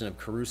conversion of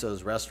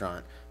Caruso's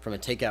restaurant from a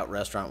takeout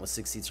restaurant with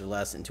 6 seats or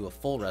less into a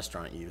full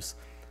restaurant use,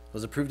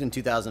 was approved in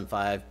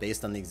 2005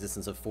 based on the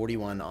existence of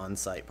 41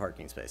 on-site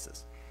parking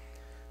spaces.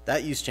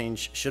 That use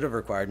change should have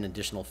required an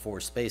additional 4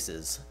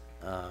 spaces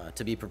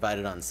to be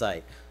provided on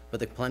site, but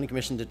the Planning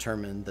Commission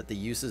determined that the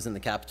uses in the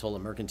Capitola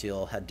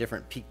Mercantile had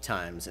different peak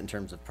times in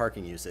terms of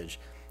parking usage,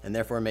 and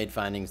therefore made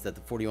findings that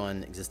the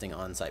 41 existing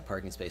on-site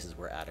parking spaces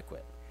were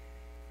adequate.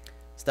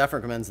 Staff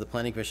recommends the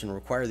Planning Commission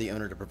require the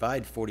owner to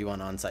provide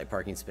 41 on-site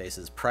parking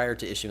spaces prior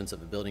to issuance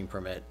of a building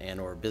permit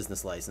and/or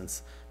business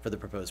license for the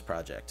proposed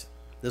project.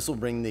 This will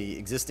bring the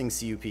existing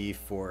CUP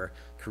for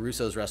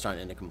Caruso's restaurant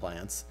into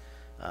compliance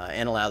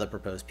and allow the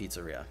proposed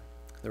pizzeria.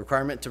 The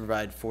requirement to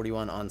provide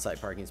 41 on-site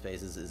parking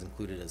spaces is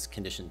included as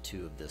condition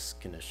 2 of this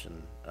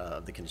condition,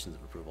 of the conditions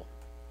of approval.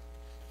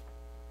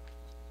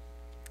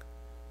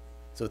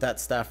 So with that,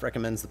 staff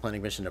recommends the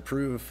Planning Commission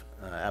approve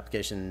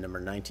application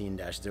number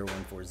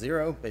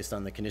 19-0140 based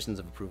on the conditions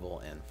of approval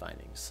and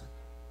findings.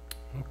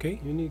 Okay,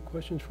 any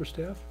questions for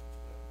staff?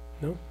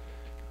 No?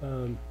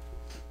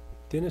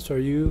 Dennis, are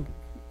you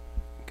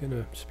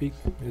gonna speak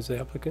as the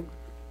applicant?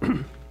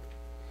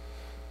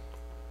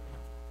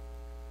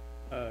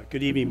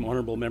 Good evening,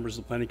 honorable members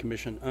of the Planning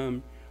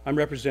Commission. I'm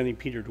representing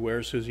Peter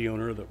Dwares, who's the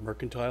owner of the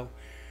Mercantile.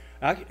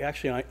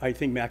 Actually, I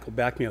think Matt will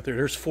back me up there.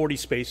 There's 40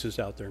 spaces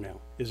out there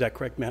now. Is that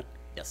correct, Matt?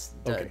 Yes.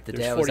 Okay, The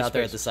there's day I was 40 out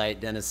there at the spaces. site,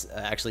 Dennis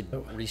actually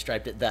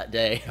restriped it that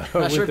day.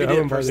 Oh, Not sure if he with the did it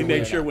home He personally.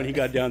 made sure when he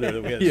got down there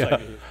that we had a Yeah. site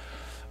visit.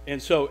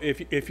 And so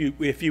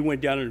if you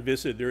went down and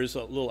visited, there is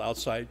a little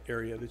outside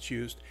area that's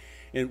used.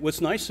 And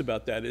what's nice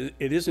about that is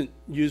it isn't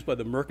used by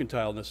the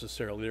Mercantile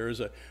necessarily. There is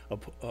a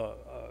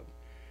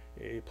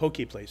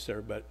poke place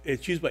there, but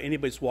it's used by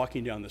anybody that's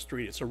walking down the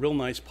street. It's a real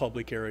nice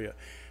public area,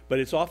 but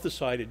it's off the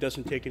side. It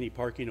doesn't take any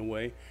parking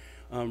away.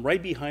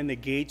 Right behind the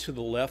gate to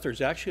the left,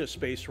 there's actually a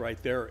space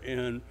right there,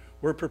 and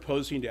we're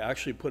proposing to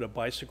actually put a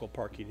bicycle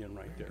parking in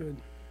right there. Good.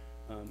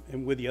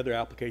 And with the other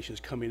applications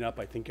coming up,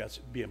 I think that's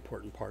be an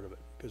important part of it,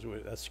 because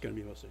that's going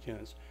to be most of the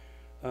tenants.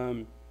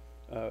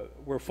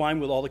 We're fine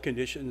with all the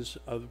conditions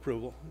of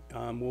approval.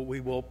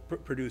 We will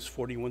produce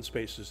 41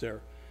 spaces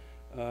there.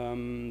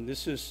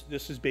 This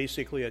is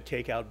basically a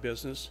takeout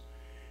business,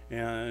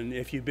 and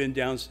if you've been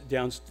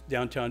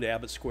downtown to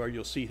Abbott Square,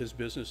 you'll see his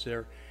business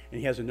there, and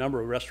he has a number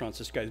of restaurants.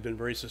 This guy's been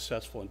very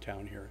successful in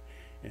town here,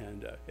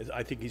 and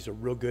I think he's a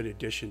real good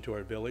addition to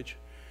our village.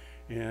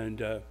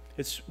 And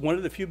it's one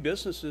of the few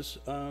businesses,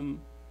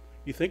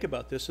 you think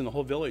about this, in the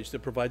whole village that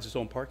provides its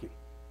own parking.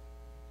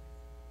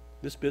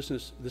 This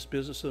business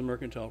of the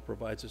Mercantile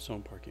provides its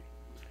own parking.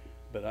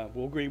 But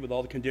we'll agree with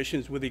all the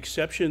conditions, with the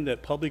exception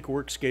that Public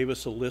Works gave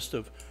us a list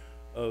of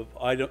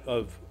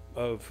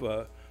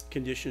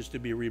conditions to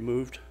be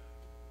removed.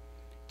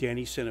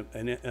 Danny sent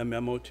a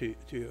memo to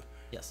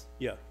Yes.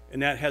 yeah,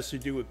 and that has to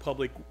do with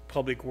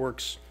public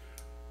works,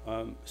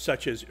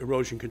 such as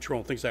erosion control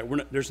and things like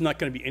that. There's not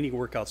going to be any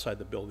work outside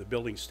the building. The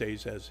building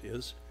stays as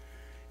is,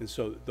 and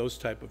so those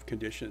type of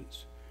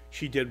conditions,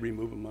 she did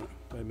remove them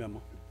by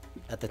memo.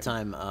 At the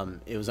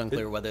time, it was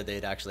unclear whether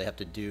they'd actually have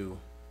to do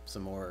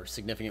some more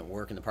significant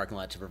work in the parking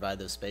lot to provide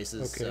those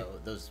spaces. Okay. So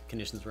those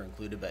conditions were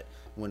included, but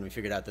when we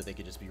figured out that they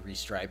could just be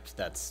restriped,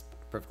 that's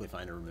perfectly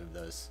fine to remove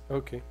those.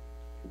 Okay,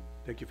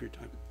 thank you for your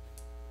time.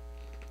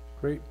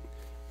 Great.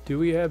 Do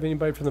we have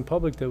anybody from the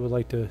public that would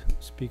like to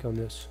speak on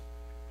this?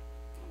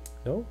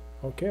 No?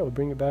 Okay, I'll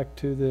bring it back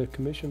to the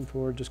commission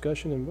for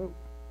discussion and vote.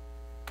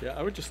 Yeah,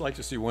 I would just like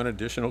to see one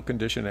additional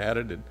condition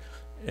added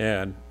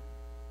and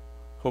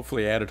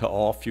hopefully added to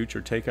all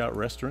future takeout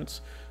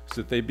restaurants, is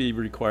that they be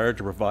required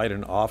to provide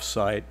an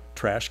off-site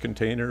trash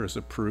container as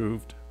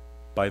approved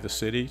by the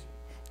city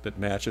that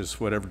matches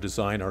whatever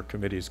design our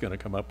committee is going to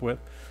come up with.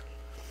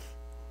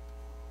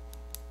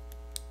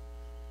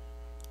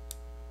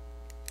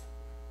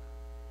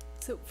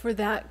 So for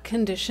that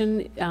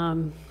condition,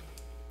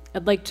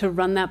 I'd like to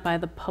run that by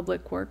the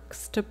Public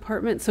Works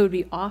Department. So it would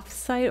be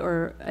off-site,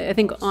 or I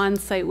think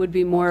on-site would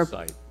be more.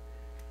 Off-site,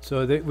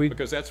 So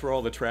because that's where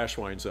all the trash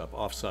winds up,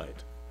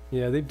 off-site.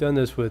 yeah, they've done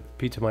this with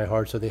Pizza My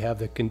Heart, so they have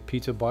the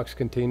pizza box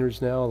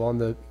containers now along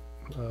the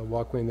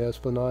walkway in the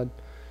Esplanade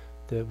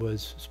that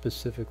was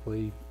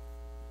specifically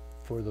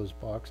for those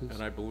boxes.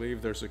 And I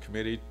believe there's a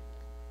committee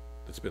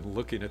that's been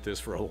looking at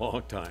this for a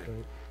long time.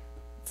 Right.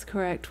 That's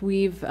correct.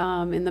 We've,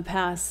 in the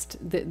past,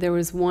 there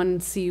was one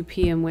CUP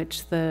in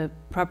which the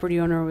property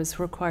owner was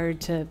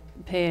required to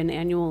pay an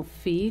annual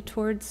fee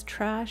towards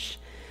trash.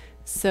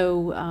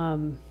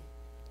 So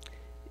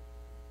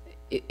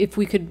if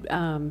we could,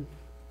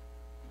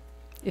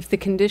 if the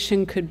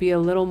condition could be a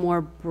little more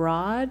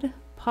broad,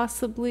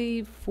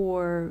 possibly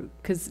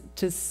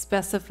to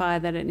specify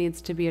that it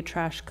needs to be a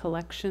trash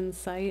collection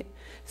site.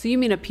 So you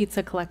mean a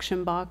pizza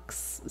collection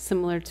box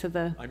similar to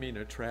the? I mean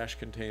a trash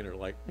container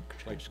like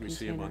we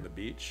see them on the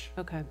beach.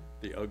 Okay.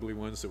 The ugly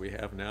ones that we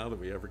have now that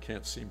we ever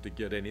can't seem to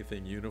get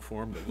anything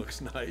uniform that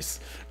looks nice.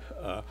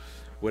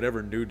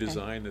 Whatever new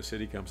design the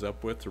city comes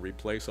up with to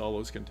replace all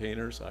those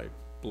containers, I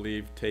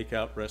believe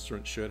takeout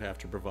restaurants should have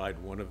to provide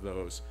one of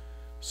those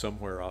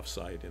somewhere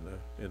off-site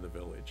in the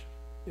village.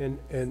 And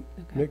Okay.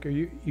 Nick,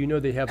 you know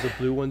they have the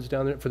blue ones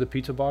down there for the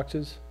pizza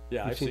boxes?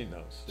 Yeah, You've I've seen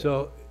those. yeah.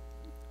 So,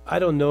 I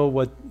don't know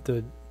what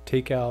the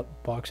takeout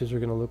boxes are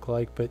gonna look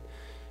like, but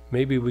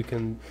maybe we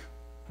can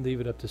leave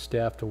it up to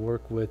staff to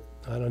work with.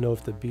 I don't know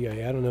if the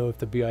BIA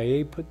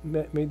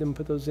made them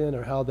put those in,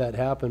 or how that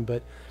happened,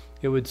 but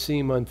it would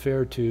seem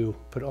unfair to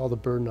put all the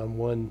burden on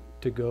one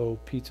to-go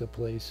pizza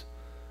place.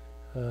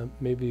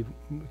 Maybe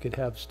we could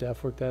have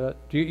staff work that out.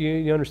 Do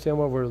you understand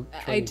what we're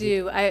trying I to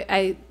do.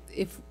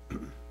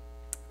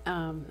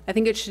 I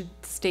think it should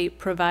state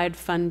provide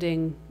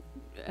funding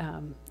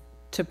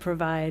to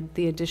provide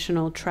the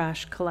additional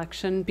trash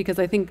collection, because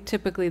I think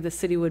typically the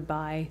city would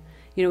buy,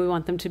 we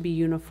want them to be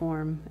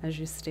uniform, as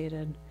you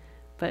stated,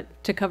 but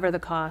to cover the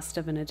cost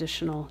of an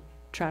additional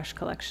trash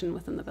collection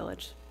within the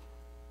village.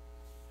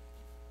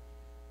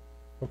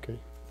 Okay,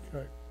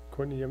 all right.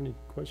 Courtney, you have any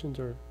questions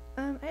or?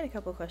 I had a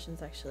couple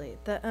questions actually.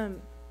 Can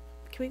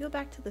we go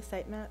back to the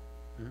site map?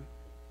 Mhm.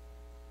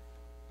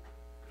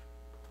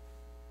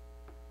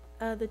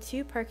 The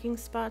two parking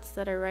spots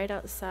that are right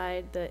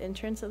outside the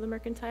entrance of the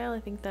Mercantile, I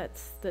think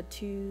that's those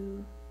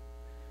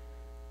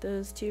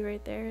two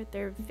right there.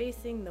 They're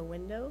facing the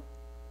window.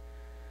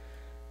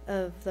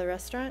 of the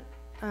restaurant.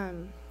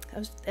 And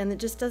it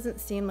just doesn't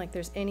seem like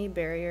there's any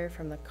barrier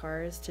from the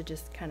cars to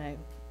just kind of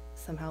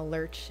somehow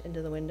lurch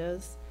into the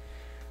windows.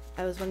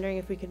 I was wondering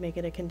if we could make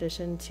it a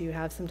condition to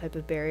have some type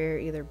of barrier,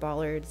 either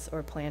bollards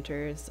or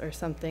planters or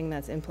something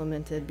that's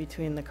implemented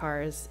between the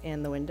cars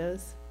and the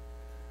windows.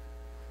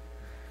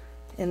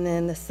 And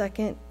then the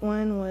second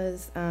one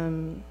was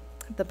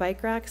the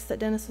bike racks that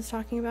Dennis was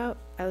talking about.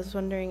 I was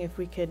wondering if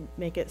we could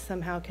make it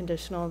somehow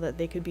conditional that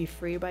they could be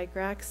free bike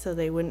racks, so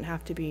they wouldn't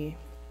have to be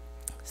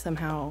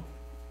somehow,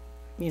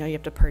 you know, you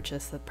have to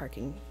purchase the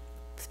parking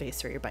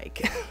space for your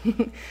bike.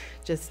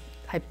 Just,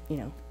 you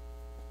know,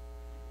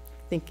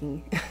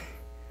 thinking.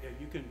 Yeah,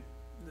 you can,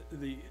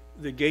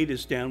 the gate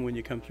is down when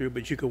you come through,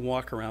 but you can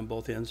walk around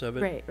both ends of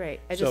it. Right, right.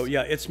 So,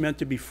 yeah, it's meant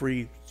to be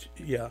free,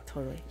 yeah.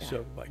 Totally, yeah.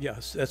 So, but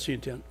yes, that's the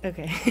intent.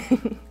 Okay.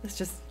 It's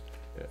just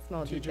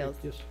small details.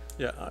 Yes.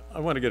 Yeah, I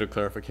want to get a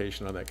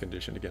clarification on that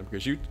condition again,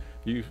 because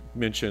you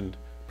mentioned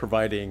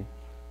providing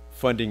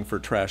funding for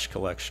trash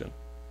collection.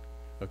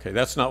 Okay,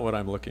 that's not what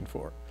I'm looking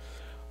for.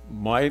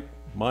 My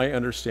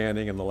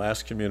understanding in the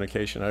last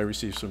communication I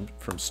received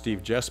from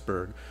Steve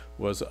Jesberg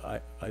was, I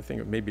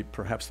think maybe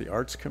perhaps the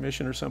Arts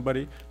Commission or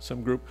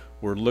some group,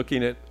 were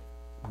looking at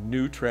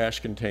new trash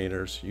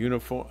containers,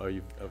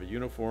 of a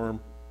uniform,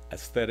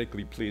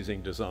 aesthetically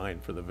pleasing design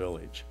for the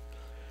village.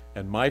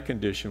 And my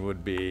condition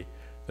would be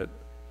that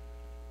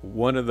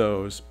one of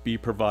those be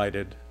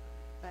provided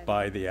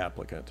by the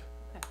applicant.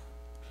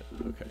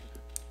 Okay.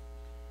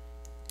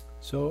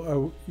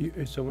 So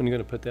is someone going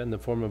to put that in the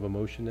form of a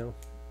motion now?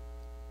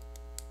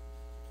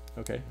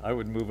 Okay, I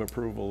would move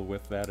approval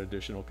with that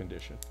additional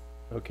condition.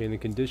 Okay, and the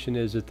condition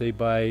is that they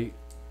buy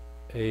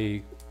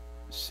a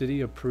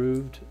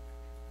city-approved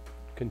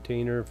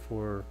container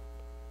for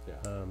Yeah.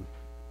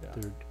 Yeah.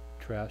 their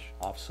trash,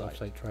 Off-site.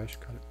 off-site trash,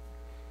 got it.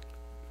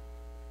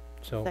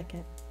 So,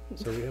 Second.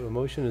 so we have a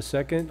motion, a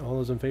second, all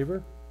those in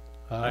favor?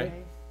 Aye.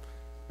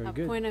 Very A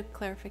good. point of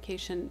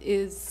clarification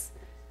is,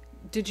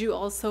 did you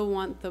also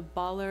want the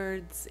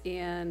bollards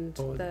and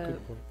Oh, the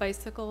good point.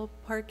 bicycle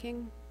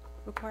parking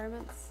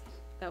requirements?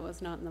 That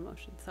was not in the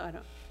motion, so I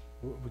don't,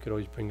 We could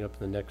always bring it up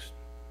in the next.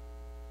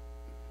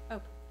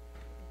 Oh.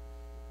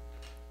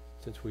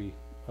 Since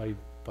I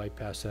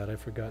bypassed that, I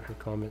forgot the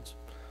comments.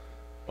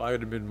 Well, I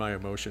would have been my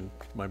motion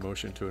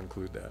to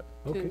include that.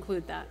 to Okay,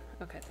 include that.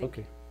 Okay, thank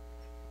you. okay,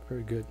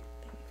 very good.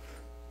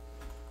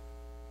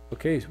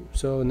 Okay,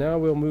 so now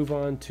we'll move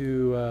on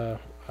to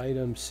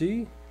item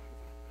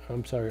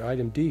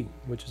item D,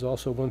 which is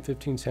also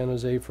 115 San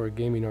Jose for a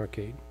gaming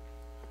arcade.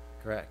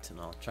 Correct, and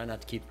I'll try not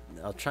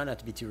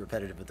to be too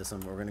repetitive with this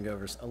one. We're gonna go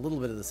over a little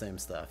bit of the same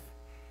stuff.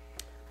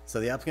 So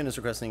the applicant is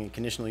requesting a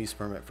conditional use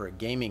permit for a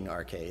gaming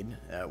arcade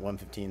at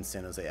 115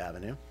 San Jose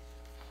Avenue.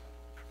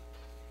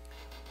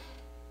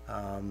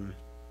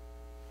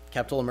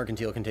 Capitola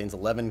Mercantile contains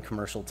 11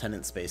 commercial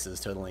tenant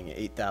spaces totaling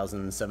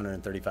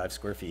 8,735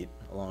 square feet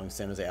along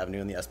San Jose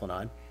Avenue and the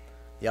Esplanade.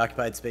 The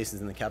occupied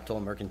spaces in the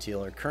Capitola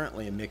Mercantile are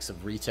currently a mix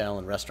of retail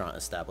and restaurant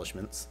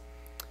establishments.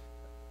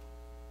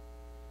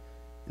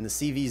 In the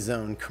CV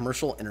zone,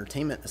 commercial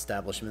entertainment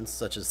establishments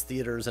such as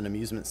theaters and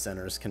amusement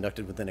centers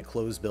conducted within a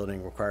closed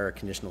building require a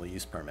conditional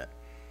use permit.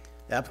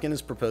 The applicant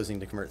is proposing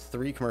to convert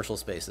 3 commercial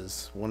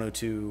spaces,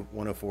 102,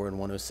 104, and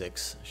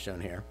 106,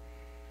 shown here,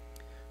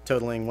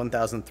 totaling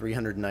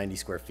 1,390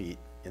 square feet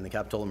in the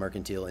Capitola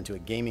Mercantile into a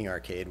gaming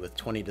arcade with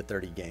 20 to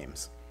 30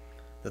 games.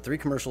 The 3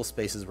 commercial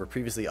spaces were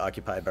previously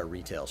occupied by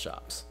retail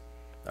shops.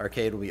 The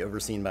arcade will be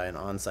overseen by an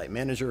on-site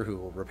manager who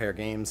will repair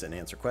games and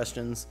answer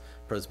questions.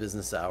 Pro's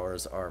business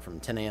hours are from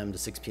 10 a.m. to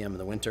 6 p.m. in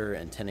the winter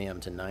and 10 a.m.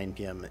 to 9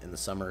 p.m. in the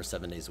summer,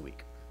 7 days a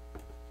week.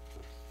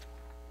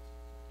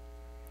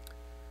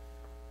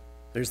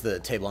 There's the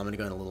table. I'm going to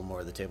go in a little more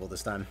of the table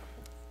this time.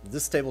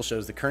 This table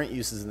shows the current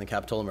uses in the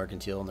Capitola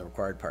Mercantile and the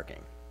required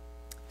parking.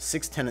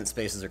 6 tenant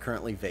spaces are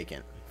currently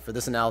vacant. For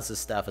this analysis,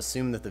 staff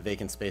assumed that the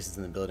vacant spaces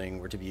in the building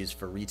were to be used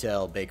for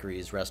retail,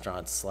 bakeries,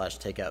 restaurants, /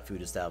 takeout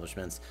food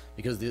establishments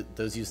because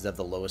those uses have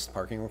the lowest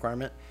parking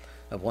requirement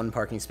of 1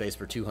 parking space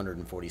per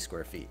 240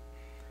 square feet.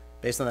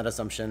 Based on that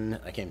assumption,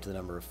 I came to the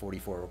number of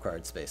 44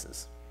 required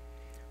spaces.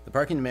 The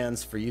parking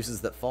demands for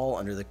uses that fall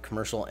under the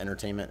commercial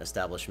entertainment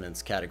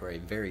establishments category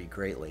vary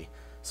greatly,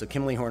 so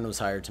Kimley Horn was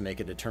hired to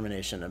make a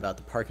determination about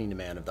the parking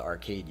demand of the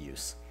arcade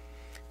use.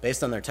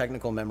 Based on their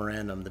technical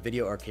memorandum, the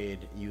video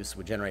arcade use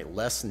would generate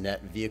less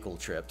net vehicle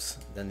trips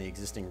than the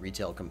existing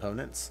retail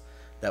components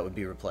that would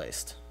be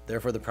replaced.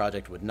 Therefore, the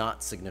project would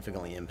not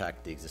significantly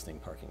impact the existing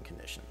parking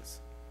conditions.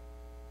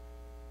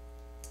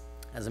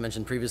 As I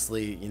mentioned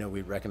previously,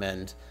 we'd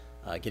recommend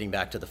getting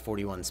back to the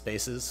 41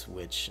 spaces,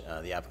 which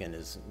the applicant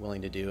is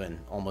willing to do and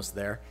almost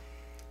there.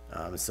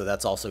 So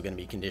that's also going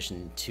to be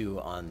condition 2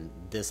 on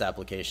this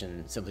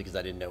application, simply because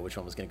I didn't know which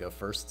one was going to go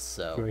first,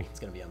 so Great. It's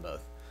going to be on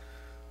both.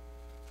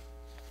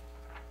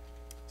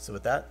 So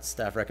with that,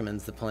 staff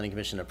recommends the Planning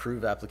Commission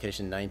approve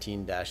application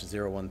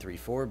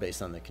 19-0134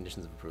 based on the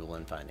conditions of approval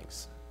and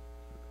findings.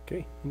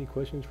 Okay, any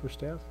questions for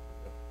staff?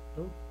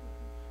 No?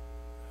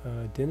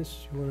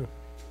 Dennis, you want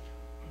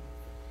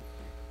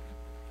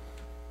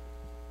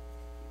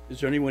Is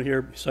there anyone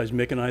here besides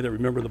Mick and I that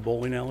remember the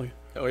bowling alley?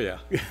 Oh, yeah.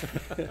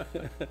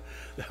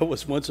 That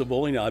was once a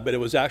bowling alley, but it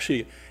was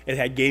actually, it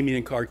had gaming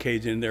and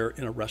arcades in there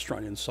in a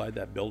restaurant inside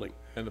that building.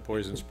 And the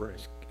poison spray.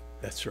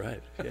 That's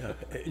right, yeah.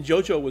 And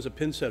JoJo was a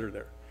pin setter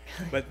there,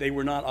 but they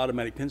were not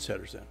automatic pin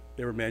setters then.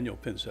 They were manual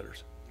pin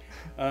setters.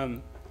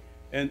 And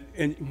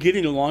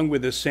getting along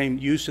with the same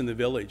use in the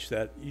village,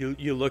 that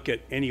you look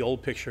at any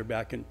old picture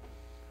back in,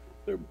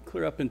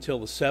 clear up until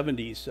the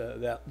 70s,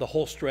 that the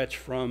whole stretch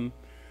from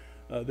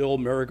the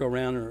old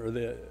merry-go-round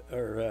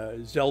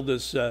or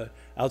Zelda's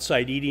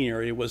outside eating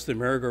area was the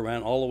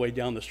merry-go-round all the way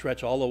down the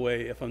stretch, all the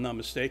way, if I'm not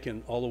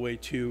mistaken, all the way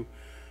to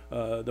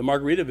the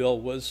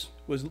Margaritaville was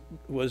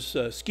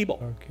skee ball.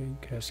 Arcade,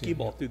 cafe, Skee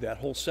ball through that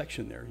whole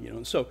section there, you know.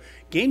 And so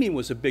gaming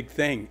was a big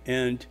thing,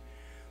 and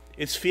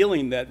it's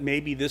feeling that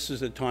maybe this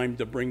is a time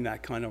to bring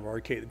that kind of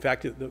arcade. In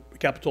fact, the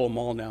Capitola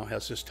Mall now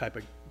has this type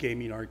of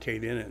gaming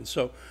arcade in it. And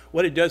so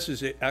what it does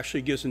is it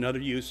actually gives another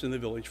use in the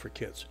village for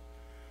kids.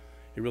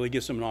 It really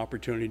gives them an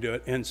opportunity to do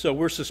it. And so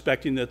we're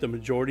suspecting that the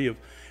majority of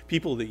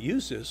people that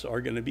use this are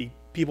going to be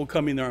people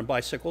coming there on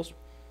bicycles,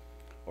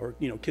 or,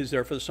 you know, kids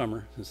there for the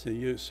summer since they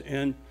use.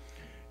 And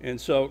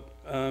so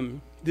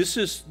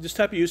this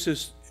type of use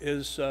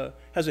has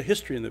a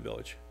history in the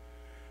village.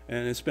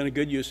 And it's been a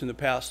good use in the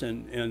past,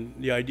 and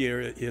the idea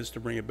is to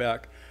bring it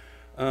back.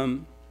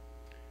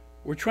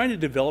 We're trying to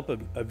develop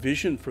a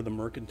vision for the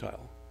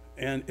mercantile,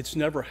 and it's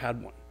never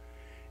had one.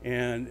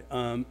 And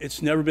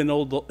it's never been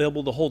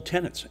able to hold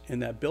tenants in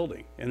that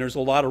building. And there's a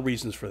lot of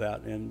reasons for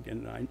that,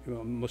 and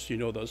most of you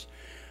know those.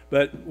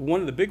 But one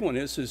of the big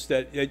ones is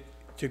that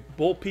to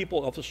bowl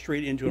people off the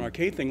street into an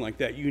arcade thing like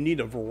that, you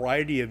need a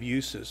variety of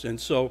uses. And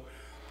so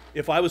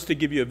if I was to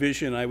give you a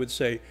vision, I would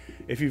say,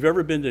 if you've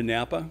ever been to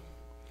Napa,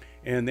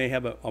 and they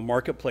have a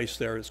marketplace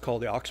there, it's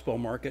called the Oxbow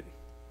Market.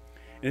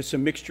 And it's a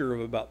mixture of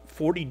about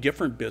 40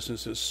 different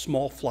businesses,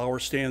 small flower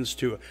stands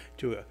to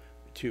a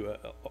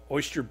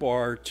oyster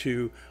bar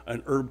to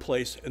an herb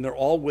place, and they're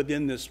all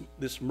within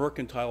this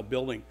mercantile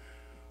building.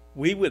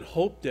 We would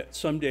hope that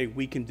someday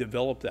we can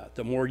develop that.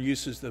 The more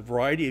uses, the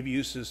variety of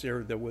uses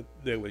there that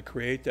would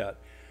create that.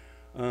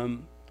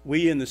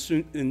 We in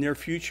the near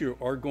future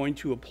are going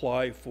to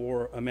apply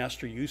for a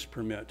master use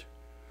permit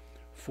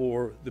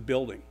for the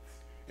building.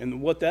 And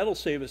what that'll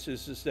save us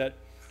is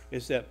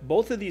that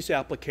both of these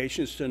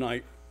applications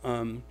tonight,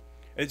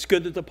 it's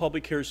good that the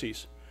public hears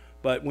these,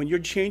 but when you're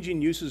changing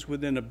uses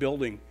within a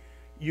building,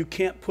 you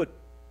can't put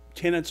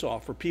tenants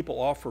off or people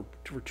off for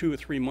 2 or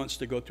 3 months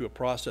to go through a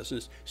process.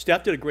 And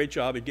staff did a great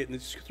job at getting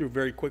this through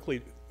very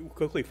quickly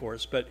for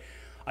us, but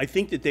I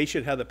think that they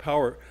should have the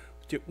power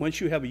to,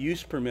 once you have a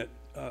use permit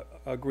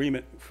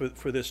agreement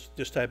for this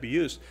type of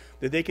use,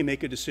 that they can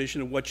make a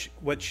decision of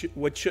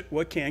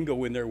what can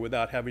go in there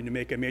without having to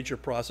make a major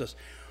process.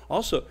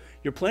 Also,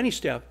 your planning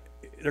staff,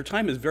 their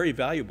time is very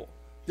valuable.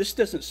 This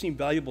doesn't seem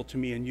valuable to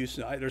me in use.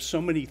 There's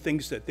so many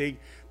things that they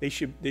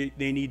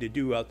need to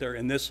do out there.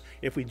 And this,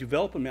 if we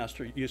develop a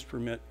master use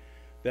permit,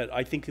 that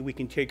I think that we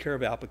can take care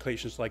of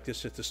applications like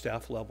this at the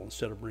staff level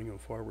instead of bringing them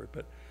forward.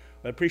 But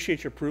I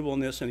appreciate your approval on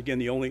this, and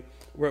again,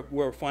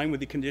 we're fine with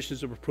the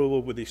conditions of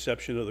approval with the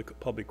exception of the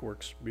public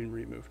works being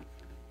removed.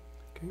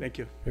 Okay. Thank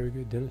you. Very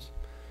good, Dennis.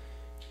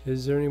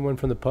 Is there anyone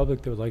from the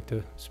public that would like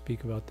to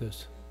speak about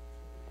this?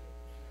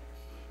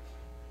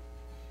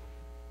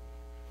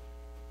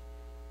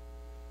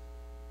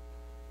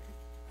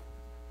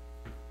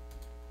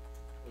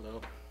 Hello,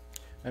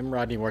 I'm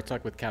Rodney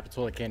Wartuck with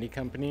Capitola Candy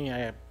Company. I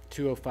have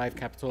 205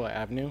 Capitola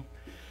Avenue.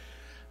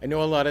 I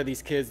know a lot of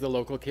these kids, the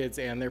local kids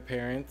and their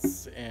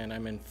parents, and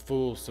I'm in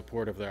full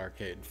support of the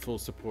arcade, full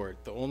support.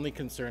 The only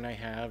concern I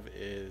have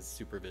is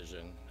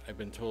supervision. I've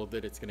been told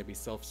that it's going to be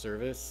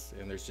self-service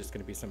and there's just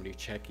going to be somebody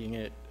checking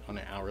it on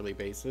an hourly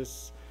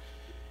basis.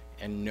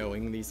 And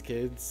knowing these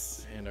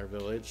kids and our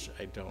village,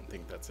 I don't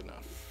think that's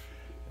enough.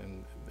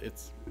 And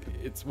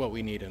it's what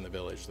we need in the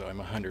village, though. I'm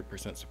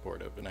 100%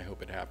 supportive, and I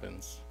hope it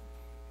happens.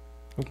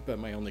 Okay. But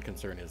my only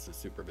concern is the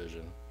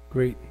supervision.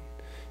 Great.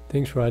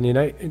 Thanks, Rodney. And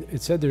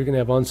it said they're going to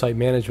have on-site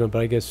management,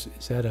 but I guess,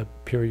 is that a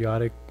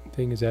periodic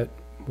thing? Is that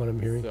what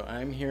I'm hearing? So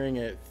I'm hearing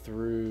it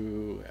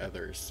through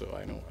others, so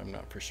I'm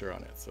not for sure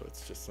on it. So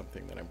it's just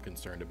something that I'm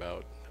concerned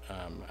about.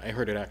 I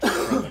heard it actually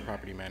from the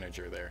property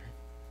manager there.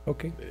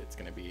 Okay. That it's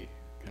going to be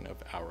kind of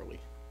hourly.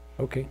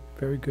 Okay.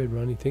 Very good,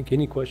 Rodney. Thank you.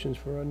 Any questions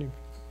for Rodney?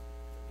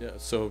 Yeah,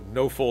 so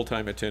no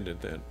full-time attendant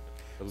then,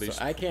 at least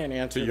So I can't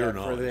answer to your that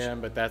for knowledge. them,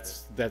 but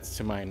that's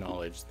to my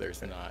knowledge.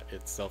 There's not.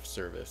 It's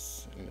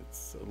self-service, and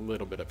it's a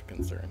little bit of a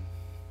concern.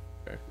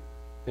 Okay.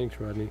 Thanks,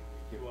 Rodney.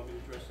 Do you want me to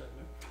address that,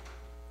 Nick?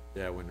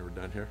 Yeah, when we're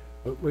done here.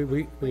 Oh,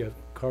 wait, we have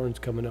Karen's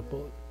coming up.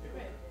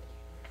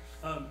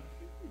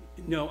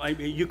 No, I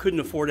mean, you couldn't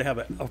afford to have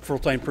a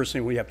full-time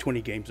person when you have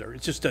 20 games there.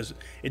 It just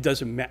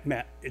doesn't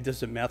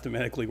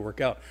mathematically work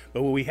out.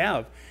 But what we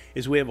have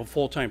is we have a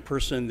full-time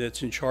person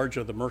that's in charge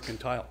of the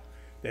mercantile.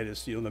 That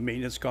is, the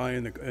maintenance guy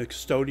and the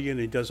custodian,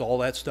 and he does all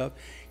that stuff.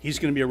 He's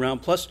going to be around.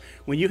 Plus,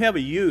 when you have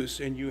a use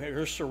and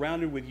you're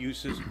surrounded with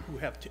uses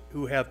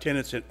who have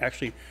tenants and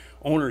actually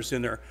owners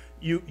in there,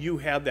 you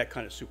have that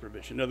kind of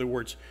supervision. In other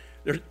words,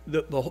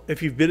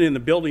 if you've been in the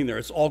building there,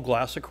 it's all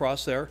glass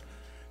across there.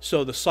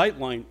 So the sight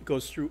line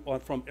goes through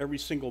from every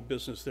single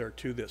business there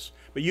to this.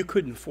 But you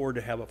couldn't afford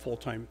to have a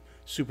full-time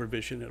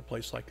supervision at a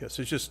place like this.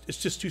 It's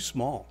just too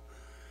small.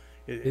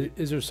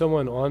 Is there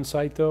someone on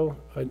site though?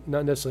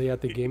 Not necessarily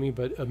at the gaming,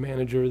 but a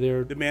manager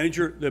there? The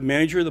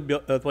manager of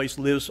the place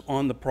lives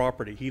on the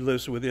property. He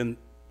lives within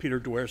Peter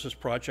Duers's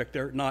project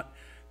there, not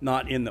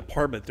in the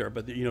apartment there,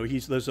 but he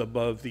lives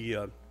above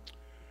the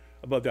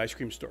ice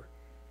cream store.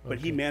 But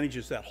he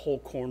manages that whole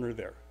corner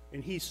there,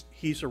 and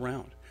he's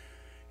around.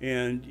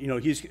 And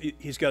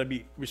he's got to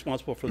be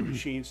responsible for the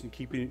machines and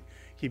keeping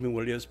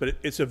what it is. But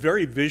it's a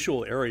very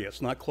visual area.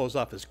 It's not closed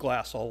off as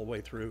glass all the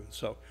way through.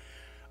 So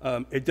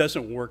it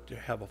doesn't work to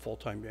have a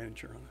full-time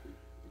manager on it.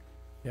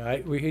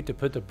 Yeah, we hate to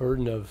put the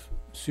burden of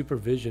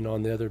supervision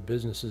on the other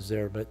businesses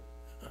there, but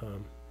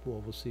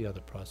we'll see how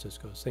the process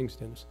goes. Thanks,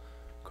 Dennis.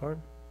 Karin?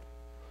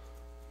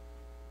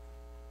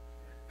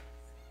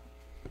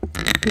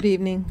 Good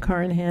evening,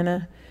 Karin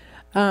Hanna.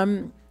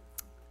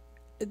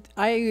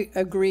 I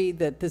agree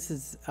that this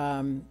is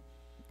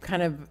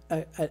kind of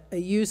a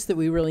use that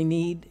we really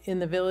need in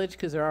the village,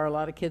 because there are a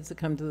lot of kids that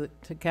come to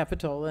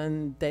Capitola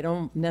and they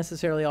don't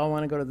necessarily all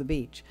want to go to the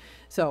beach.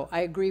 So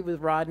I agree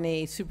with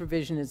Rodney,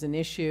 supervision is an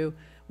issue.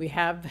 We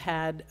have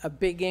had a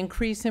big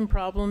increase in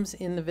problems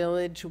in the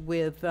village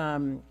with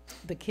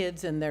the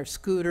kids and their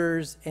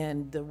scooters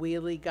and the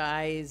wheelie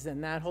guys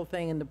and that whole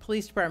thing, and the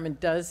police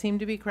department does seem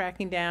to be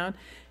cracking down.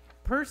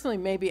 Personally,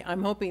 maybe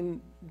I'm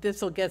hoping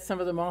this will get some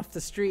of them off the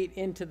street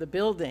into the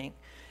building.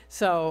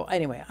 So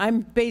anyway,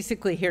 I'm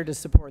basically here to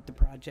support the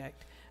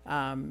project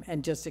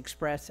and just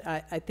express,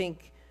 I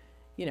think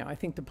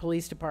the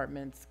police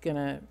department's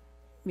gonna,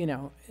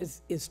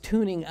 is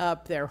tuning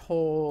up their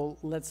whole,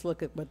 let's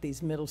look at what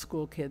these middle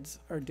school kids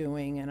are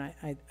doing. And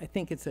I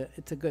think it's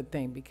a good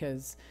thing,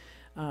 because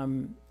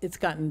it's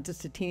gotten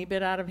just a teeny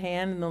bit out of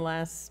hand in the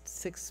last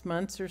 6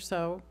 months or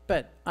so,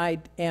 but I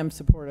am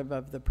supportive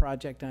of the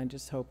project. And I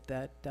just hope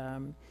that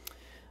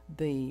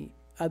the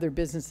other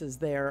businesses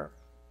there,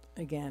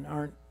 again,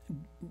 aren't,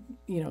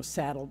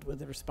 saddled with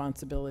the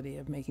responsibility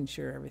of making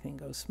sure everything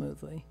goes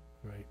smoothly.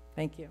 Right.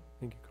 Thank you.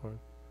 Thank you, Karin.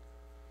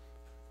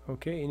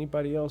 Okay,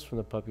 anybody else from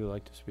the public who would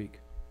like to speak?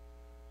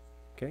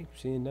 Okay,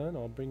 seeing none,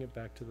 I'll bring it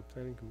back to the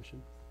Planning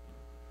Commission.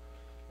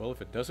 Well, if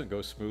it doesn't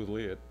go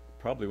smoothly, it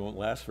probably won't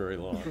last very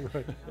long.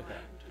 Right.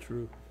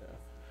 True.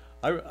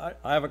 I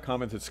have a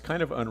comment that's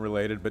kind of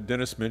unrelated, but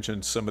Dennis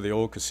mentioned some of the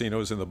old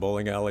casinos in the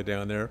bowling alley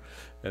down there.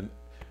 And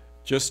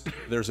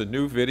there's a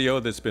new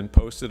video that's been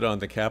posted on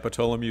the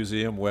Capitola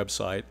Museum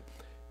website.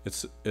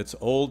 It's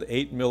old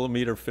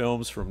 8mm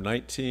films from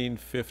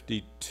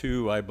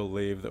 1952, I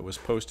believe, that was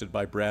posted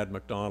by Brad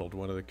McDonald,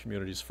 one of the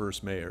community's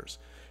first mayors.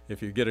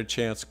 If you get a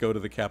chance, go to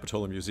the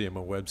Capitola Museum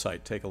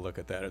website, take a look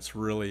at that. It's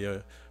really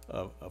a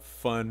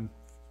fun,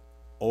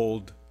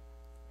 old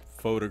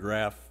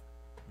photograph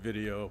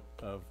video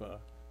of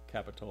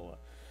Capitola.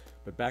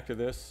 But back to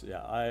this,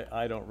 yeah,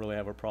 I don't really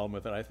have a problem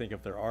with it. I think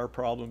if there are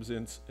problems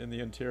in the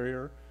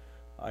interior,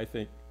 I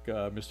think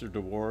Mr.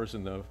 DeWars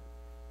and the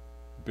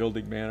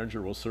building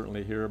manager will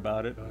certainly hear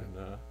about it, and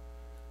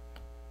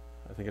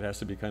I think it has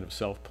to be kind of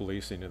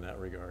self-policing in that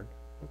regard.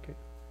 Okay.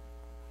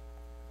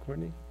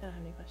 Courtney? I don't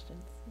have any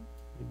questions.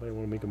 Anybody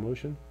want to make a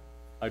motion?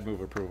 I'd move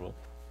approval.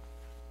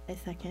 I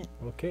second.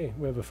 Okay,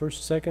 we have a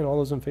first, second. All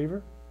those in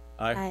favor?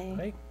 Aye.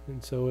 Aye.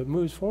 And so it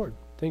moves forward.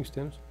 Thanks,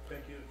 Dennis.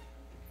 Thank you.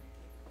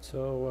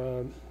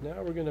 So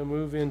now we're going to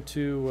move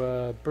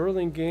into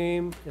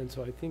Burlingame, and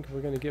so I think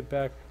we're going to get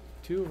back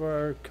two of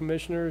our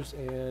commissioners,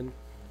 and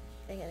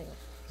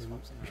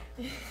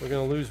we're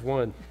going to lose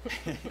one.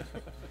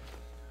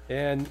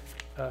 And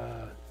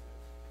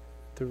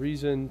the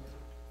reason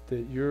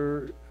that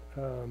you're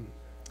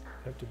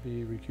have to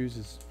be recused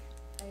is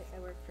I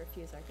work for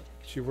Fuse Architecture.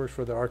 she works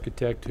for the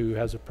architect who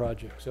has a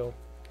project. So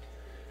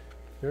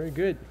very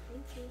good.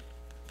 Thank you.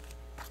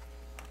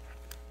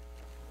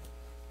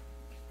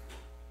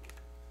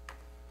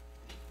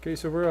 Okay,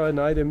 so we're on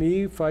item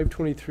E,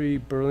 523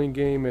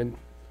 Burlingame, and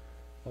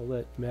I'll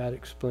let Matt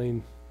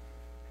explain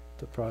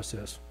the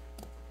process.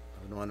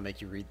 I don't want to make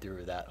you read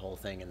through that whole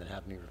thing and then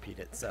have me repeat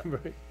it, so.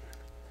 Right.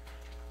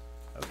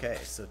 Okay,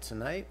 so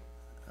tonight,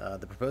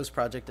 the proposed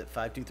project at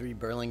 523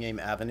 Burlingame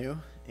Avenue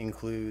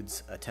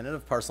includes a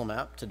tentative parcel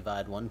map to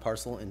divide one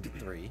parcel into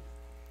 3,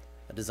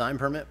 a design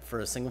permit for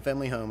a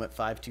single-family home at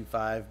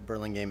 525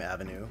 Burlingame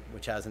Avenue,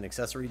 which has an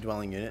accessory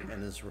dwelling unit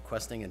and is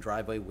requesting a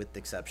driveway width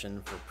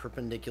exception for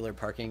perpendicular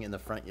parking in the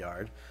front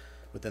yard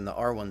within the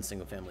R1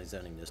 single-family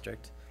zoning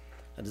district,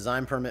 a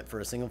design permit for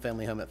a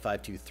single-family home at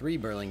 523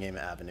 Burlingame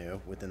Avenue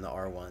within the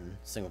R1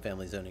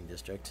 single-family zoning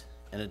district,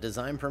 and a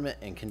design permit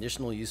and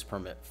conditional use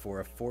permit for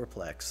a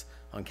fourplex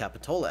on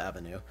Capitola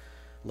Avenue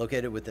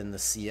located within the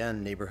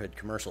CN neighborhood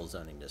commercial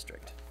zoning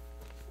district.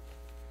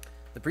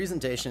 The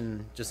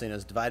presentation, just so you know,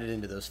 is divided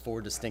into those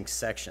 4 distinct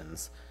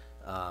sections.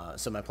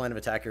 So my plan of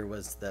attack here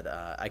was that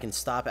I can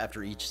stop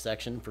after each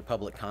section for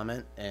public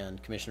comment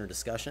and commissioner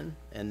discussion,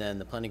 and then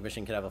the planning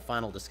commission could have a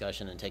final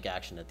discussion and take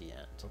action at the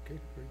end. Okay,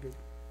 very good.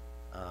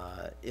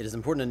 It is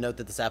important to note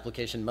that this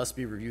application must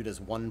be reviewed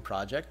as one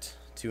project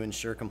to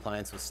ensure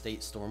compliance with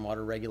state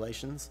stormwater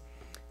regulations.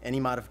 Any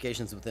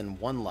modifications within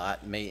one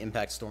lot may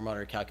impact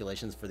stormwater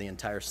calculations for the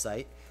entire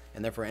site,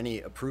 and therefore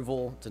any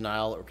approval,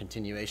 denial, or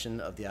continuation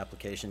of the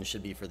application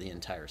should be for the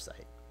entire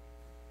site.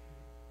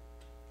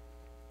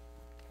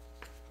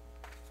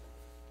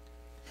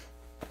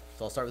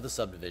 So I'll start with the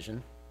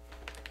subdivision.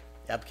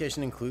 The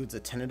application includes a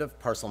tentative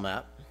parcel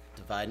map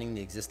dividing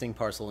the existing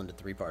parcel into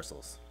 3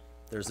 parcels.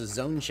 There's a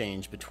zone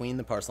change between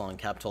the parcel on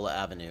Capitola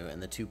Avenue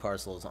and the 2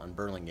 parcels on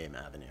Burlingame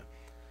Avenue.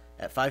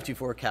 At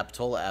 524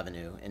 Capitola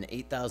Avenue, an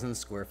 8,000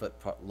 square foot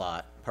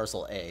lot,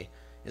 parcel A,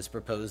 is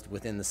proposed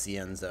within the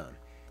CN zone.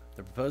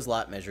 The proposed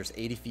lot measures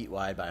 80 feet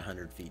wide by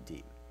 100 feet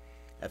deep.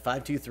 At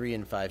 523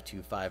 and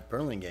 525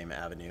 Burlingame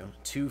Avenue,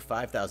 2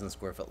 5,000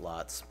 square foot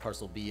lots,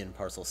 parcel B and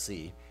parcel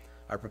C,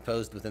 are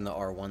proposed within the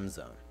R1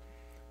 zone.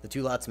 The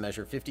 2 lots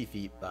measure 50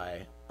 feet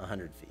by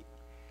 100 feet.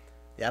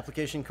 The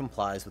application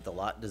complies with the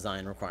lot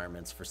design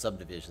requirements for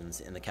subdivisions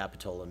in the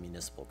Capitola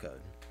Municipal Code.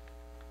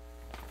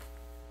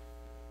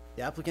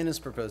 The applicant is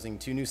proposing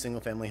 2 new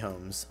single-family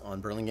homes on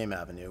Burlingame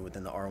Avenue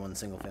within the R1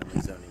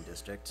 single-family zoning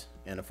district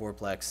and a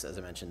 4-plex, as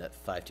I mentioned, at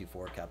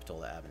 524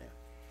 Capitola Avenue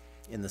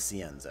in the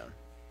CN zone.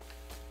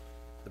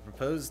 The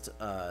proposed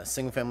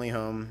single-family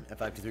home at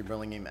 523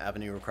 Burlingame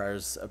Avenue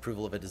requires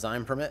approval of a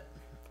design permit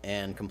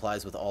and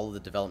complies with all of the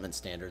development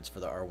standards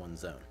for the R1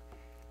 zone.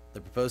 The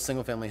proposed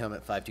single-family home at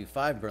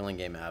 525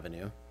 Burlingame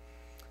Avenue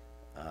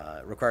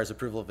requires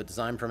approval of a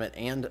design permit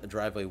and a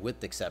driveway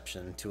width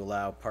exception to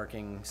allow a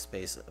parking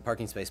space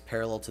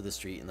parallel to the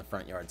street in the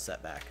front yard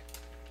setback,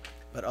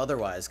 but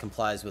otherwise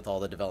complies with all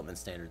the development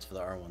standards for the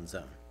R1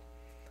 zone.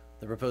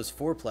 The proposed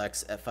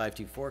 4-plex at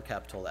 524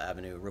 Capitola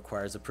Avenue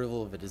requires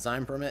approval of a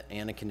design permit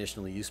and a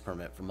conditional use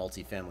permit for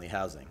multifamily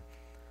housing.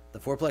 The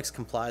 4-plex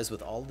complies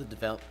with all the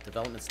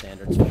development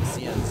standards for the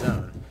CN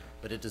zone,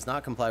 but it does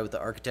not comply with the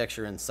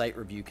architecture and site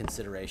review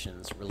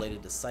considerations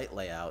related to site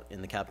layout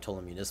in the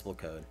Capitola Municipal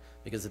Code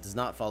because it does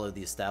not follow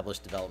the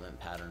established development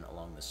pattern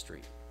along the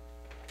street.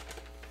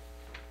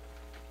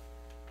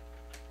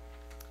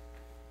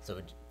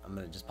 So I'm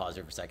going to just pause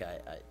here for a second.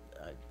 I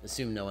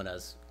assume no one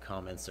has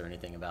comments or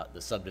anything about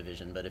the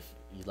subdivision, but if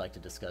you'd like to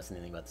discuss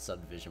anything about the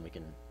subdivision, we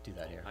can do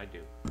that here. I do.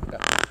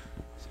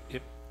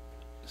 Okay.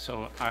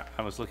 So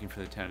I was looking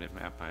for the tentative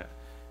map.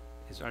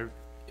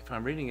 If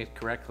I'm reading it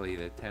correctly,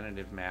 the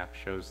tentative map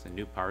shows the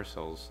new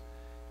parcels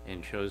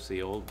and shows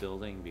the old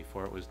building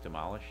before it was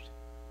demolished?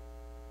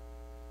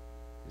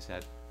 Is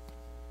that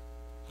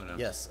what I'm...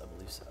 Yes, I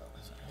believe so.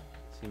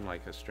 Seemed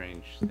like a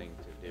strange thing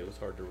to do. It was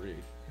hard to read.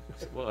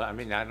 Well, I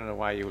mean, I don't know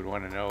why you would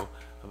want to know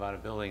about a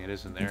building that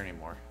isn't there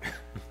anymore. That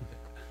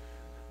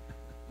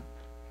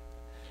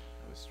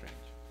was strange.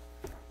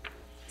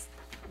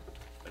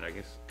 But I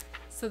guess...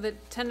 So the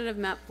tentative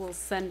map will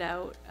send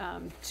out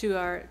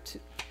to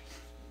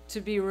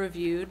be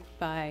reviewed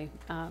by,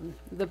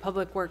 the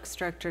Public Works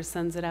Director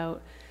sends it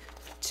out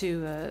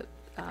to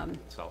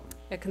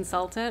a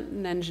consultant,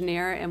 an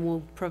engineer, and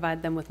we'll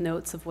provide them with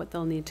notes of what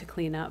they'll need to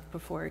clean up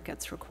before it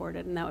gets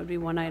recorded, and that would be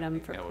one item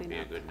for cleanup. That would be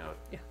a good note.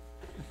 Yeah.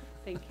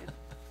 Thank you.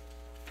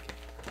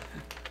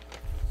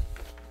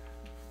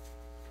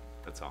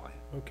 That's all I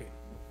have. Okay.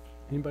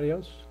 Anybody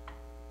else?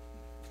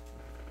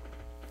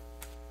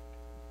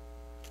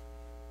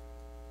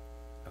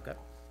 Okay.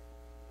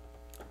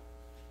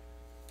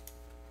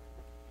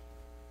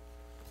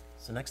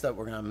 So next up,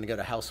 I'm going to go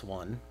to House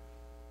 1.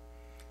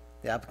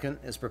 The applicant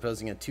is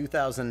proposing a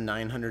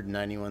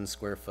 2,991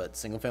 square foot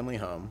single-family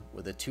home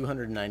with a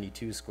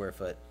 292 square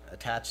foot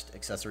attached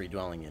accessory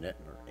dwelling unit,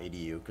 or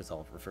ADU, because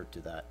I'll refer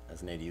to that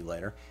as an ADU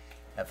later,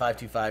 at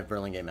 525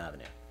 Burlingame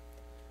Avenue.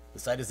 The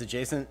site is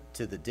adjacent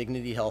to the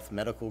Dignity Health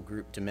Medical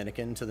Group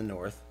Dominican to the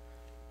north,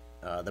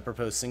 the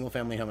proposed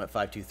single-family home at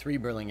 523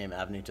 Burlingame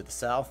Avenue to the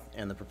south,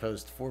 and the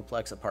proposed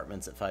 4-plex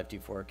apartments at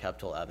 524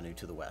 Capitola Avenue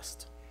to the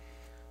west.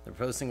 The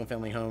proposed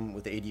single-family home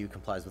with ADU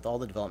complies with all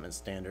the development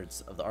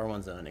standards of the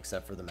R1 zone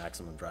except for the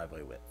maximum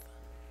driveway width.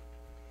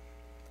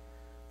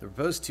 The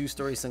proposed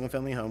 2-story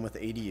single-family home with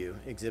ADU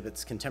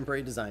exhibits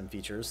contemporary design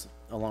features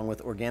along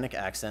with organic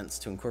accents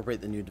to incorporate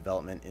the new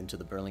development into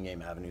the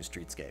Burlingame Avenue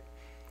streetscape.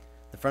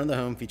 The front of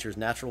the home features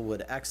natural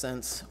wood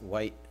accents,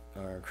 white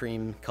or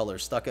cream color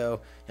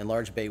stucco, and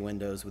large bay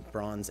windows with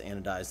bronze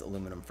anodized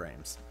aluminum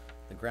frames.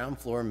 The ground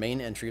floor main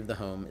entry of the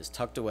home is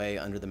tucked away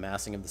under the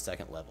massing of the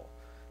second level.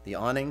 The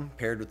awning,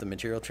 paired with the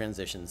material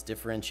transitions,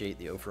 differentiate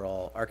the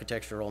overall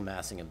architectural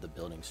massing of the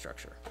building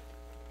structure.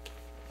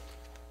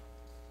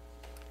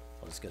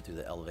 I'll just go through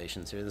the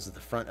elevations here. This is the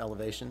front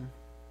elevation,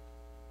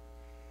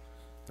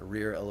 the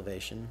rear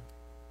elevation,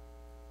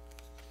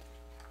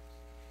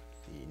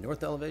 the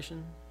north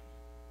elevation,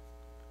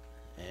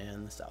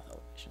 and the south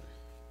elevation.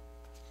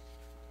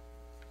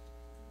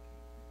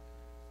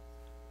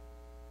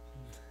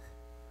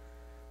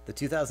 The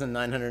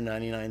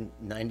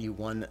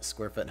 2,991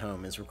 square foot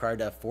home is required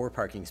to have 4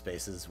 parking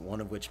spaces,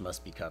 one of which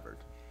must be covered.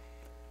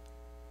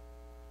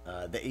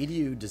 The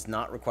ADU does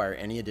not require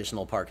any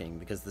additional parking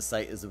because the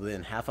site is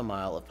within half a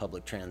mile of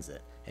public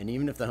transit, and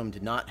even if the home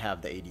did not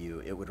have the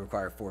ADU, it would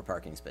require 4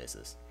 parking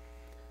spaces.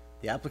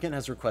 The applicant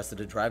has requested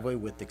a driveway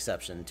width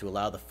exception to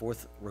allow the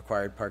 4th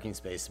required parking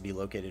space to be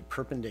located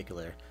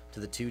perpendicular to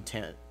the 2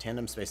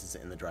 tandem spaces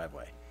in the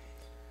driveway.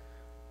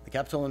 The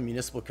Capitola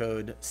Municipal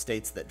Code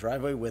states that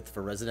driveway width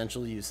for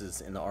residential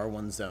uses in the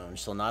R1 zone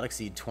shall not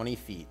exceed 20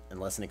 feet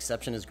unless an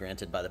exception is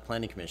granted by the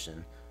Planning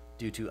Commission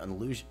due to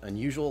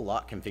unusual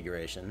lot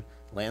configuration,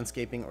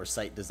 landscaping, or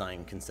site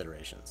design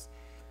considerations.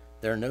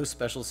 There are no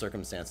special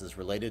circumstances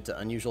related to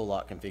unusual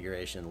lot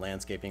configuration,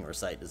 landscaping, or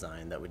site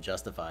design that would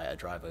justify a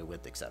driveway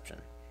width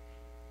exception.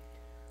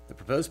 The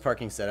proposed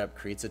parking setup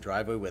creates a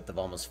driveway width of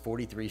almost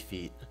 43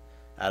 feet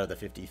out of the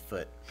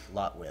 50-foot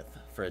lot width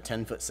for a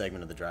 10-foot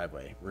segment of the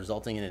driveway,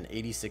 resulting in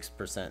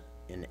 86%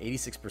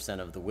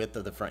 of the width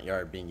of the front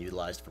yard being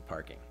utilized for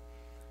parking.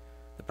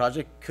 The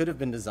project could have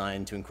been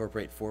designed to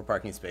incorporate 4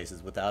 parking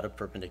spaces without a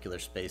perpendicular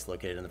space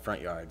located in the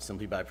front yard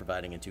simply by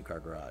providing a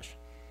 2-car garage.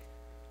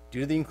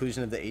 Due to the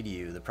inclusion of the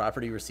ADU, the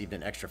property received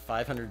an extra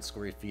 500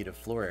 square feet of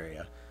floor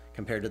area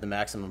compared to the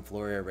maximum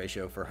floor area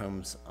ratio for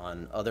homes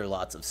on other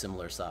lots of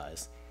similar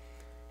size,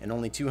 and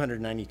only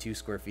 292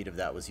 square feet of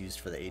that was used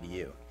for the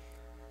ADU.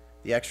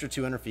 The extra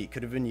 200 feet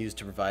could have been used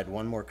to provide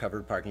 1 more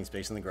covered parking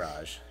space in the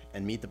garage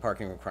and meet the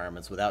parking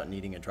requirements without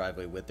needing a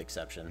driveway width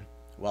exception,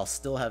 while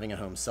still having a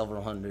home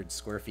several hundred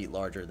square feet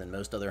larger than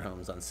most other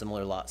homes on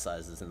similar lot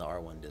sizes in the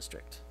R1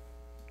 district.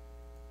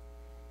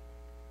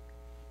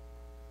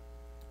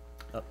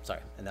 Oh,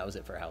 sorry, and that was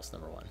it for house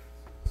number 1.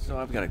 So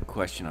I've got a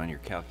question on your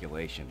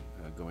calculation,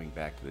 going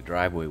back to the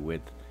driveway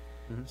width.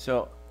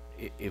 So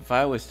if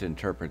I was to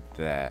interpret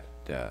that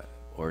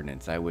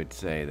ordinance, I would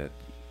say that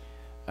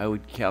I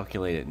would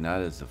calculate it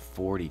not as the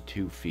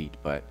 42 feet,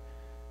 but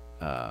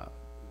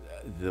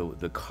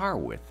the car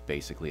width,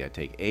 basically. I'd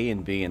take A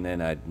and B, and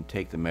then I'd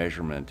take the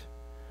measurement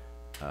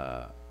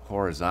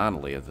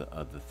horizontally of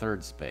the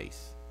third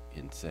space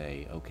and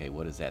say, okay,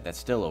 what is that? That's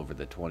still over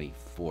the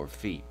 24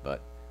 feet, but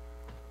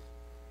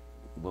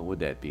what would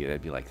that be?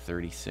 That'd be like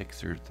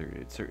 36 or 30.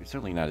 It's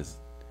certainly not as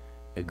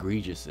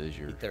egregious as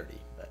your 30,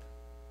 but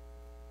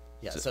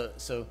yeah.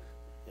 So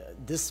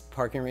this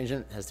parking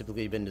arrangement has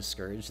typically been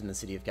discouraged in the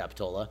city of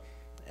Capitola,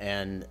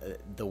 and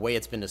the way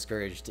it's been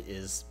discouraged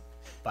is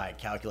by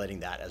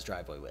calculating that as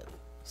driveway width.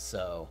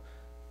 So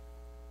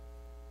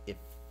if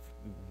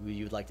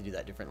you would like to do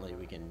that differently,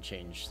 we can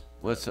change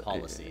the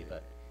policy,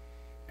 but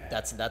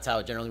that's how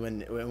it generally,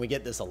 when we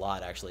get this a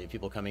lot, actually,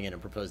 people coming in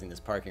and proposing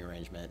this parking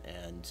arrangement,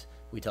 and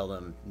we tell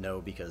them no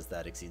because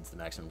that exceeds the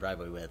maximum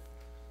driveway width,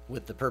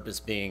 with the purpose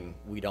being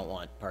we don't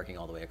want parking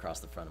all the way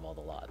across the front of all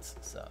the lots.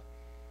 So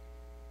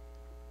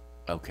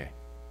okay,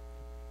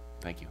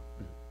 thank you.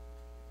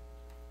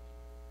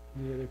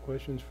 Any other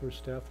questions for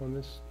staff on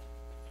this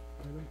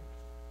item?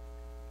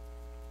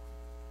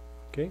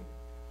 Okay.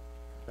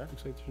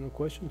 Looks like there's no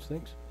questions.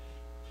 Thanks.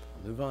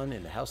 I'll move on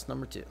into house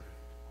number 2.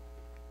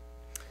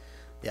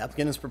 The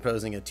applicant is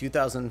proposing a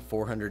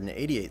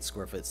 2,488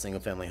 square foot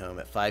single-family home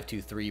at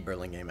 523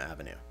 Burlingame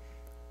Avenue.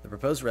 The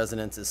proposed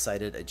residence is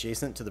sited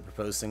adjacent to the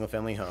proposed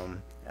single-family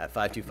home at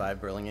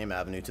 525 Burlingame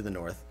Avenue to the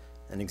north,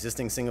 an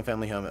existing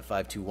single-family home at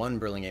 521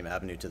 Burlingame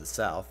Avenue to the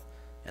south,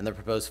 and the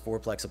proposed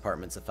 4-plex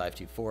apartments at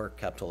 524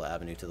 Capitola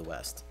Avenue to the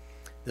west.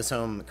 This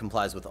home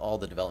complies with all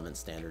the development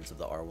standards of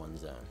the R1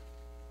 zone.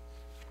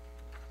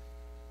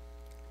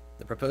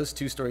 The proposed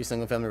 2-story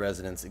single-family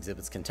residence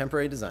exhibits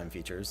contemporary design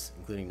features,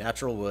 including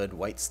natural wood,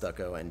 white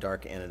stucco, and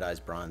dark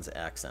anodized bronze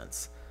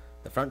accents.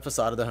 The front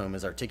facade of the home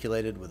is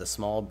articulated with a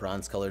small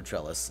bronze-colored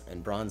trellis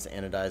and bronze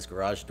anodized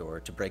garage door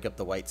to break up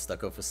the white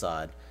stucco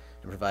facade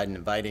and provide an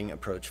inviting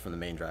approach from the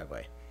main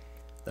driveway.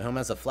 The home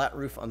has a flat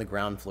roof on the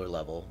ground floor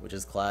level, which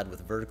is clad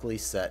with vertically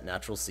set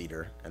natural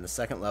cedar, and the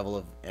second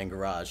level and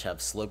garage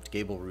have sloped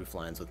gable roof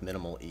lines with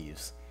minimal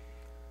eaves.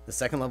 The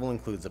second level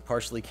includes a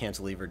partially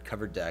cantilevered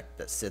covered deck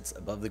that sits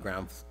above the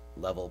ground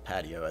level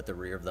patio at the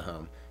rear of the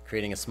home,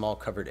 creating a small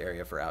covered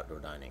area for outdoor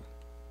dining.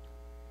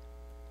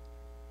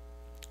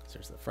 So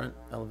there's the front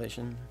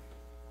elevation.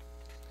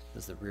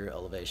 There's the rear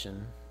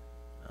elevation.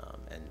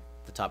 And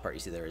the top part you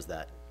see there is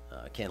that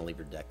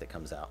cantilevered deck that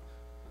comes out,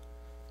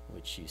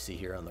 which you see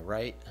here on the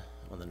right,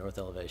 on the north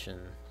elevation,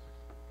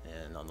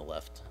 and on the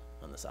left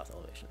on the south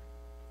elevation.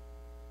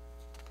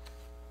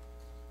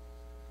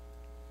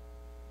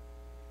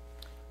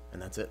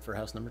 And that's it for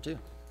house number 2.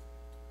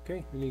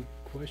 Okay, any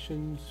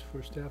questions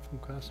for staff on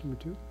class number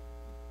 2?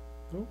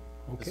 No?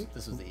 Okay.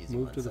 This was the easy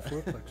Move one. to the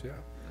 4-plex, yeah.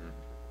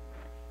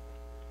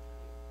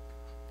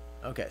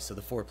 Okay, so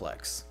the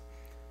 4-plex.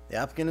 The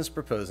applicant is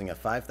proposing a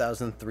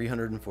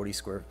 5,340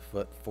 square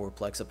foot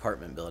 4-plex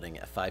apartment building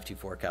at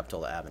 524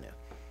 Capitola Avenue.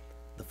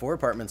 The 4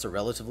 apartments are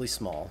relatively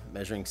small,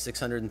 measuring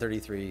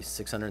 633,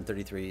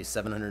 633,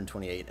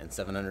 728, and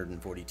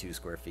 742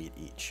 square feet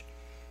each.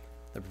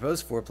 The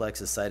proposed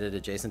 4-plex is sited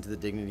adjacent to the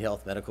Dignity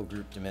Health Medical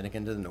Group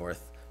Dominican to the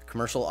north,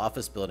 commercial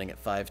office building at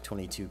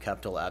 522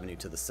 Capitola Avenue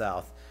to the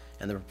south,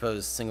 and the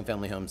proposed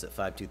single-family homes at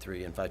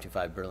 523 and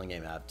 525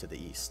 Burlingame Ave to the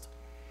east.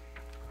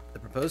 The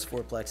proposed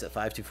fourplex at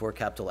 524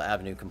 Capitola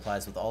Avenue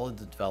complies with all of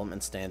the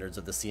development standards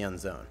of the CN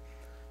zone.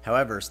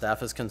 However, staff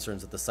has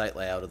concerns with the site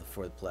layout of the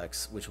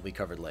fourplex, which will be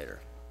covered later.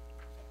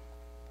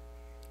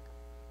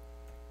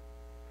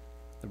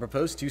 The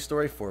proposed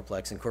two-story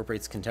fourplex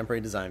incorporates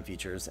contemporary design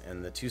features,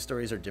 and the two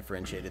stories are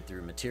differentiated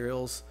through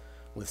materials,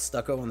 with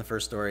stucco on the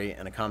first story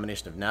and a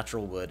combination of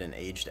natural wood and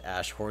aged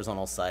ash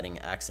horizontal siding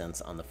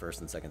accents on the first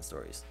and second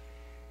stories.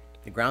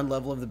 The ground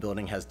level of the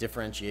building has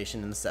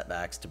differentiation in the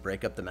setbacks to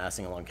break up the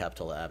massing along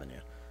Capitola Avenue.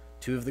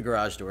 Two of the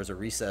garage doors are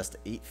recessed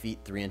 8 feet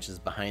 3 inches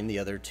behind the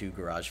other two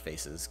garage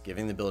faces,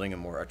 giving the building a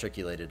more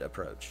articulated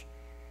approach.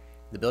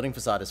 The building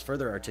facade is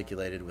further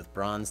articulated with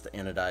bronzed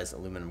anodized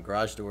aluminum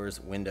garage doors,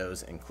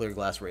 windows, and clear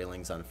glass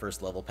railings on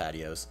first level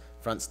patios,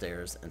 front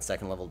stairs, and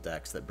second level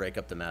decks that break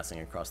up the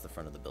massing across the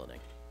front of the building.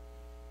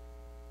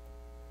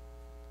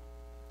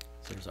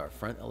 So here's our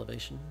front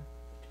elevation,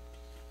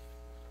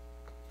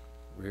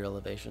 rear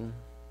elevation,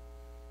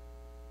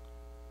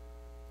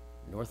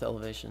 north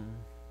elevation,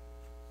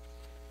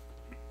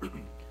 and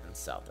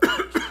south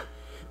elevation.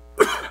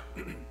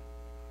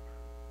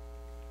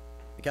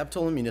 The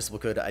Capitola Municipal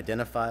Code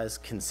identifies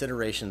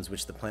considerations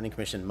which the Planning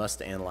Commission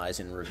must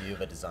analyze in review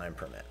of a design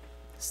permit.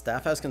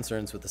 Staff has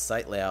concerns with the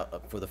site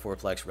layout for the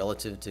fourplex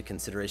relative to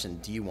consideration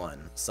D1,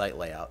 site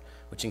layout,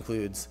 which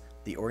includes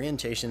the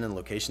orientation and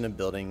location of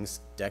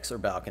buildings, decks or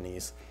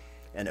balconies,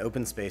 and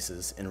open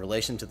spaces in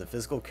relation to the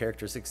physical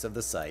characteristics of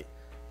the site,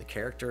 the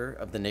character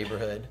of the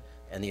neighborhood,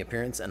 and the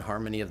appearance and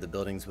harmony of the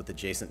buildings with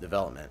adjacent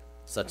development,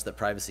 such that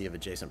privacy of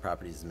adjacent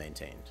properties is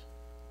maintained.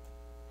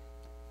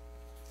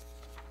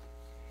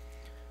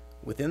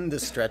 Within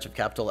this stretch of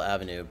Capitola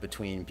Avenue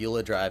between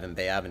Beulah Drive and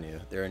Bay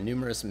Avenue, there are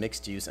numerous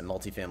mixed-use and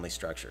multifamily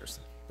structures.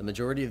 The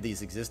majority of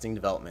these existing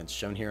developments,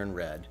 shown here in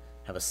red,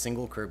 have a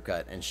single curb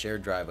cut and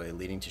shared driveway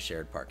leading to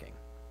shared parking.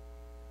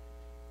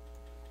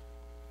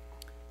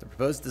 The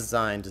proposed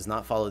design does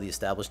not follow the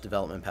established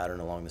development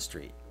pattern along the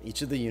street.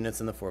 Each of the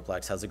units in the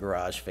fourplex has a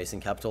garage facing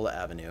Capitola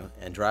Avenue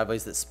and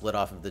driveways that split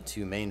off of the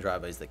two main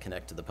driveways that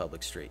connect to the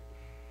public street.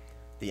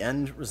 The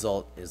end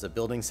result is a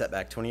building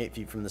setback 28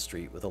 feet from the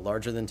street with a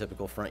larger than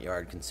typical front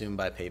yard consumed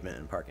by pavement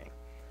and parking.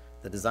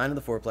 The design of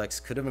the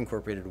fourplex could have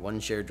incorporated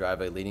one shared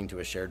driveway leading to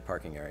a shared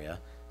parking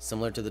area,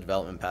 similar to the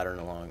development pattern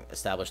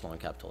established along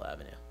Capitola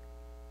Avenue.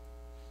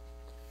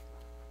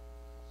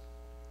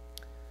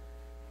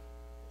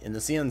 In the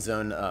CN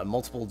zone,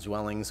 multiple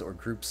dwellings or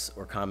groups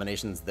or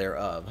combinations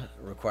thereof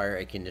require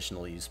a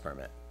conditional use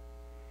permit.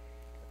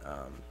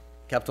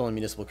 Capitola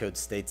Municipal Code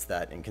states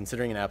that in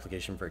considering an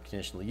application for a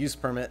conditional use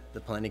permit,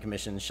 the Planning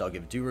Commission shall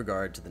give due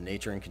regard to the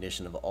nature and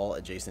condition of all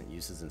adjacent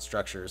uses and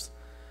structures,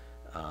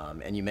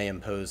 and you may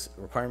impose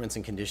requirements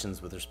and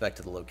conditions with respect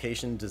to the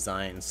location,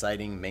 design,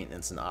 siting,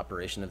 maintenance, and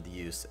operation of the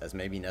use as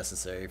may be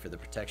necessary for the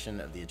protection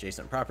of the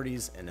adjacent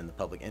properties and in the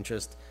public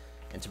interest,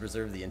 and to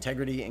preserve the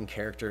integrity and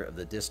character of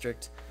the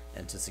district,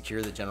 and to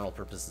secure the general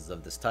purposes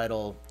of this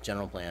title,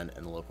 general plan,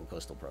 and the local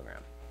coastal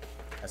program.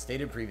 As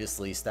stated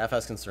previously, staff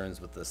has concerns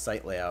with the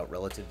site layout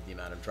relative to the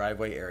amount of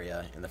driveway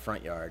area in the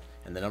front yard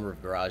and the number of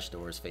garage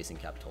doors facing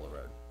Capitola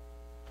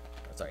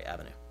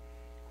Avenue.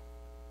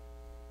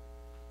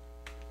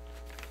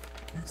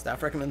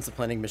 Staff recommends the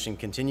Planning Commission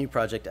continue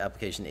project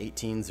application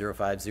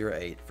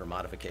 180508 for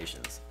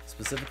modifications.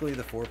 Specifically,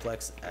 the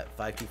fourplex at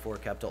 524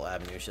 Capitola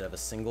Avenue should have a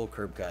single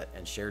curb cut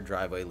and shared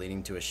driveway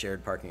leading to a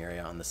shared parking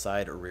area on the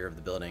side or rear of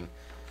the building,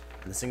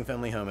 and the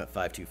single-family home at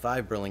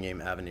 525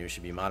 Burlingame Avenue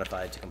should be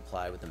modified to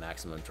comply with the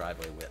maximum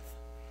driveway width.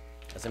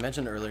 As I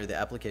mentioned earlier, the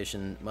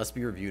application must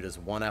be reviewed as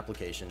one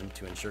application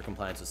to ensure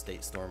compliance with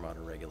state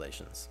stormwater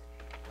regulations.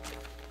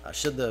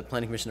 Should the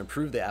Planning Commission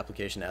approve the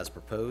application as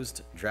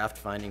proposed, draft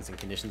findings and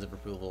conditions of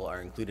approval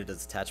are included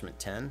as attachment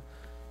 10,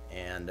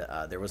 and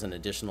there was an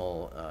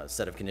additional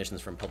set of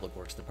conditions from Public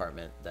Works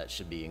Department that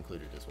should be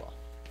included as well.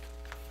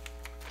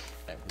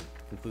 That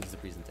concludes the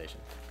presentation.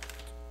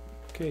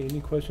 Okay,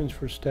 any questions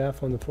for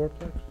staff on the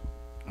fourplex?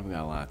 I've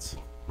got lots.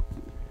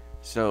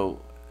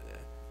 So,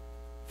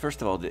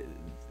 first of all,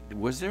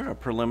 was there a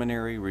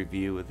preliminary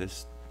review of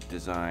this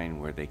design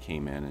where they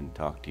came in and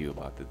talked to you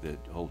about the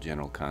whole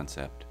general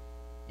concept?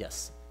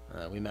 Yes,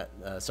 we met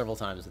several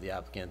times with the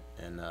applicant,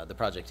 and the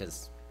project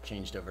has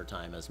changed over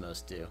time, as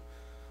most do.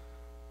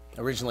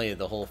 Originally,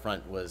 the whole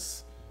front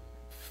was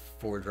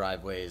 4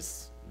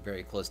 driveways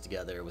very close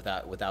together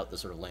without the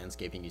sort of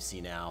landscaping you see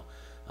now.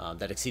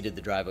 That exceeded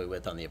the driveway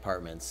width on the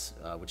apartments,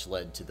 which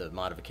led to the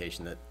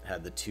modification that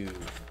had the 2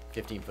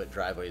 15-foot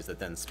driveways that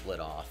then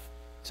split off.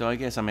 So I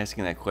guess I'm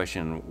asking that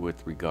question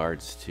with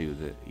regards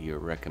to your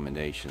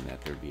recommendation that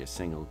there be a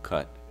single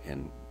cut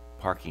and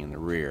parking in the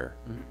rear.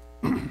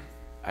 Mm-hmm.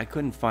 I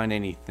couldn't find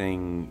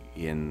anything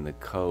in the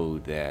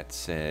code that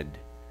said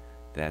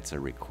that's a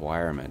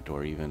requirement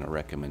or even a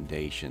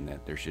recommendation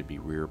that there should be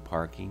rear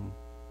parking.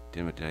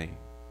 Timothy?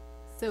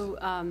 So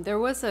there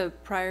was a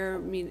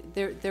prior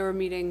there were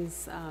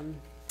meetings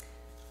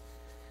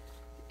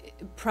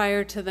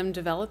prior to them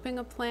developing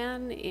a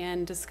plan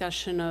and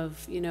discussion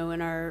of, in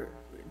our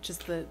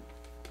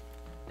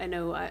I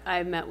know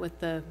I met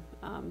with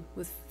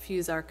with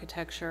Fuse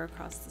Architecture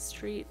across the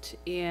street,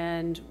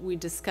 and we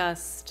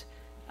discussed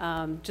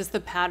just the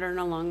pattern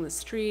along the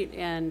street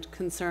and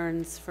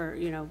concerns for,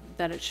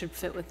 that it should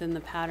fit within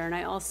the pattern.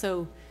 I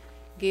also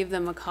gave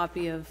them a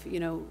copy of,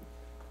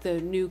 the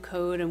new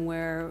code and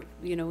where,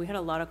 we had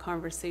a lot of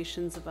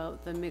conversations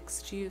about the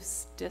mixed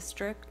use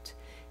district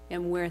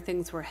and where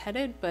things were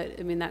headed, but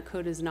I mean, that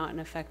code is not in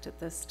effect at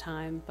this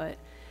time, but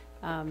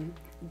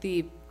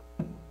the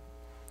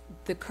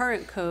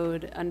current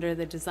code under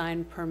the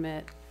design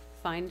permit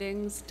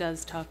findings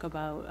does talk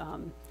about,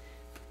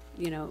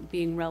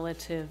 being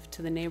relative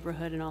to the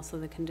neighborhood and also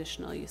the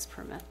conditional use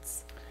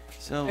permits.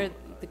 So Or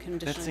the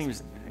conditional that use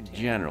seems criteria.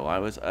 general. I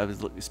was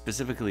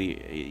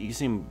specifically, you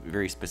seem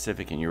very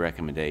specific in your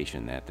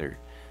recommendation that there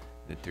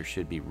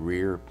should be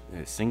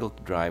single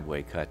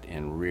driveway cut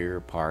and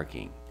rear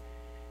parking.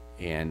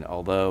 And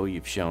although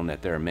you've shown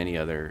that there are many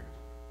other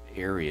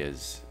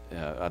areas,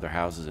 other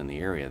houses in the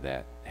area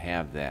that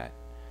have that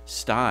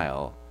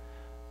style,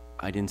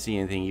 I didn't see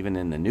anything even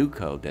in the new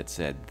code that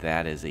said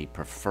that is a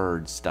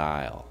preferred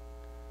style,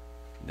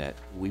 that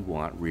we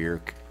want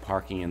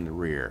parking in the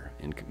rear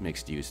in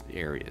mixed-use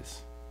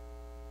areas.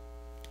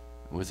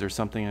 Was there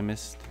something I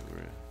missed?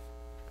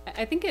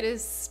 I think it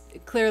is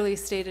clearly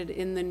stated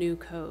in the new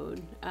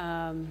code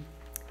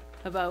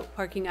about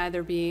parking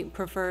either being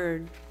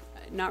preferred,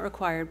 not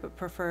required, but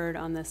preferred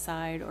on the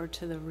side or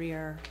to the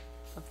rear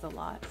of the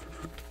lot.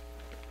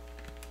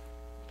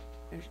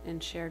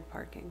 And shared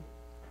parking.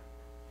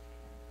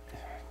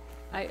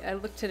 I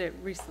looked at it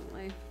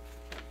recently.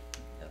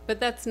 But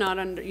that's not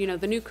under,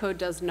 the new code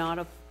does not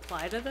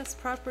apply to this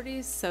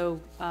property, so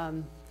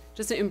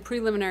just in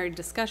preliminary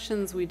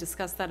discussions, we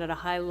discussed that at a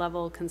high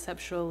level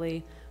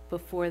conceptually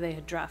before they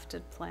had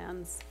drafted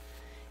plans.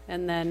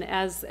 And then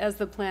as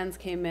the plans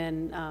came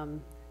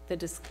in, the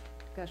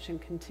discussion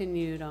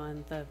continued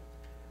on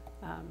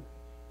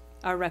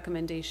our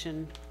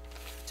recommendation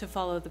to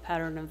follow the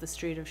pattern of the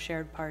street of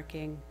shared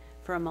parking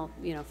for a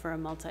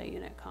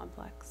multi-unit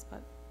complex,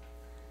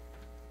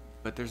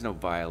 But there's no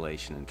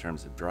violation in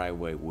terms of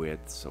driveway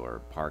widths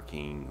or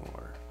parking,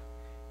 or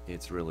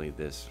it's really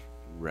this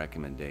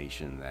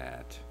recommendation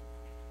that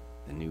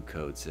the new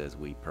code says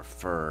we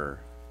prefer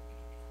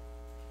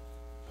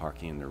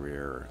parking in the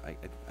rear.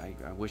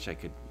 I wish I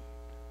could.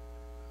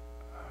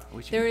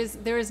 There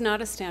is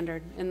not a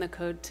standard in the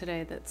code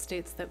today that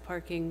states that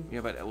parking. Yeah,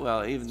 but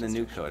well, even the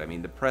new code. I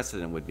mean, the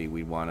precedent would be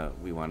we want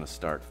to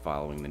start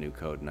following the new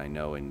code, and I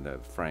know in the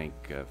Frank,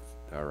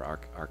 our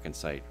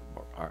architect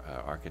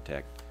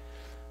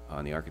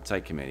on the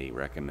Architect Committee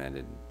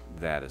recommended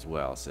that as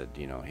well. Said,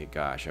 hey,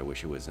 gosh, I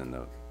wish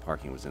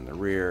parking was in the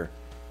rear.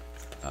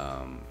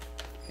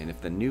 And if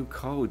the new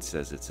code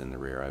says it's in the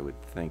rear, I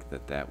would think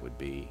that would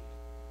be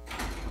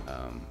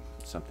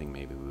something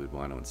maybe we would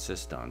want to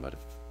insist on.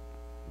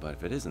 But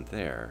if it isn't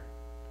there,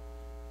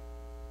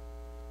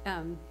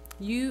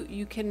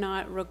 you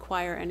cannot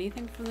require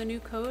anything from the new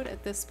code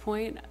at this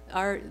point.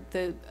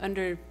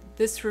 Under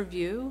this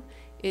review,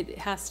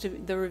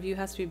 the review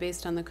has to be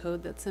based on the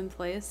code that's in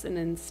place, and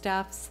in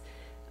staff's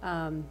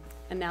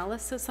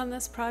analysis on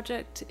this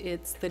project,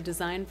 it's the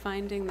design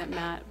finding that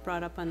Matt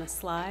brought up on the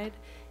slide,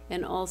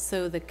 and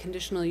also the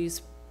conditional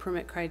use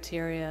permit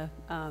criteria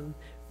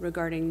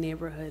regarding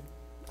neighborhood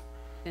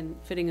and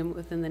fitting them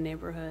within the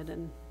neighborhood,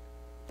 and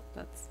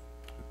that's.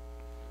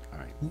 All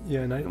right.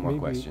 Yeah, and No more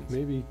questions.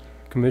 maybe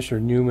Commissioner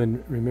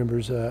Newman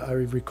remembers, I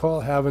recall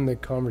having the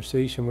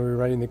conversation when we were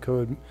writing the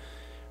code.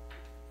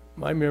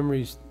 My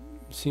memory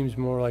seems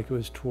more like it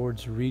was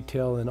towards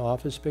retail and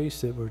office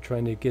space, that we're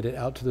trying to get it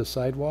out to the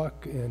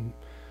sidewalk, and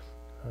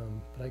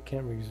but I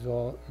can't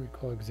recall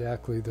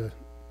exactly the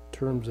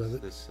terms of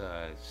it. This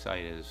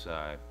site is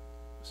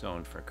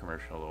zoned for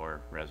commercial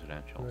or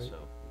residential, Right. so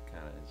it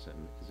kind of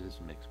is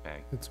a mixed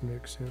bag. It's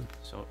mixed, yeah.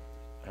 So,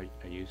 are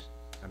you?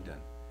 I'm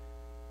done.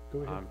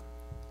 Go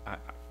ahead.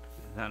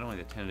 Not only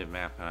the tentative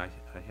map, and I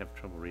have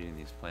trouble reading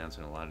these plans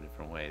in a lot of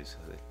different ways.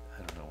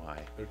 I don't know why.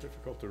 They're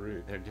difficult to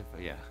read. They're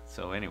different, yeah.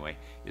 So anyway,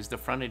 is the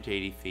frontage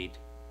 80 feet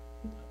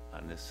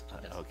on this?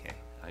 Okay,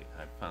 I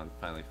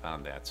finally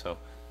found that. So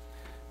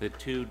the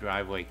two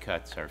driveway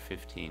cuts are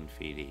 15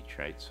 feet each,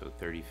 right? So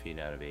 30 feet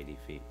out of 80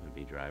 feet would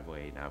be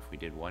driveway. Now, if we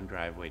did one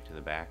driveway to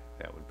the back,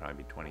 that would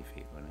probably be 20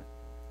 feet, wouldn't it?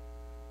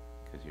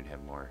 Because you'd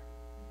have more.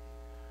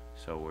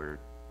 So we're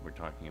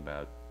talking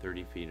about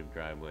 30 feet of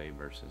driveway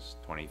versus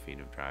 20 feet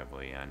of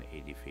driveway on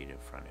 80 feet of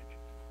frontage,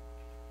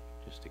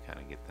 just to kind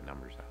of get the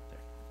numbers out there.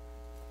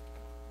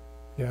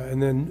 Yeah,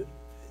 and then,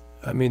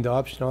 I mean, the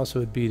option also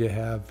would be to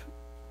have,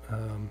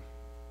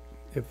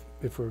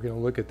 if we're gonna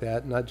look at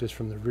that, not just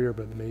from the rear,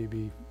 but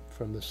maybe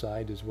from the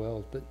side as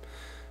well. But,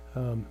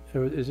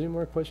 is there any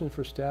more questions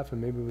for staff?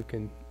 And maybe we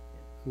can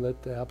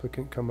let the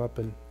applicant come up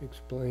and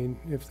explain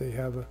if they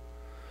have a,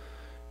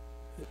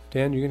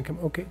 Dan, you're gonna come?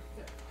 Okay,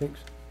 thanks.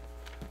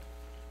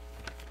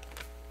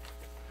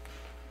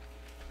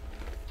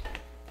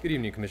 Good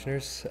evening,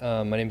 Commissioners.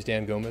 My name is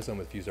Dan Gomez. I'm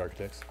with Fuse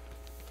Architects.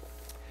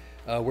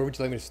 Where would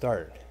you like me to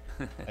start?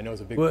 I know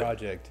it's a big Well,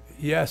 project.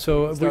 Yeah,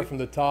 so We start from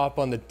the top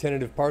on the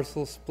tentative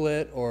parcel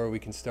split, or we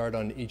can start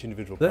on each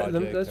individual project.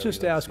 let's however just you'd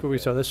like to ask see where we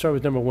fit. start. Let's start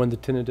with number one, the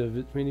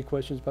tentative. Any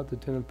questions about the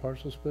tentative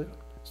parcel split?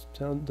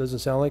 Doesn't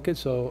sound like it,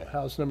 so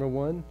house number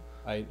one?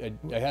 I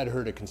had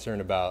heard a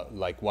concern about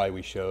like why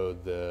we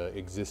showed the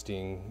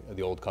existing,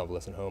 the old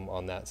convalescent home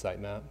on that site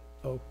map,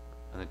 Oh,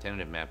 On the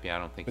tentative map, yeah, I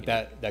don't think but you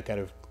need, that kind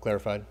of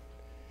clarified.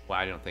 well,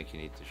 I don't think you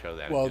need to show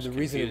that. Well, It just the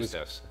reason it confused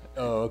was- us.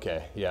 Oh,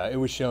 okay. Yeah, it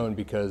was shown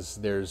because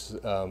there's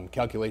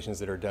calculations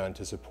that are done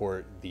to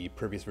support the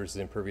pervious versus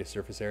impervious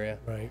surface area.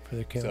 right, for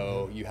the camera.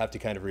 So you have to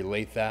kind of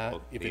relate that.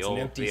 Well, If the it's old-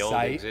 an empty the old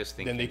site,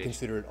 existing then they condition.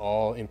 consider it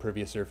all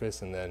impervious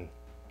surface, and then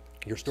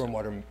your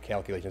stormwater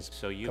calculations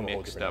So you come a whole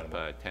mixed different up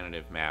animal. a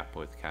tentative map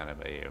with kind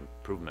of a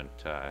improvement,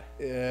 But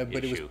it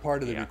was issue,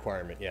 part of the yeah.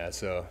 requirement, yeah,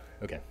 so,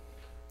 okay.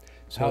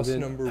 So House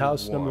then, number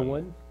House number one.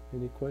 one?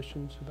 Any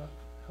questions about?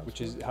 house Which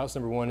one? is, house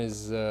number one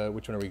is,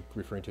 which one are we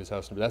referring to as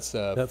house number? That's,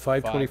 That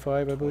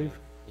 525, I believe?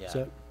 Yeah. Is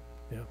that,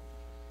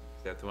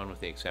 is that the one with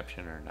the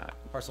exception or not?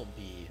 Parcel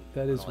B.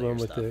 that on is all your one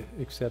with stuff.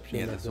 the exception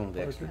Yeah, of that's the on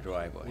the extra parking.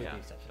 driveway. With Yeah, the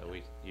exception. so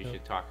you Yeah.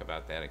 should talk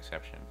about that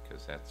exception,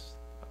 because that's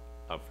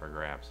up for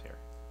grabs here.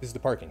 This is the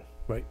parking.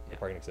 Right. The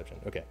parking exception,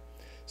 okay.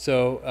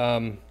 So,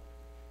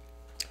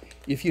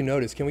 if you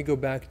notice, can we go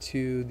back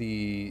to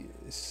the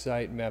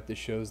site map that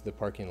shows the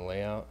parking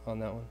layout on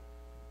that one?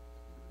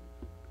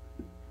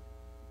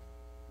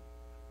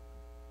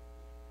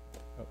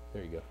 Oh,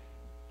 there you go.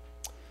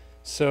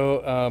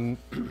 So,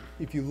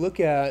 if you look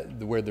at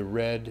where the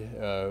red,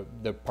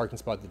 the parking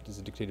spot that is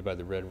dictated by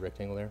the red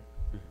rectangle there,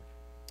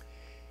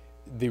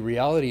 the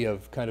reality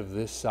of kind of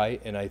this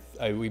site, and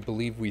we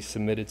believe we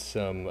submitted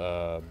some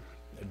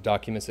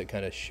documents that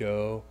kind of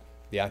show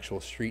the actual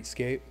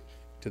streetscape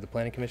to the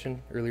planning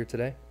commission earlier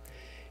today.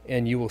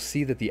 And you will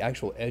see that the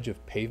actual edge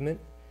of pavement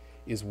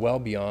is well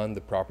beyond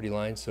the property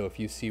line. So if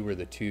you see where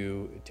the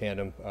two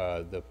tandem,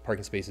 the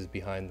parking spaces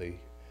behind the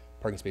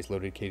parking space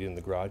located in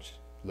the garage,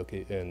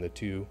 located in the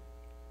two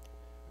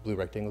blue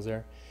rectangles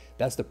there,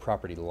 that's the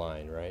property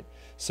line, right?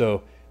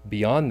 So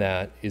beyond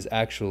that is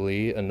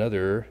actually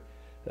another,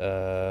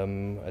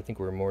 I think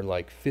we're more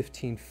like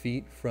 15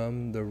 feet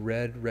from the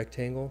red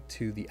rectangle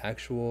to the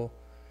actual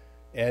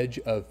edge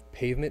of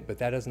pavement, but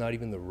that is not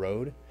even the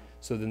road.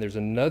 So then there's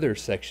another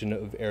section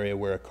of area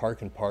where a car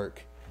can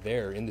park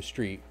there in the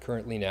street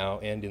currently now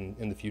and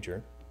in the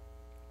future.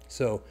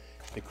 So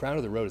the crown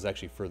of the road is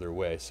actually further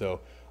away.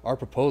 So our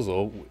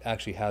proposal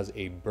actually has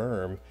a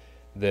berm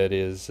that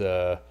is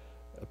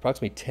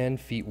approximately 10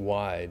 feet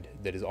wide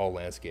that is all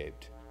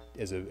landscaped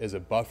as a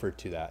buffer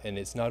to that. And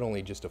it's not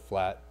only just a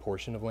flat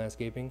portion of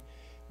landscaping,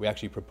 we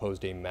actually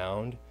proposed a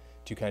mound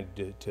to kind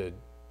of to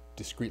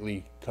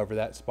discreetly cover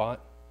that spot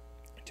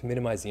to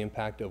minimize the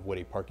impact of what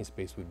a parking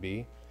space would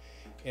be.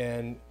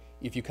 And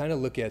if you kind of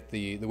look at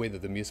the way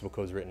that the municipal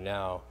code is written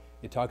now,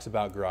 it talks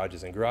about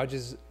garages, and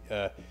garages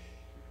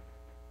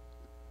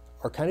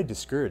are kind of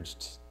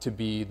discouraged to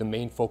be the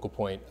main focal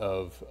point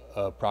of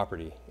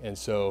property. And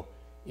so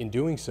in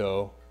doing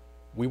so,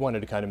 we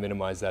wanted to kind of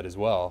minimize that as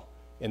well.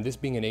 And this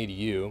being an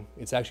ADU,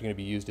 it's actually going to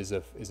be used as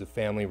a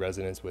family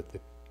residence with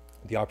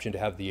the option to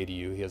have the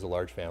ADU. He has a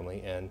large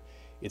family, and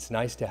it's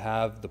nice to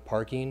have the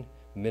parking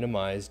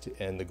minimized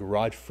and the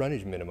garage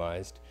frontage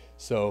minimized.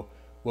 So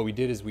what we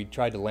did is we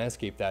tried to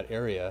landscape that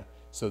area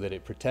so that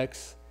it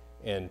protects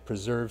and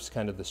preserves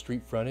kind of the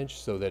street frontage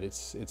so that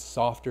it's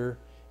softer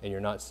and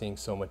you're not seeing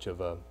so much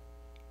of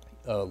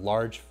a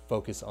large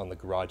focus on the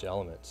garage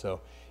element.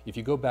 So if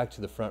you go back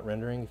to the front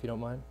rendering, if you don't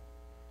mind.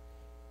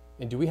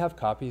 And do we have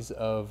copies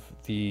of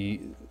the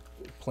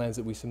plans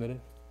that we submitted?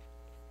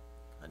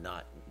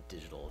 Not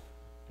digital.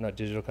 Not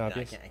digital No,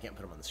 copies? I can't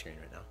put them on the screen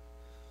right now.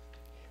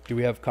 Do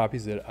we have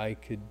copies that I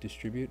could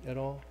distribute at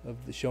all of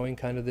the showing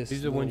kind of this? These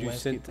are the little ones you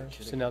landscape sent,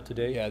 there? sent out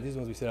today? Yeah, these are the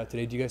ones we sent out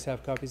today. Do you guys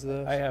have copies of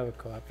those? I have a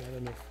copy. I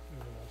don't know if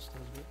everyone else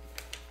does,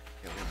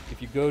 but.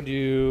 If you go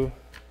to,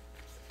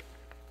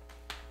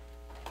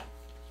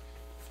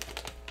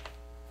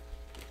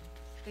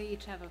 They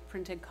each have a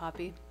printed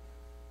copy.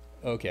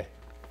 okay.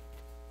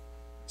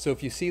 So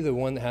if you see the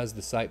one that has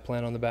the site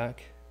plan on the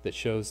back that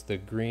shows the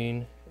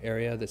green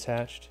area that's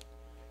hatched,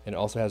 and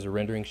also has a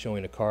rendering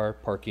showing a car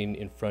parking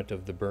in front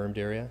of the bermed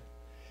area.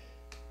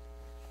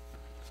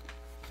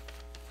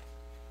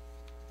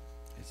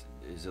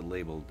 Is it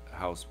labeled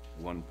house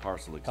one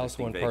parcel House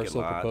existing one vacant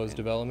parcel lot? proposed and-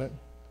 development.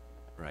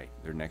 Right,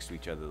 they're next to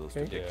each other, those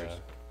two Okay. pictures. Yeah.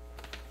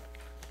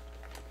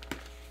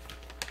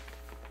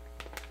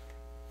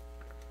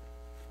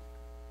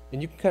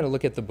 And you can kind of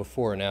look at the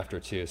before and after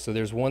too. So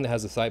there's one that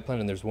has the site plan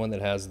and there's one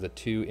that has the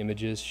two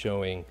images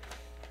showing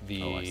Oh, I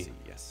the see,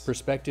 yes.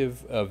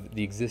 perspective of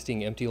the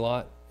existing empty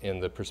lot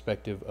and the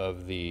perspective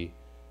of the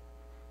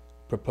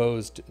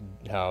proposed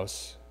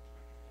house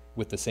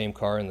with the same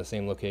car in the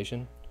same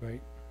location.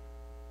 Right.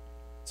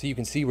 So you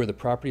can see where the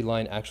property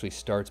line actually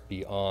starts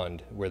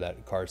beyond where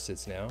that car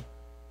sits now.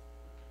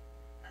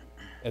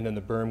 And then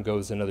the berm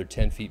goes another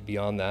 10 feet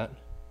beyond that,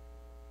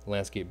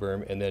 landscape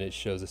berm, and then it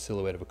shows a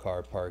silhouette of a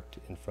car parked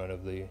in front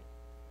of the,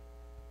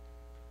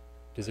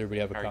 does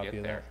everybody have a Hard to copy get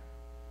of there.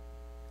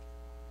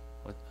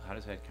 How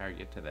does that car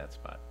get to that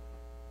spot?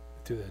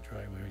 To that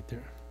driveway right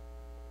there.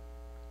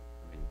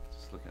 I mean,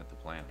 just looking at the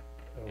plan.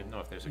 Oh. You didn't know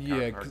if there's a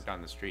Yeah, car parked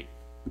on the street.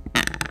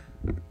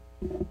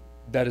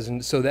 That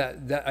isn't, so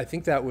that I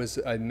think that was,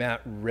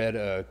 Matt read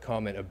a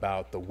comment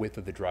about the width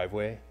of the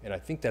driveway, and I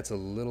think that's a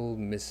little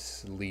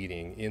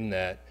misleading in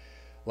that,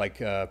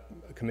 like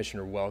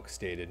Commissioner Welk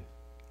stated,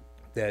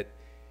 that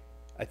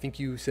I think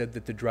you said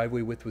that the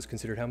driveway width was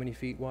considered how many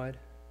feet wide?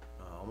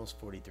 Almost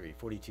 43,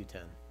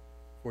 4210.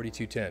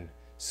 4210.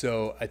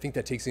 So I think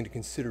that takes into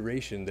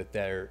consideration that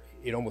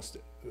it almost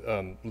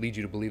leads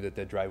you to believe that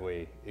that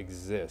driveway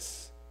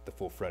exists, the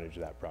full frontage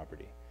of that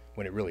property,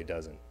 when it really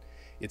doesn't.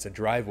 It's a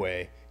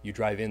driveway, you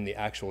drive in the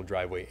actual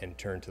driveway and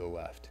turn to the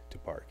left to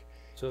park.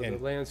 So the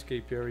And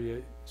landscape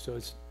area, so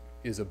it's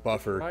is a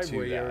buffer to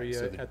driveway that. area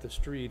So at the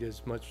street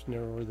is much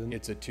narrower than.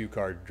 it's a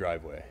two-car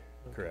driveway,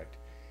 correct.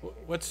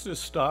 What's to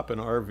stop an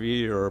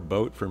RV or a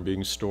boat from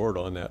being stored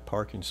on that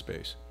parking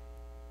space?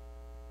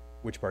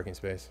 Which parking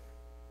space?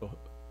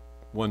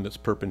 One that's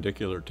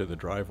perpendicular to the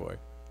driveway.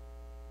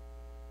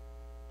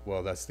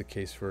 Well, that's the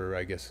case for,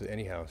 I guess,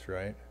 any house,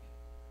 right?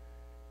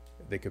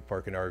 They could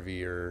park an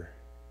RV or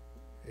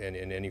in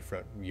any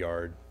front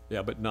yard.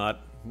 Yeah, but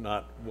not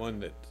one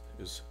that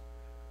is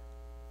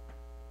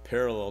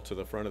parallel to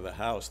the front of the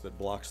house that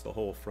blocks the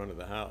whole front of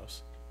the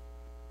house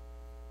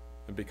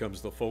and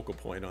becomes the focal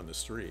point on the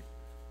street.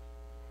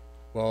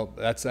 Well,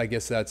 I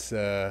guess that's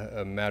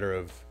a matter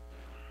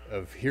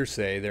of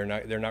hearsay. They're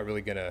not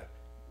really gonna,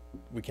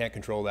 we can't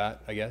control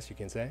that, I guess you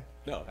can say.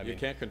 No, you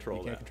can't control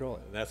that. You can't control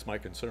it. That's my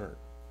concern.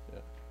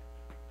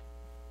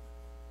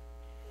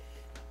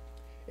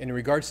 And in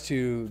regards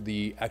to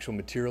the actual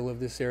material of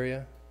this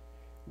area,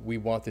 we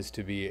want this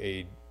to be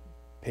a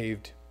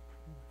paved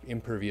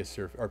pervious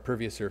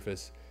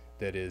surface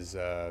that is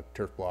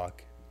turf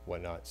block,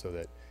 whatnot, so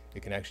that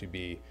it can actually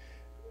be,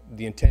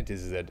 the intent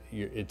is that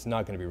it's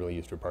not going to be really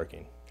used for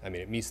parking. I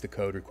mean, it meets the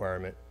code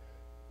requirement.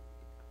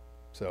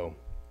 So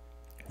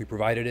we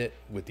provided it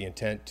with the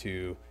intent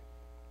to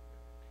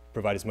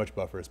provide as much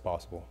buffer as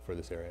possible for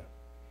this area.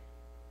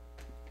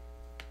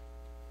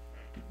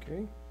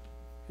 Okay.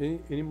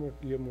 Any more,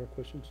 you have more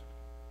questions?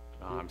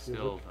 No, I'm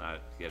still not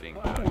getting.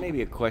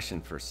 Maybe a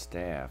question for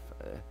staff.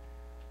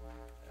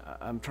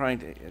 I'm trying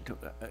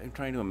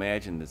to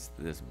imagine this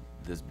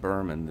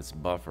berm and this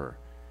buffer.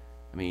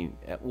 I mean,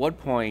 at what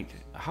point,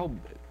 how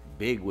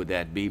big would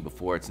that be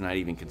before it's not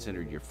even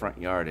considered your front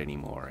yard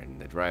anymore, and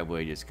the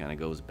driveway just kind of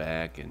goes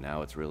back, and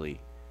now it's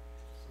really,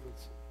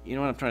 you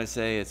know what I'm trying to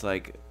say? It's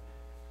like,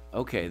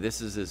 okay,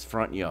 this is his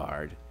front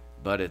yard,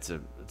 but it's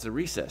a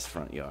recessed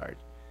front yard,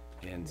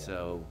 and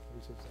so,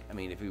 I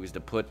mean, if he was to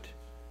put,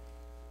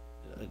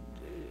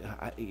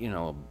 you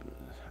know,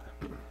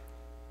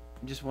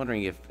 I'm just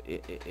wondering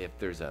if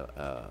there's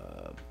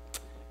a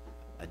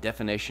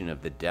definition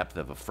of the depth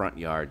of a front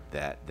yard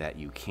that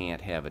you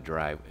can't have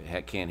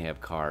can't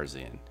have cars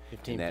in.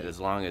 15 and that feet. as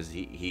long as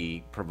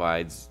he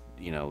provides,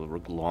 you know,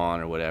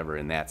 lawn or whatever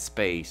in that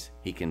space,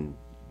 he can,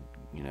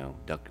 you know,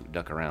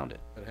 duck around it.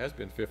 It has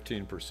been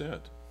 15%,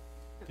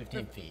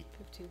 15 feet,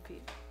 15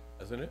 feet.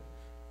 hasn't it?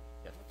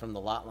 yeah, from the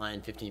lot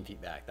line 15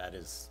 feet back. That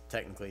is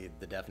technically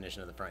the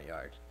definition of the front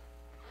yard.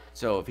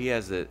 So if he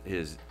has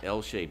his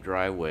L-shaped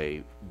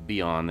driveway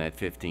beyond that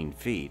 15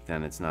 feet,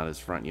 then it's not his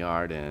front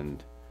yard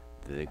and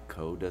the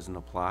code doesn't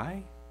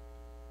apply?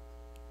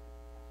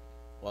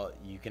 Well,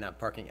 you can have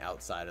parking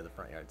outside of the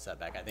front yard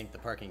setback. I think the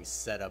parking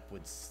setup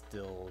would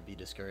still be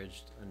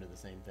discouraged under the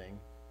same thing.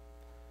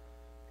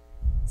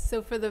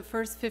 So for the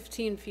first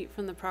 15 feet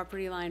from the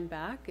property line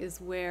back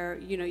is where,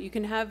 you know, you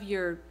can have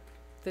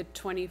the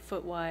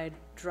 20-foot wide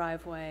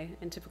driveway,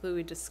 and typically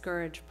we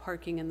discourage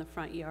parking in the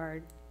front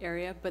yard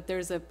area, but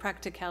there's a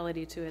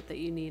practicality to it that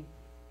you need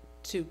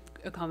to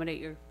accommodate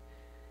your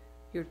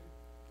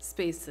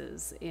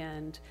spaces.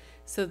 And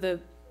so the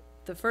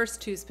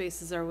first two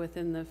spaces are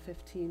within the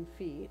 15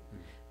 feet.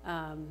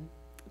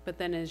 But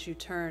then as you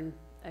turn,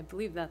 I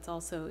believe that's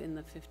also in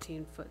the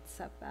 15-foot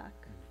setback.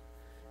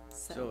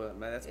 So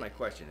that's my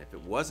question. If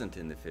it wasn't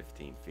in the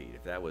 15 feet,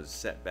 if that was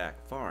set back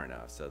far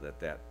enough so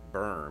that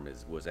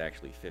berm was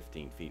actually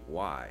 15 feet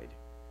wide,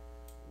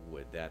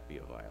 would that be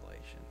a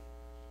violation?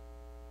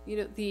 You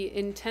know, the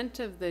intent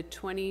of the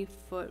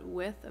 20-foot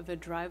width of a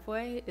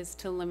driveway is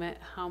to limit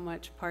how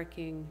much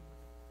parking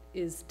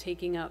is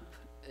taking up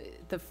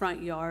the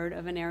front yard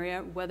of an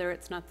area, whether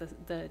it's not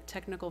the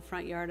technical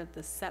front yard of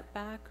the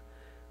setback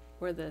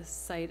or the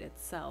site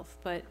itself.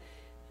 But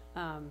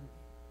well,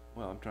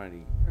 I'm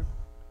trying to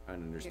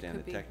understand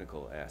could the be.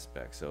 technical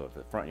aspect. So if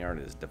the front yard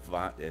is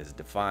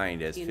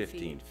defined as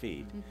 15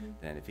 feet, Mhm.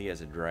 then if he has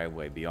a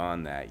driveway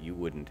beyond that, you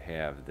wouldn't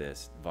have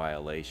this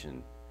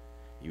violation.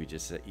 You would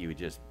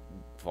just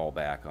fall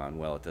back on,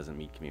 well, it doesn't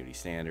meet community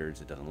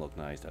standards, it doesn't look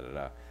nice,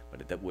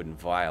 but that wouldn't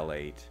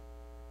violate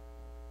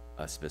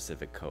a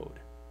specific code,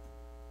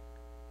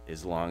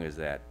 as long as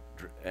that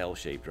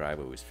L-shaped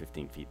driveway was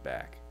 15 feet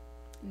back.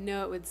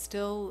 No, it would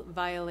still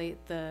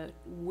violate the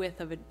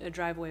width of a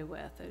driveway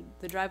width.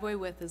 The driveway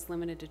width is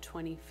limited to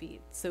 20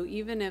 feet. So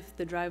even if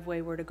the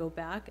driveway were to go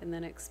back and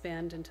then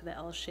expand into the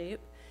L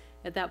shape,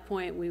 at that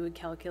point, we would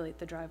calculate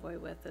the driveway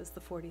width as the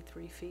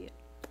 43 feet.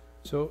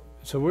 So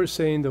we're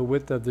saying the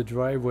width of the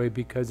driveway,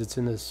 because it's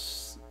in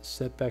this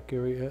setback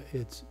area,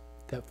 it's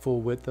that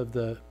full width of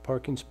the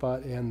parking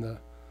spot and the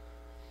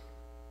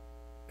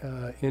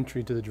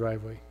entry to the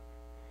driveway.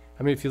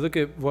 I mean, if you look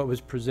at what was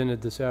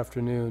presented this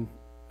afternoon,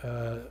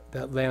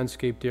 that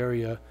landscaped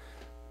area,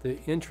 the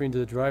entry into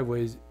the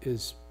driveways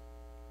is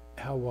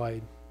how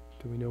wide?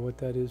 Do we know what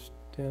that is,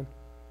 Dan?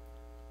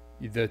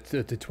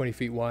 The 20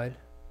 feet wide?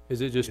 Is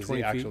it just Is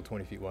 20 the feet? actual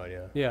 20 feet wide,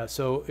 yeah. Yeah,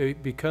 so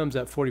it becomes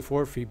at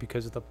 44 feet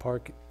because of the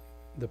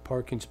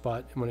parking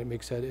spot when it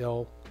makes that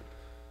L,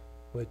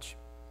 which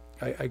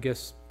I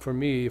guess for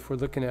me, if we're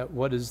looking at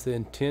what is the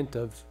intent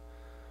of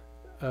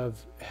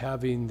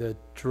having the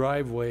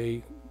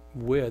driveway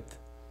width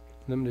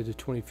limited to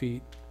 20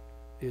 feet,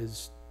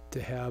 is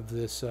to have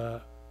this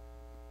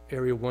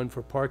area 1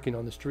 for parking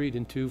on the street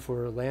and 2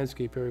 for a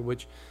landscape area,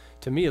 which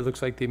to me it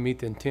looks like they meet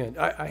the intent.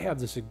 I have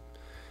this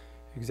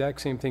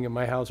exact same thing in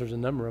my house. There's a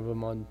number of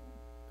them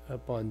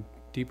up on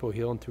Depot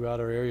Hill and throughout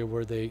our area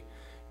where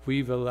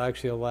we've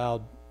actually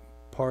allowed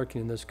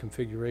parking in this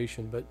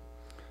configuration, but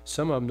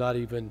some of them not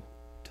even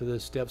to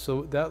this depth.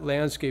 So that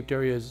landscaped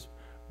area is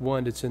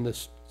one, it's in the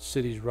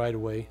city's right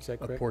of way. Is that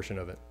correct? A portion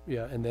of it.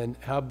 Yeah, and then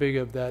how big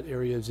of that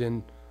area is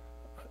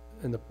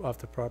off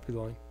the property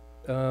line?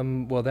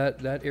 Well,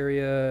 that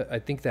area, I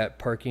think that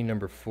parking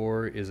number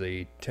 4 is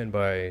a 10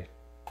 by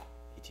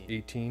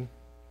 18,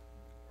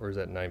 or is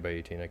that 9 by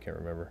 18? I can't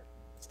remember.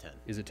 It's 10.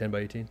 Is it 10 by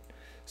 18?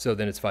 So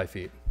then it's 5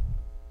 feet.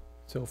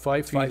 So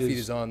 5 feet 5 feet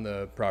is on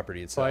the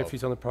property itself. 5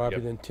 feet on the property,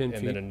 Yep. then 10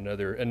 And feet. then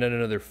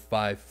another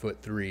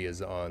 5'3"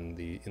 is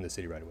in the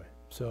city right away.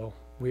 So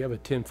we have a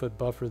 10-foot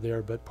buffer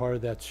there, but part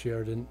of that's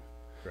shared and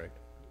Correct.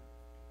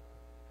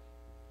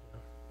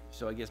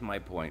 So I guess my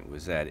point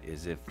was that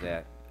is if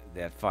that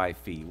 5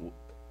 feet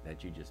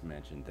that you just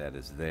mentioned, that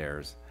is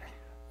theirs,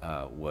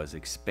 was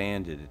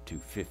expanded to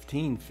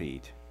 15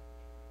 feet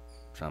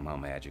somehow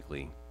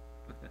magically,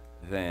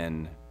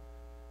 then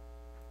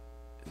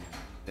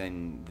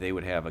they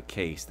would have a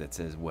case that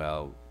says,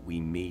 well, we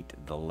meet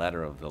the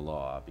letter of the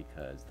law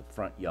because the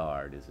front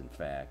yard is in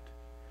fact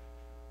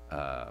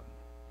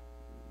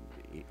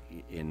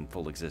in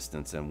full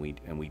existence, and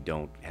we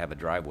don't have a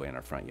driveway in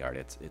our front yard.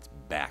 It's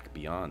back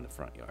beyond the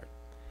front yard.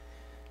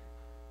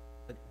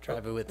 The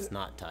driveway width's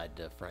not tied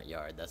to front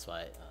yard. That's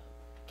why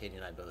Katie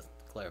and I both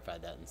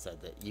clarified that and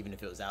said that even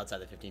if it was outside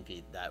the 15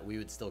 feet, that we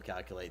would still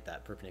calculate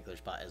that perpendicular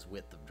spot as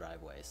width of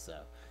driveway.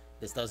 So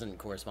this doesn't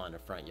correspond to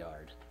front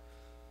yard.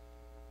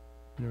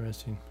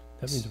 interesting.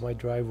 That means my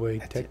driveway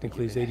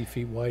technically is 80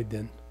 feet wide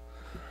then.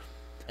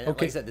 And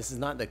Okay. like I said, this is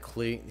not the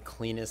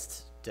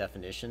cleanest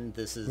definition.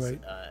 This is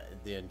Right.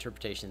 The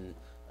interpretation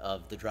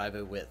of the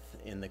driveway width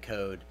in the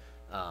code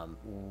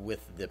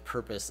with the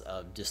purpose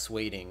of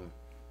dissuading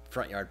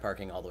front yard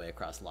parking all the way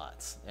across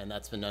lots. And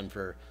that's been done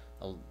for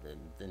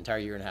the entire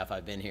year and a half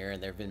I've been here,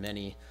 and there have been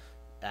many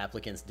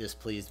applicants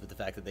displeased with the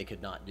fact that they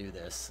could not do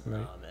this.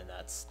 Right. And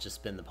that's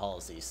just been the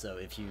policy. So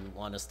if you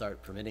want to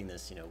start permitting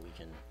this, we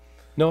can.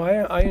 No,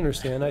 I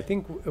understand. I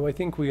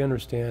think we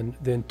understand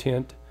the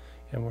intent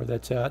and where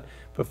that's at.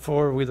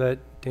 Before we let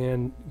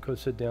Dan go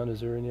sit down,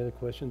 is there any other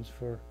questions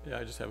for? Yeah,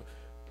 I just have,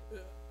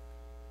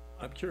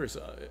 I'm curious,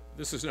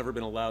 this has never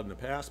been allowed in the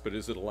past, but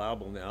is it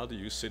allowable now to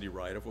use city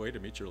right-of-way to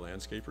meet your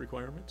landscape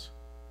requirements?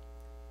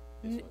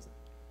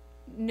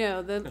 No,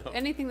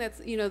 anything that's,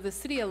 the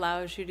city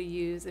allows you to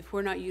use, if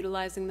we're not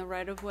utilizing the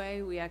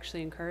right-of-way, we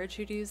actually encourage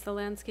you to use the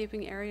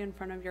landscaping area in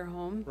front of your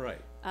home. Right,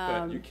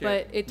 But but you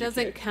can't. it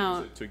doesn't use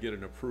count. it to get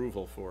an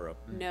approval for a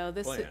No,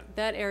 plan.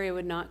 that area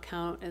would not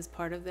count as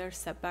part of their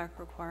setback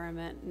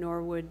requirement,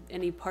 nor would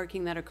any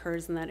parking that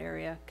occurs in that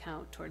area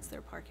count towards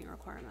their parking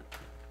requirement.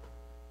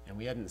 And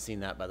we hadn't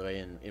seen that, by the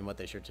way, in what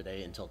they shared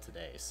today until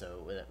today.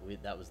 So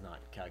that was not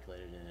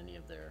calculated in any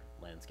of their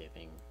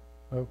landscaping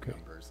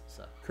numbers.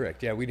 So.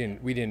 Correct. Yeah, we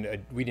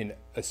didn't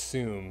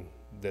assume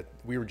that.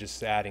 We were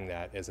just adding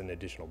that as an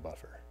additional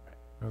buffer.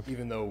 Okay.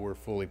 Even though we're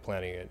fully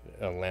planning it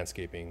on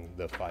landscaping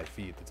the 5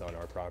 feet that's on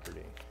our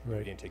property. We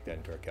Right. didn't take that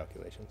into our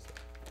calculations.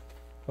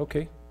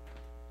 Okay.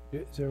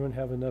 Does everyone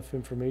have enough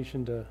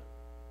information to?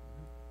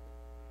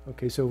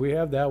 Okay, so we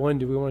have that one.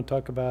 Do we want to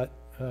talk about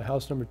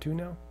house number 2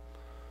 now?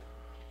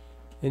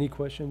 Any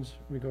questions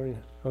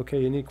regarding,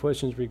 any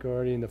questions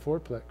regarding the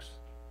fourplex?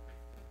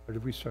 Or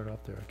did we start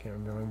off there? I can't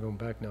remember. I'm going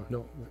back now.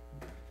 No.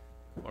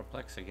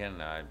 Fourplex,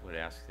 again, I would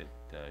ask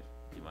that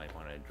you might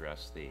want to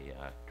address the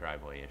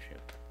driveway issue.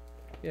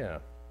 Yeah.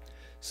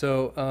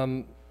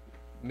 So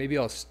maybe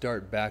I'll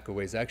start back a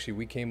ways. Actually,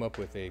 we came up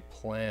with a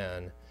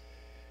plan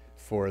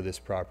for this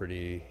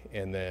property,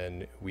 and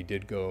then we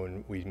did go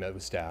and we met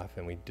with staff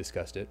and we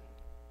discussed it.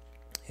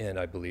 And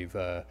I believe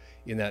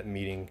in that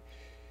meeting,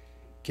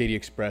 Katie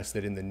expressed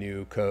that in the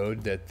new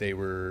code that they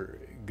were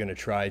going to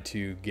try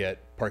to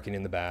get parking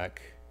in the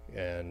back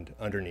and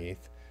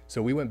underneath.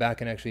 So we went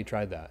back and actually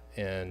tried that.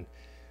 And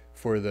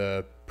for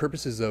the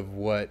purposes of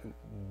what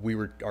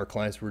our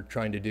clients were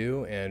trying to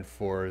do, and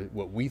for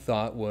what we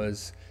thought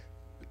was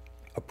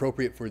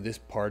appropriate for this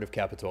part of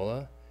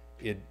Capitola,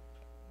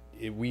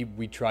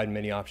 we tried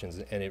many options,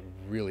 and it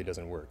really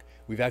doesn't work.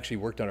 We've actually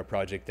worked on a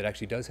project that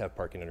actually does have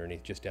parking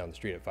underneath just down the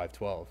street at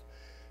 512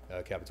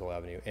 Capitola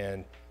Avenue,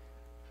 and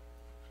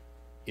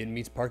it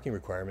meets parking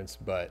requirements,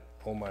 but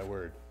oh my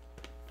word,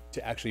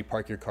 to actually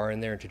park your car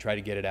in there and to try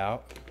to get it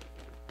out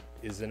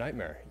is a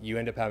nightmare. You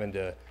end up having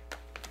to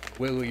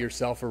wiggle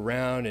yourself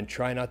around and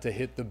try not to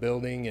hit the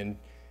building, and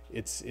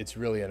it's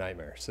really a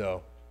nightmare.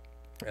 So,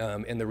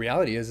 and the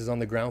reality is on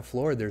the ground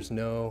floor, there's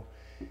no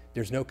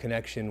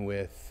connection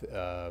with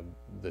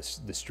the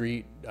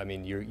street. I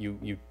mean,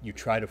 you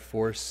try to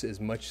force as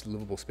much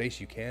livable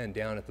space you can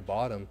down at the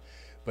bottom,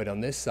 but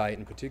on this site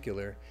in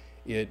particular,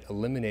 it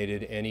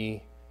eliminated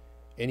any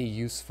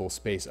useful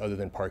space other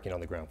than parking on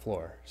the ground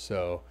floor.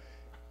 So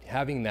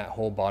having that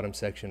whole bottom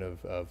section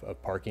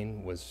of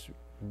parking was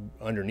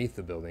underneath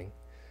the building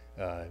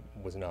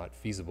was not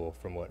feasible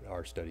from what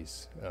our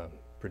studies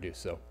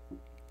produced. So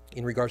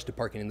in regards to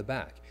parking in the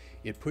back,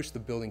 it pushed the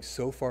building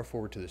so far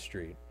forward to the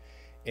street,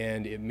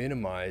 and it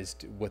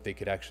minimized what they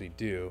could actually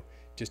do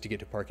just to get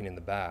to parking in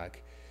the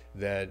back,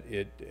 that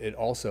it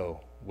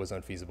also was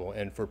unfeasible.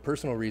 And for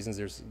personal reasons,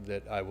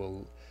 that I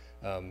will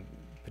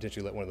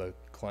potentially let one of the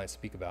clients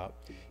speak about,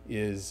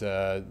 is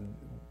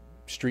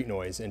street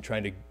noise, and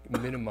trying to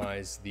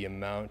minimize the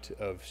amount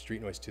of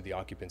street noise to the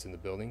occupants in the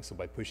building. So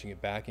by pushing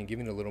it back and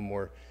giving it a little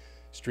more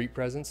street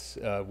presence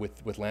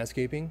with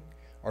landscaping,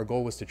 our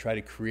goal was to try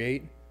to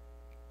create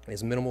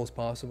as minimal as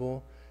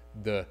possible.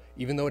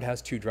 Even though it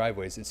has 2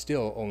 driveways, it's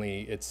still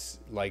only, it's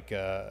like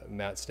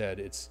Matt said,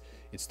 it's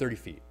 30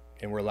 feet,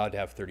 and we're allowed to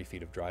have 30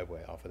 feet of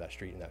driveway off of that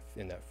street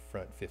in that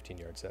front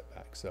 15-yard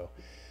setback. So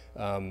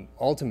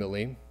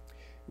ultimately,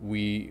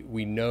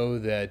 we know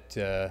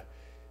that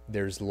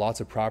there's lots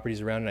of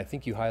properties around, and I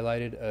think you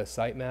highlighted a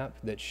site map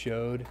that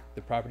showed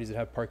the properties that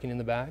have parking in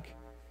the back.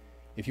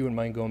 If you wouldn't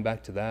mind going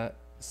back to that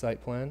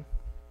site plan.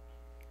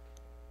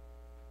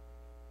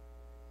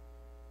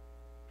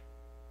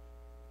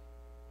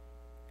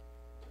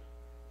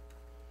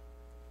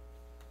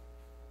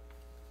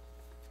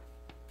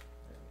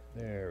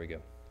 There we go.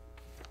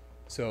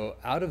 So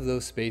out of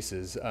those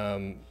spaces,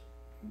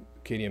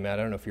 Katie and Matt,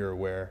 I don't know if you're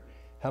aware,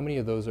 how many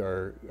of those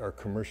are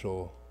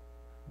commercial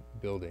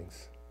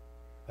buildings?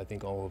 I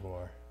think all of them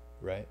are,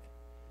 right?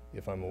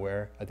 If I'm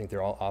aware, I think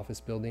they're all office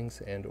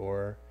buildings and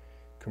or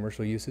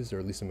commercial uses, or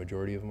at least a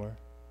majority of them are.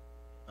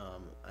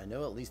 I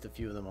know at least a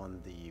few of them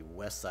on the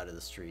west side of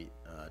the street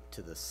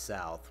to the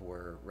south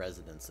were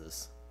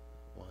residences.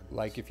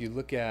 Like if you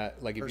look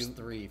at, like First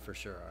 3 for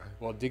sure are.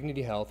 Well,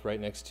 Dignity Health right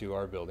next to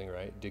our building,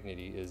 right?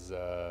 Dignity is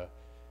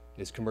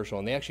commercial,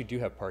 and they actually do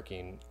have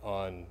parking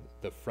on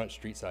the front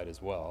street side as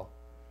well.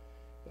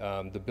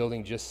 The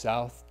building just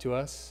south to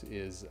us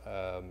is,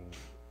 I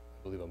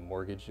believe, a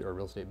mortgage or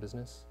real estate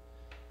business.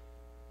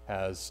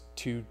 Has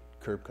 2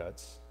 curb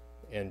cuts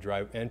and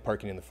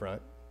parking in the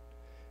front.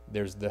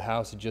 There's the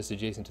house just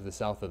adjacent to the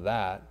south of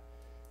that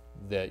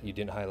you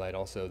didn't highlight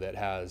also, that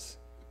has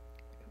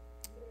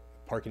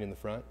parking in the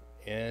front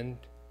and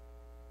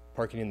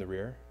parking in the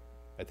rear.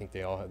 I think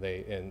they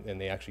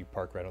actually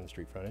park right on the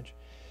street frontage.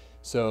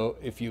 So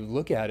if you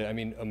look at it, I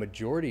mean, a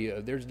majority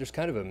of, there's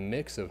kind of a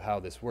mix of how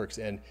this works,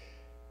 and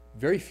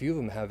very few of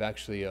them have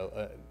actually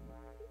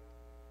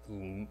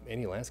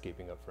any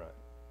landscaping up front.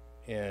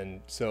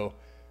 And so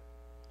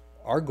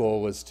our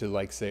goal was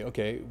to say,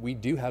 okay, we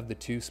do have the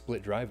 2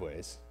 split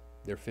driveways.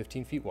 They're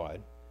 15 feet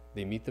wide.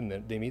 They meet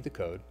the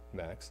code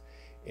max.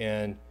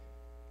 And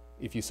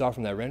if you saw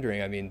from that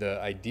rendering, I mean,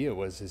 the idea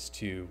is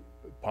to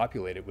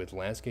populate it with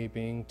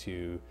landscaping,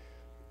 to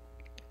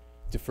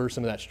defer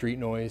some of that street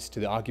noise to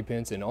the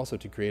occupants, and also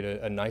to create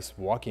a nice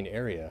walking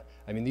area.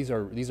 I mean, these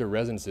are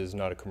residences,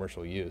 not a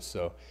commercial use.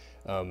 So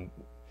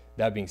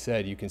that being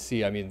said, you can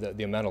see, I mean,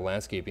 the amount of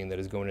landscaping that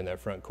is going in that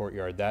front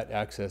courtyard, that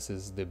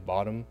accesses the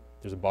bottom.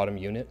 There's a bottom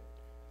unit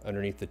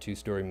underneath the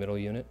 2-story middle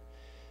unit.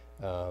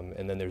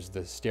 And then there's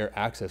the stair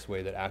access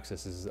way that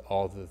accesses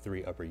all the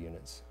 3 upper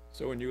units.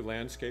 So when you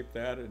landscape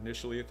that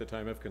initially at the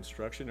time of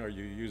construction, are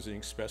you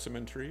using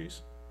specimen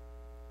trees?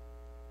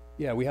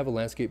 Yeah, we have a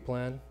landscape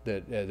plan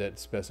that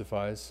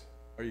specifies.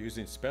 Are you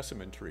using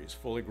specimen trees,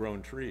 fully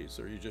grown trees,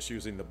 or are you just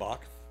using the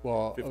box,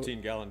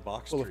 15-gallon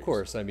box trees? Well, of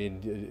course. I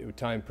mean,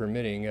 time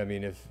permitting. I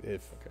mean, if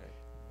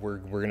we're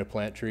going to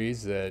plant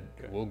trees that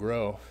will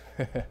grow.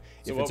 If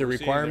So it's a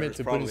requirement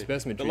to put in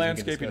specimen trees, the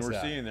landscaping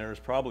we're seeing there is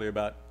probably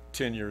about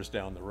 10 years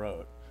down the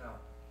road.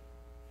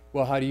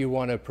 Well, how do you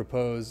want to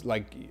propose,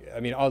 I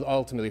mean,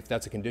 ultimately, if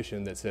that's a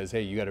condition that says,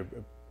 hey, you got to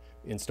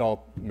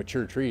install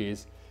mature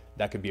trees,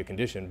 that could be a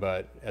condition,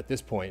 but at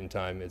this point in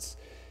time, this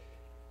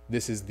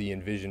is the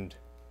envisioned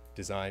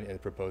design and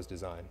proposed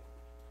design.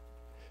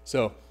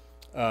 So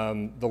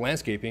the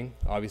landscaping,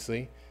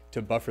 obviously,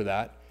 to buffer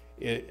that,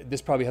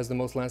 this probably has the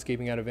most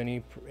landscaping out of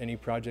any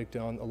project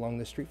along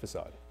the street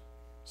facade.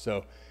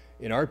 So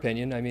in our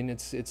opinion, I mean,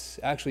 it's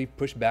actually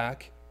pushed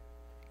back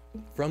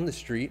from the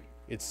street.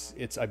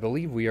 I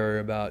believe we are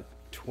about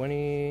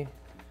 28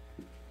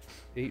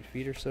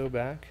 feet or so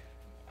back.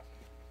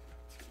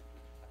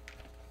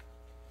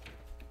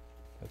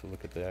 Have to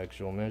look at the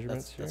actual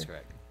measurements That's here.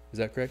 correct. Is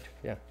that correct?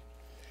 Yeah.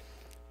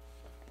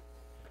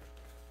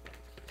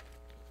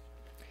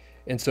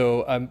 And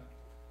so,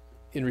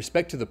 in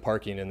respect to the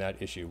parking and that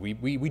issue,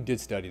 we did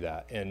study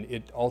that, and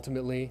it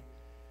ultimately,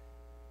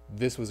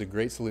 this was a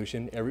great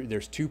solution.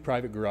 There's two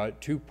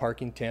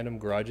parking tandem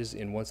garages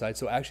in one side,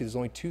 so actually there's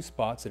only 2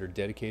 spots that are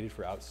dedicated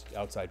for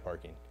outside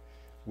parking.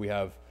 We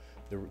have,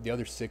 the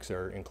other 6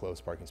 are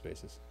enclosed parking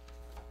spaces.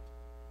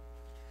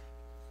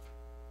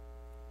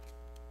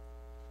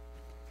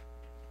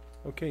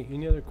 Okay,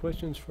 any other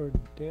questions for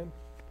Dan?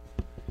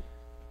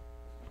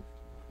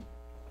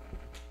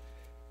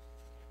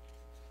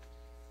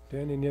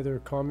 Dan, any other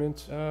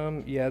comments?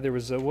 Yeah, there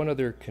was one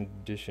other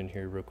condition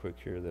here real quick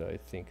here that I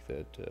think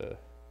that,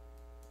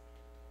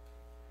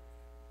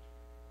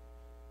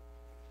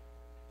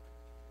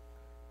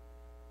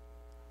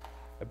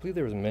 I believe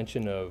there was a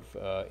mention of,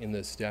 in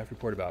the staff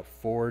report about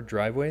 4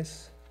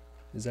 driveways.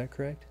 Is that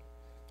correct?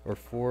 Or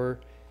 4,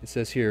 it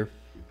says here,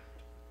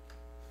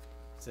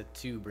 It's a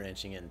 2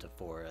 branching into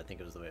 4. I think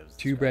it was the way it was 2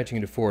 described. branching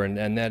into 4,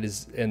 and that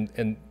is,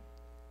 and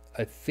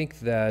I think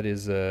that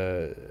is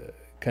a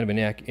kind of an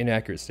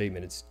inaccurate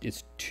statement.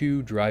 It's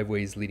 2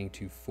 driveways leading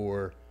to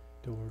 4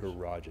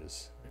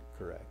 garages.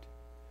 Correct.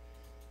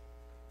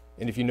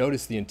 And if you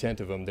notice the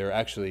intent of them, they're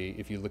actually,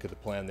 if you look at the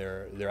plan,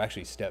 they're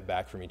actually stepped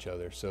back from each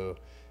other. So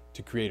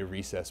to create a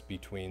recess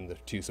between the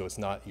 2, so it's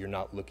not, you're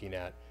not looking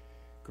at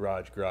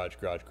garage, garage,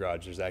 garage,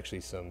 garage. There's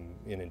actually some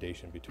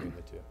inundation between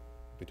the 2,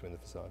 between the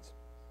facades.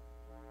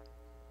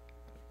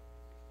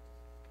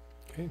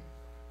 Okay.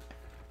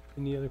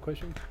 Any other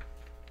questions?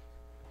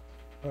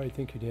 All right,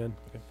 thank you, Dan.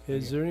 Okay,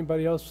 Is there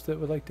anybody else that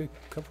would like to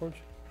come forward?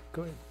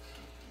 Go ahead.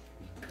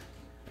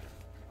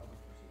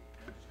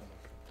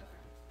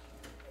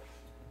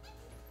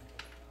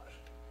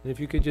 And if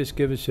you could just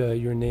give us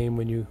your name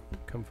when you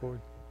come forward.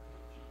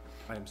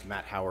 My name's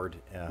Matt Howard.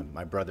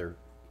 My brother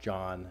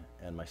John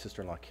and my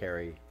sister-in-law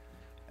Carrie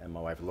and my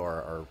wife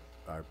Laura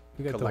are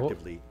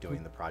collectively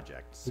doing the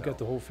project. We got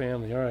the whole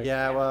family, all right.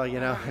 Yeah, well,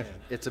 you know,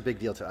 it's a big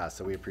deal to us,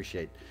 so we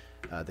appreciate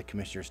the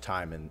commissioner's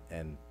time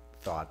and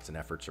thoughts and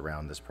efforts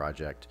around this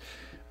project.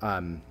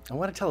 I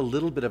want to tell a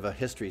little bit of a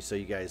history so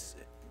you guys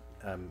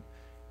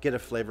get a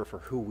flavor for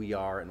who we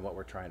are and what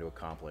we're trying to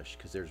accomplish,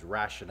 because there's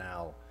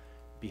rationale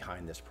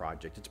behind this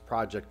project. It's a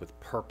project with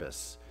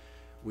purpose.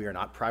 We are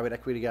not private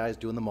equity guys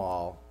doing the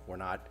mall. We're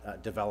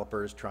not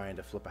developers trying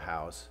to flip a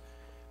house.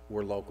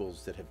 We're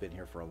locals that have been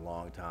here for a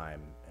long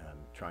time,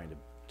 trying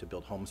to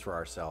build homes for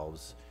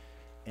ourselves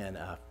and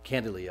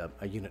candidly a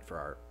unit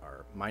for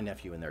my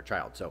nephew and their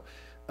child. So,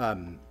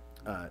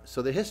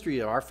 so the history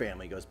of our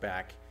family goes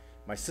back.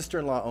 My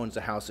sister-in-law owns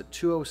a house at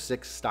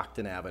 206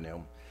 Stockton Avenue,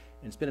 and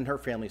it's been in her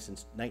family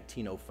since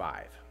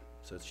 1905.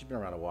 So she's been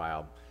around a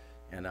while,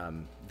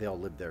 and they'll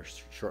live there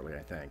shortly,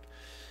 I think.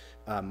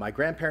 My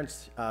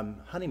grandparents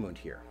honeymooned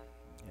here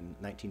in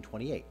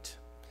 1928.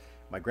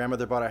 My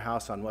grandmother bought a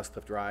house on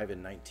Westcliff Drive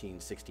in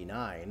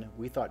 1969.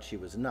 We thought she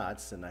was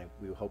nuts, and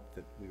we hoped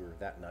that we were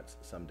that nuts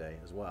someday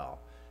as well,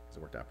 because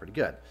it worked out pretty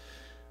good.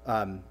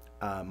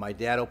 My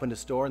dad opened a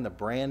store in the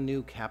brand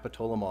new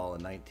Capitola Mall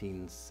in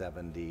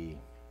 1970,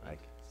 like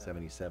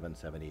 77,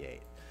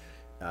 78,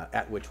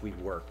 at which we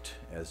worked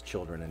as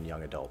children and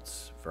young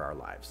adults for our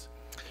lives.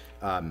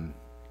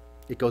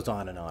 It goes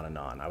on and on and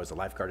on. I was a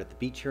lifeguard at the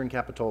beach here in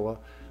Capitola.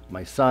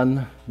 My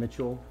son,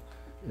 Mitchell,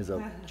 is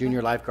a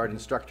junior lifeguard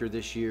instructor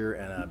this year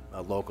and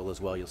a local as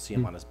well. You'll see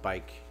him on his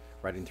bike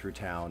riding through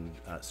town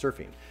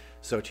surfing.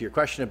 So to your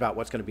question about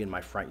what's going to be in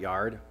my front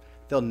yard,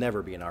 there'll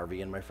never be an RV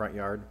in my front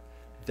yard.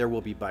 There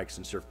will be bikes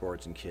and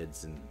surfboards and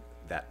kids and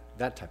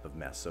that type of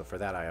mess. So for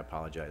that, I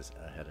apologize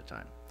ahead of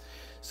time.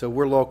 So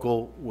we're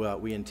local.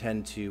 We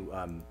intend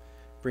to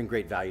bring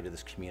great value to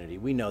this community.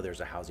 We know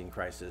there's a housing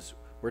crisis.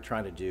 We're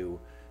trying to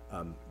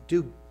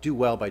do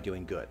well by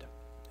doing good.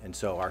 And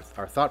so our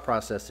thought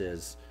process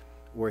is,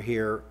 we're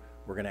here,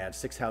 we're gonna add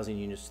 6 housing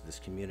units to this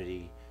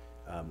community.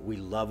 We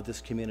love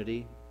this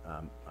community.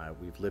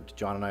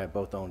 John and I have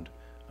both owned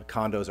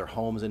condos or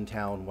homes in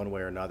town one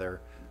way or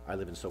another. I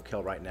live in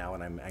Soquel right now,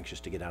 and I'm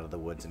anxious to get out of the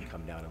woods and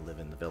come down and live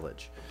in the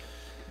village.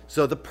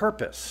 So the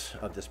purpose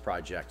of this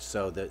project,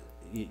 so that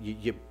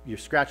you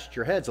scratched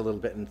your heads a little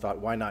bit and thought,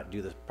 why not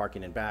do the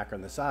parking in back or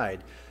on the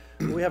side?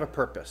 We have a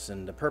purpose,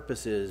 and the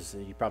purpose is,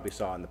 you probably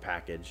saw in the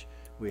package,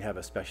 we have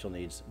a special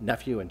needs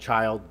nephew and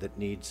child that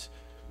needs,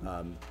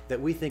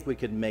 that we think we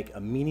could make a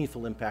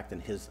meaningful impact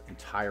in his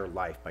entire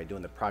life by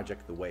doing the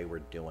project the way we're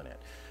doing it.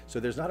 So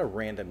there's not a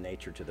random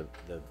nature to the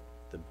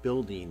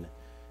building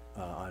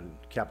on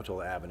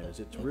Capitola Avenues.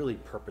 It's really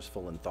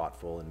purposeful and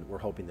thoughtful, and we're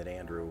hoping that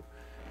Andrew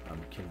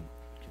can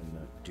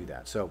do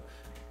that. So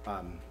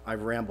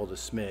I've rambled a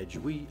smidge.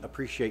 We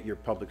appreciate your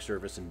public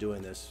service in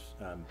doing this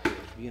for the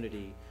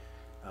community.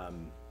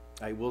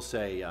 I will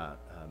say,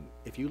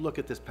 if you look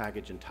at this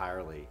package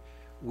entirely,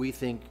 we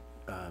think,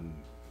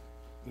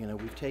 you know,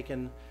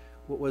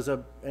 was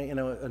an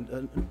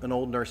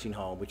old nursing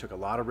home. We took a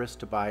lot of risks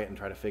to buy it and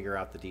try to figure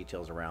out the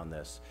details around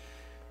this.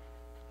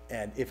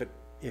 And if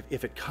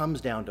it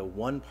comes down to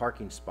one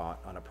parking spot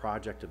on a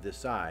project of this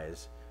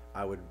size,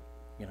 I would,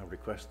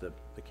 request the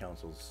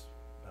council's,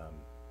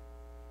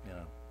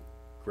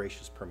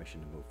 gracious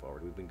permission to move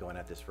forward. We've been going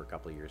at this for a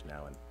couple of years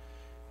now, and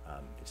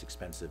it's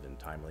expensive and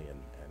timely and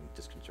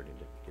disconcerting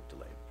to get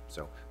delayed.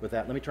 So with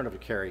that, let me turn over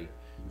to Carrie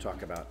to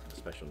talk about the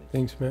special needs.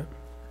 Thanks, Matt.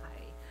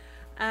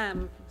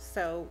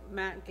 So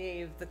Matt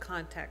gave the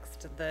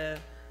context of the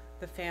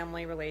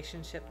family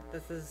relationship.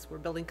 We're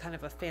building kind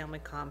of a family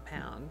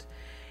compound.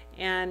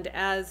 And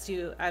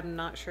I'm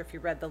not sure if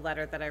you read the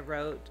letter that I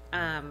wrote,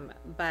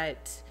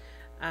 but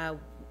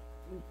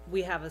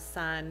we have a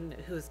son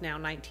who's now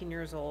 19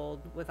 years old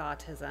with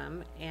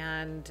autism.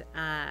 And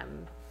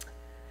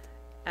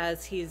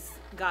as he's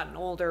gotten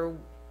older,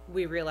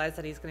 we realized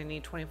that he's going to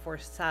need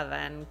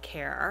 24/7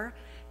 care.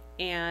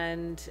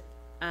 And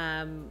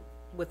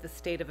with the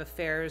state of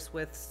affairs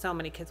with so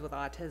many kids with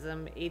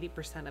autism,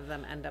 80% of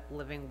them end up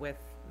living with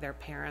their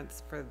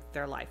parents for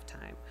their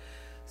lifetime.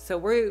 So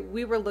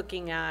we were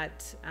looking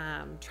at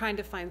trying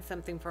to find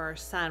something for our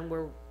son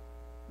where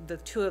the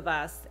two of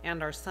us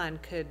and our son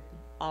could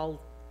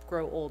all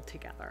grow old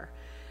together.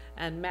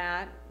 And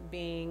Matt,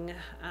 being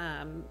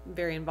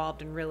very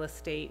involved in real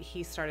estate,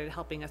 he started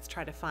helping us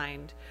try to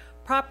find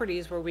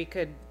properties where we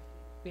could,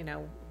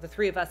 the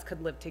three of us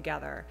could live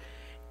together.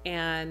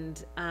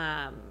 And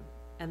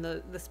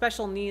the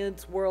special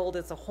needs world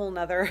is a whole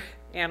nother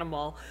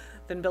animal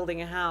than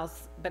building a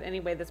house. But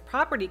anyway, this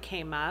property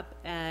came up,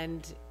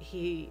 and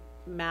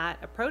Matt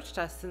approached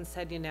us and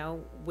said,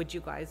 would you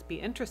guys be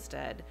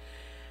interested?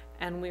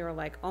 And we were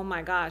like, oh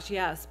my gosh,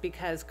 yes,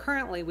 because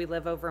currently we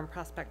live over in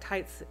Prospect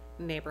Heights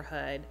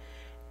neighborhood,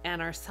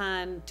 and our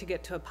son, to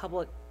get to a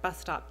public bus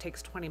stop,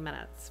 takes 20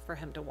 minutes for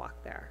him to walk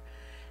there.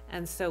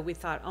 And so we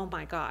thought, oh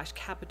my gosh,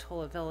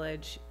 Capitola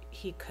Village,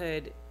 he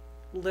could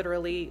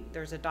literally,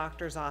 there's a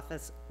doctor's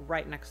office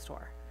right next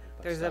door.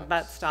 There's a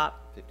bus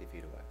stop 50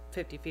 feet away.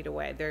 50 feet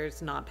away.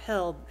 There's Nob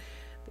Hill.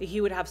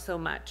 He would have so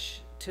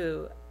much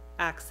to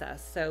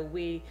access. So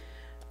we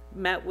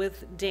met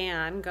with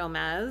Dan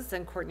Gomez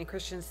and Courtney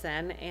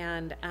Christensen,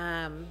 and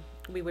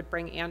we would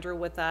bring Andrew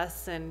with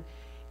us, and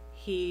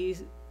he,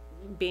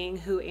 being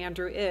who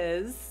Andrew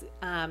is,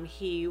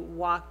 he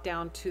walked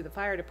down to the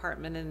fire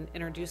department and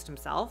introduced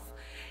himself,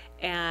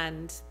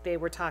 and he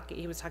was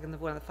talking to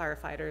one of the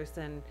firefighters,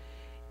 and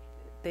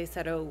they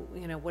said, oh,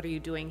 what are you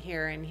doing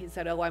here? And he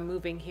said, oh, I'm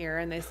moving here.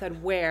 And they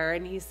said, where?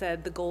 And he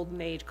said, the Golden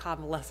Age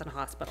Convalescent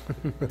Hospital.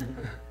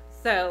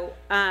 So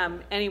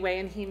anyway,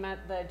 and he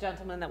met the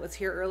gentleman that was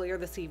here earlier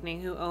this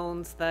evening who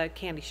owns the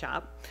candy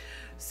shop.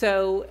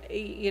 So,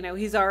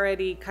 he's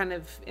already kind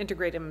of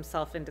integrated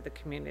himself into the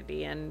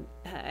community, and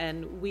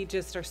we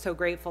just are so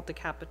grateful to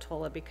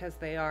Capitola because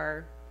they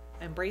are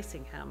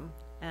embracing him.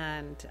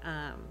 And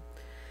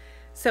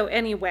so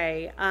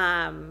anyway,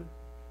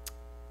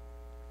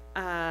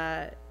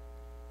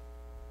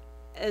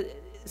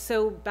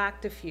 so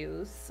back to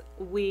Fuse,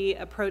 we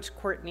approached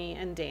Courtney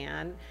and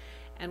Dan,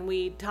 and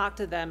we talked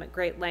to them at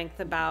great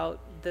length about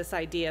this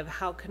idea of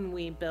how can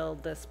we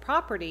build this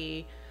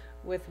property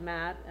with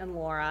Matt and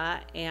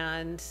Laura,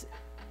 and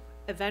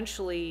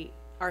eventually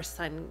our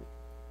son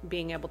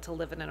being able to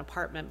live in an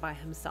apartment by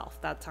himself.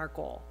 That's our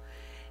goal.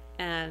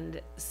 And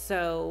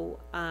so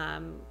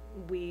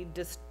we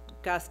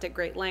discussed at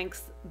great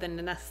lengths the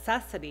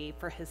necessity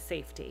for his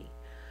safety.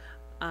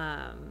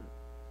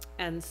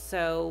 And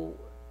so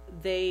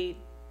they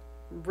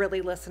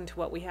really listened to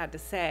what we had to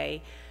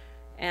say,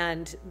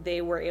 and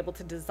they were able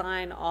to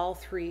design all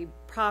three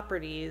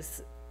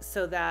properties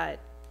so that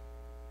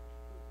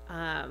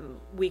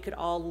we could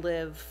all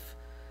live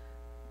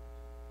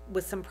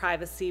with some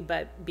privacy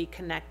but be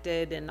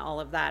connected and all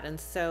of that. And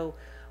so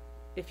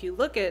if you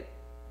look at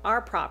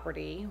our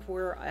property,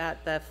 we're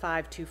at the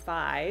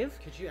 525.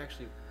 Could you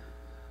actually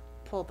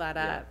pull that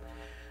up?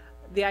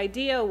 The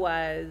idea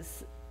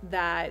was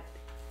that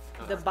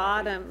the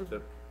bottom,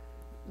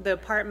 the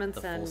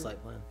apartments the and full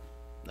site plan.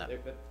 No.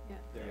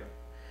 Yeah.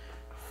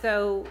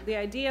 So the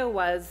idea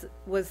was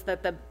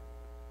that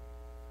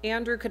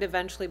Andrew could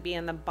eventually be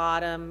in the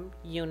bottom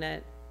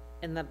unit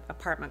in the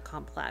apartment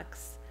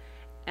complex,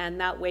 and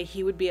that way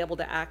he would be able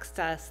to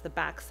access the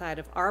backside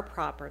of our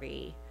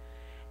property.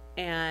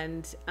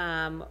 And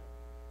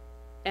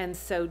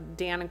so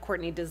Dan and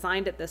Courtney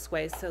designed it this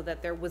way so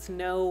that there was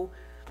no,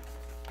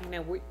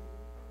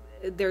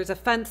 there's a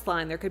fence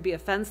line, there could be a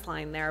fence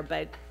line there,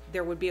 but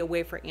there would be a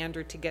way for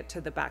Andrew to get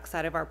to the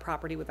backside of our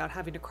property without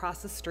having to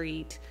cross the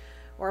street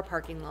or a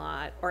parking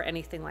lot or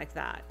anything like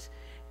that.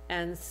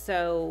 And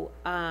so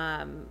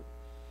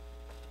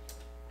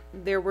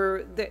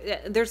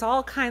there's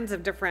all kinds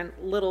of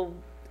different little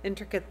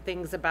intricate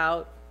things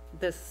about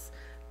this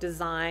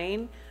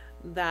design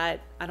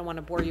that I don't want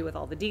to bore you with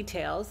all the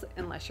details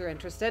unless you're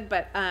interested,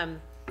 but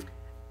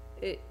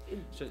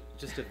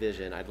just a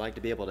vision. I'd like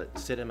to be able to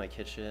sit in my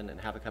kitchen and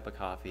have a cup of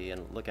coffee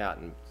and look out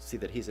and see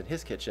that he's in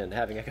his kitchen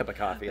having a cup of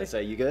coffee and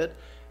say, you good?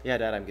 Yeah,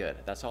 Dad, I'm good.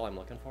 That's all I'm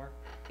looking for.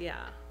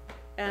 Yeah.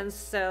 And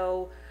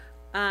so,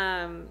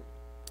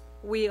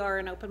 we are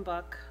an open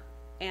book,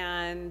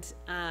 and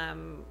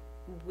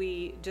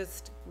we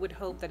just would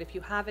hope that if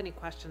you have any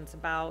questions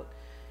about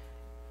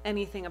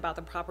anything about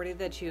the property,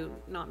 that you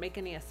not make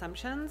any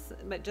assumptions,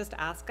 but just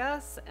ask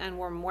us, and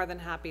we're more than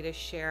happy to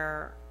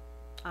share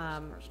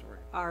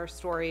our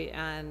story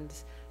and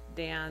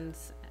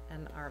Dan's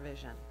and our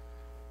vision.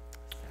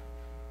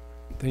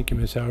 Thank you,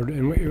 Ms. Howard.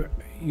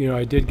 And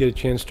I did get a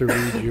chance to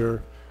read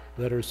your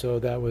letter, so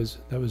that was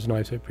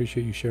nice. I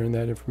appreciate you sharing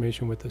that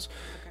information with us.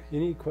 Okay.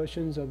 Any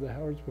questions of the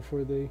Howards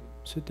before they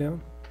sit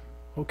down?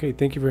 Okay,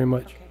 thank you very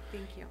much. Okay,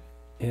 thank you.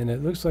 And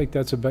it looks like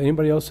that's about,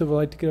 anybody else that would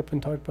like to get up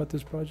and talk about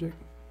this project?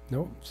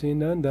 No, seeing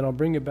none, then I'll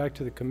bring it back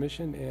to the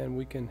commission and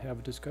we can have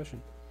a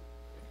discussion.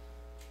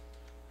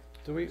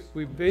 So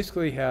we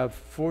basically have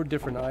 4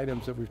 different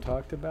items that we've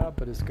talked about,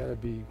 but it's got to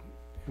be,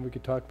 and we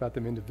could talk about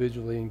them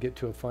individually and get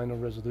to a final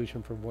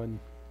resolution for one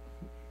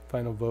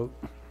final vote.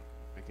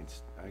 I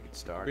could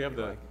start. We have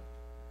the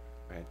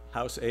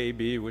House A,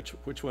 B.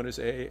 Which one is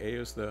A? A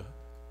is the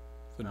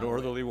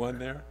northerly one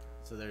there.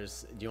 So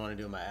there's, do you want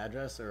to do my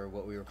address or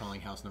what we were calling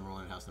house number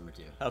 1 and house number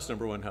 2? House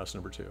number 1, house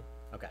number 2.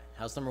 Okay,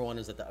 house number 1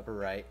 is at the upper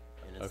right,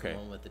 and it's the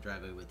one with the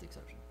driveway with the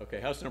exception. Okay,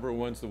 house number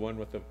 1's the one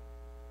with the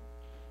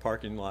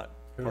parking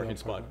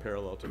spot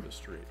parallel to the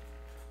street.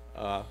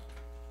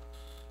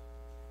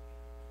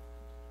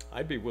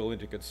 I'd be willing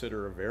to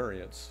consider a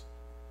variance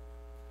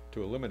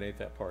to eliminate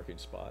that parking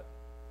spot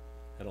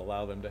and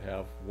allow them to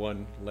have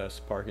one less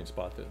parking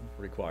spot than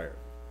required.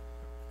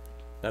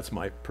 That's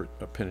my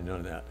opinion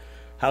on that.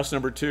 House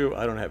number 2,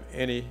 I don't have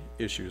any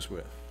issues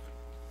with.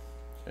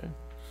 Okay?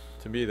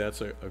 To me, that's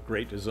a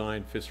great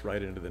design, fits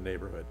right into the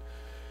neighborhood.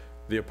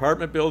 The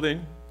apartment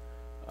building,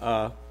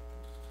 I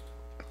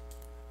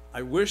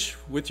wish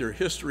with your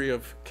history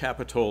of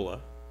Capitola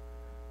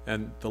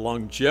and the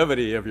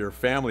longevity of your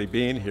family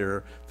being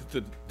here, that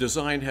the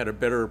design had a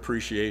better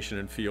appreciation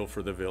and feel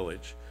for the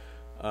village.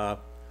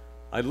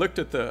 I looked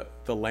at the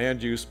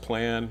land use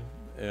plan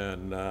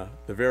and the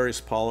various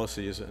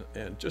policies,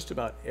 and just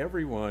about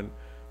everyone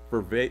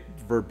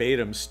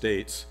verbatim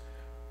states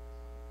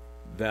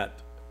that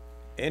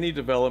any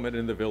development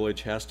in the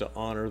village has to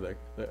honor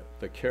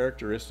the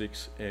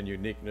characteristics and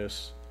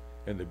uniqueness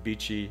and the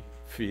beachy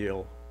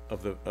feel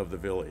of the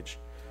village.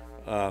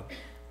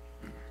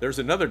 There's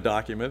another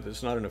document,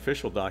 it's not an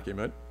official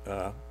document.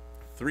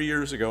 3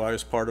 years ago, I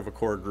was part of a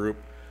core group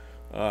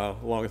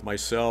along with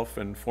myself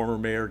and former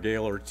Mayor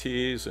Gail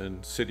Ortiz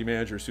and City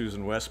Manager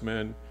Susan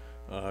Westman,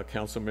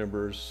 Council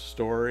Members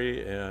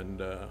Story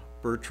and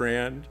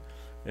Bertrand,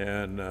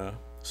 and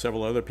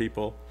several other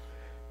people.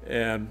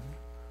 And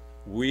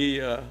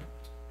we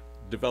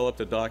developed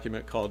a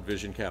document called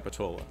Vision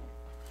Capitola.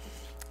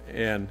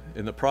 And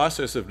in the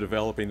process of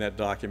developing that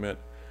document,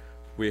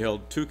 we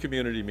held 2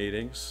 community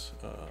meetings.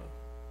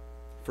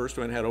 First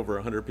one had over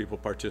 100 people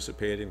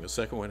participating. The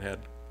second one had,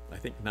 I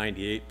think,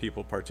 98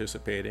 people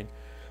participating.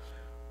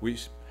 We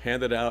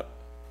handed out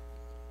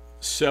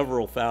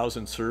several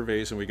thousand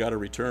surveys, and we got a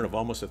return of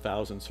almost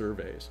 1,000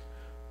 surveys.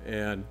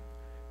 And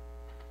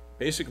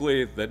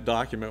basically, that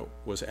document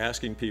was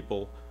asking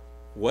people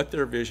what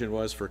their vision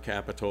was for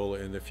Capitola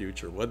in the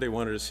future, what they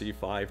wanted to see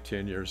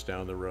 5-10 years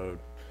down the road.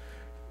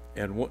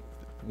 And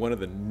one of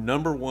the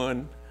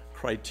 #1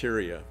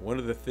 criteria, one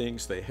of the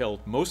things they held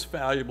most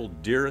valuable,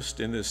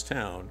 dearest in this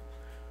town,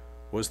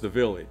 was the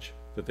village,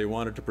 that they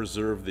wanted to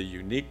preserve the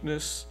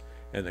uniqueness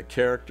and the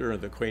character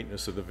and the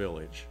quaintness of the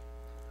village.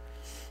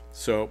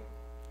 So,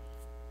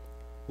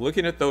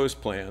 looking at those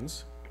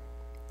plans,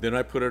 then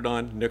I put it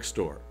on next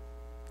door.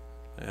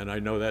 And I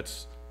know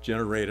that's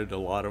generated a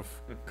lot of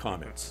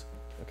comments,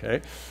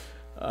 okay?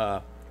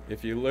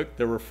 If you look,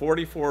 there were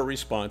 44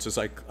 responses.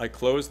 I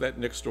closed that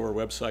next door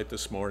website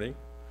this morning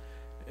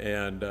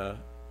and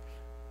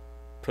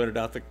printed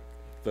out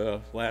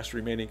the last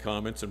remaining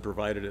comments and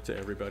provided it to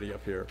everybody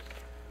up here.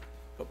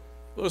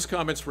 Those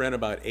comments ran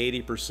about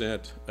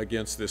 80%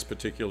 against this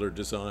particular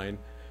design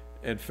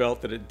and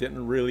felt that it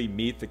didn't really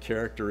meet the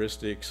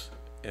characteristics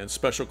and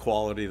special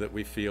quality that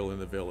we feel in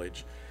the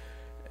village.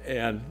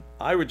 And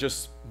I would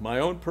just, my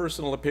own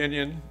personal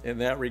opinion in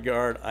that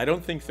regard, I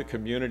don't think the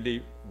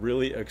community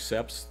really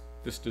accepts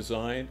this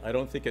design. I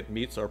don't think it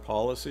meets our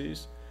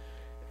policies.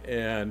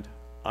 And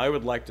I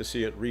would like to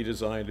see it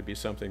redesigned to be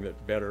something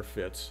that better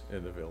fits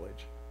in the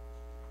village.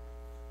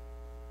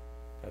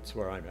 That's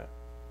where I'm at.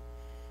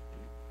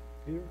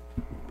 Peter?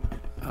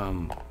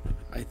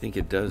 I think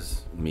it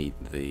does meet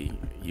the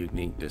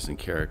uniqueness and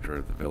character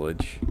of the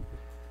village.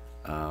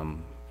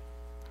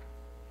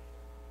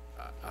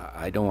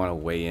 I don't want to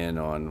weigh in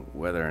on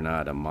whether or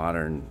not a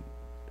modern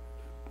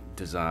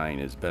design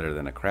is better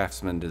than a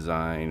craftsman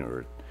design,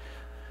 or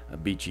a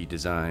beachy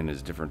design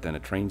is different than a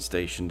train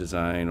station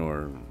design,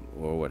 or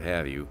what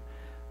have you.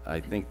 I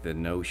think the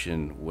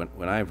notion,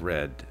 when I've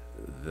read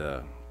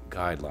the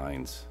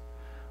guidelines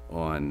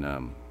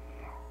on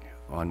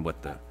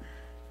what the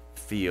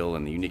feel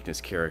and the uniqueness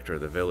character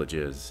of the village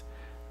is,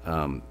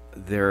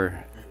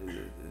 they're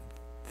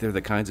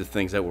the kinds of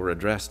things that were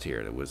addressed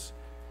here. That was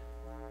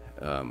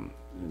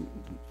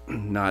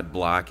not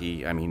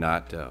blocky, I mean,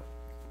 not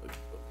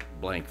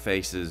blank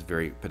faces,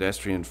 very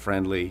pedestrian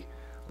friendly,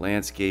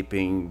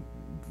 landscaping,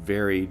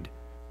 varied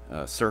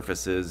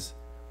surfaces,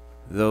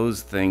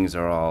 those things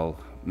are all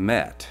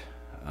met.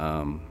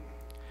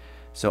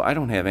 So I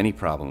don't have any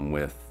problem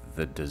with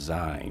the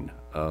design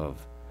of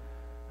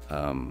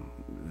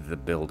the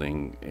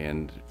building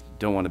and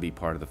don't want to be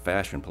part of the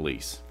fashion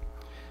police.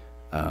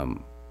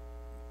 And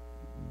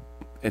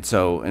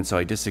so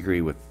I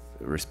disagree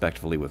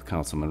respectfully with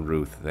Councilman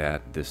Ruth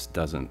that this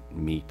doesn't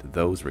meet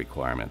those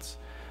requirements.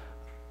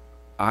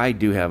 I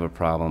do have a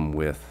problem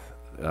with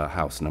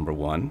house number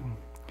 1.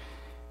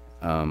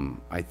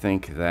 I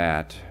think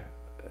that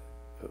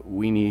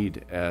we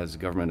need, as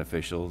government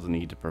officials,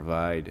 need to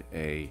provide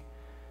a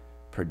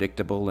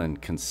predictable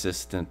and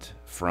consistent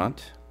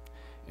front,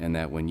 and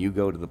that when you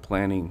go to the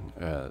planning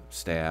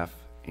staff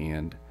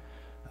and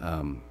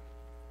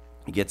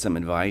get some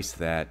advice,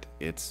 that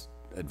it's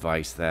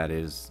advice that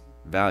is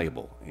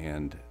valuable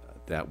and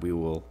that we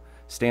will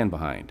stand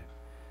behind.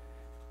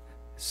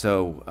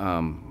 So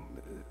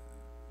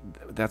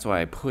that's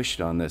why I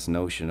pushed on this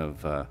notion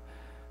of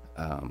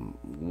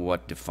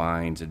what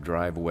defines a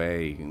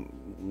driveway,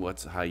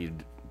 how you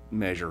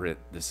measure it,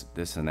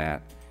 this and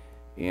that.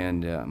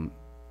 And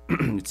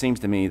it seems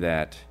to me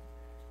that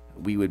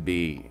we would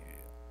be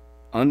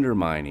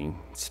undermining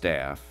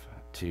staff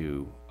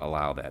to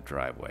allow that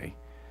driveway,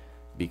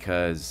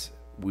 because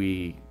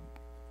we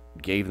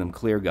gave them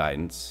clear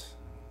guidance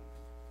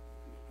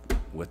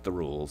with the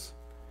rules,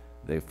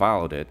 they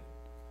followed it,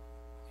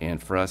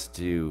 and for us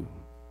to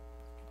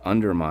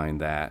undermine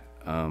that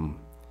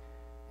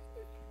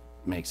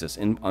makes us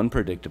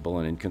unpredictable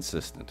and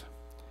inconsistent.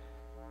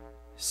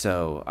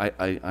 So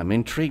I'm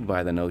intrigued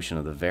by the notion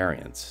of the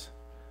variance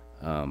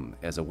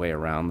as a way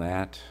around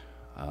that.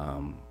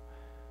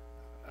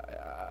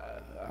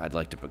 I'd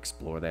like to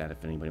explore that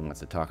if anybody wants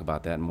to talk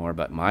about that more,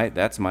 but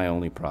that's my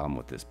only problem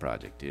with this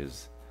project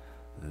is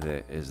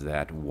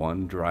that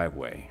one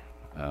driveway,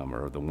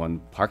 or the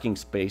one parking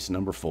space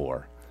number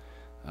 4.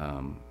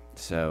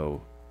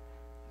 So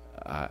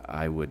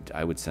I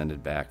would send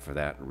it back for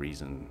that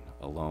reason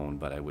alone,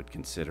 but I would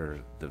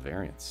consider the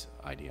variance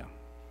idea.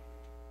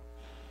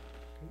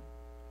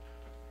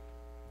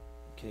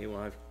 Okay,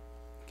 well, I've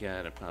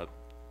got about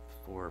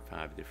 4 or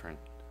 5 different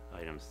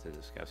items to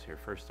discuss here.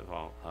 First of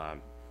all,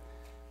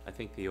 I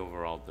think the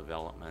overall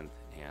development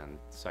and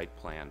site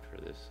plan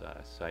for this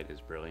site is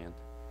brilliant,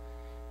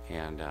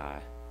 and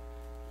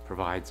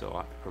provides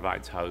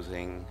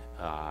housing.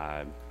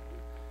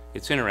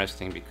 It's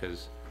interesting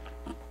because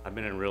I've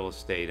been in real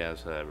estate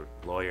as a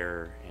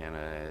lawyer and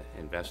an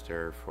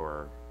investor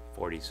for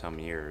 40-some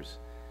years,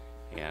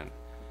 and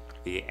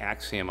the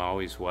axiom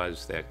always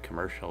was that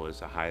commercial is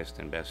the highest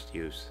and best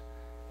use.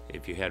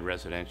 If you had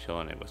residential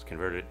and it was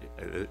converted,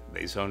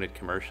 they zoned it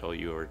commercial,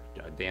 you were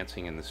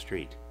dancing in the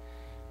street.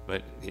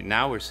 But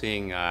now we're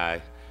seeing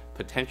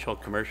potential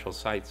commercial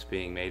sites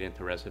being made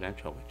into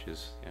residential, which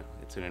is,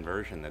 it's an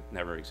inversion that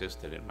never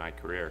existed in my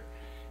career,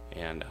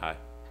 and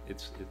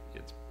it's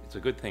a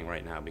good thing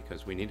right now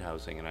because we need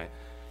housing, and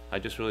I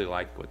just really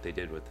like what they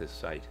did with this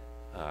site.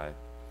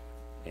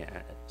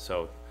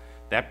 So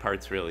that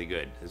part's really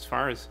good. As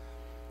far as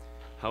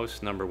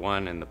house number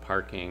 1 and the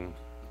parking,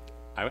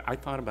 I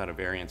thought about a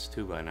variance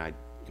too, and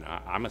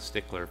I'm a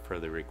stickler for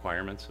the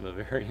requirements of a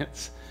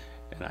variance,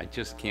 and I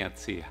just can't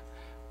see.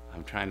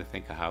 I'm trying to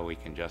think of how we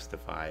can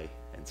justify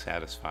and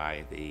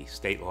satisfy the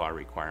state law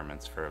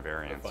requirements for a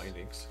variance. The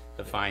findings.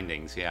 The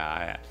findings,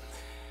 yeah.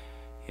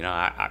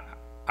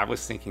 I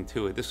was thinking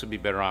too, this would be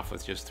better off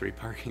with just 3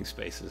 parking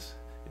spaces.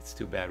 It's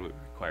too bad we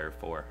require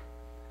 4.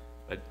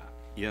 But,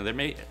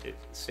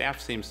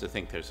 staff seems to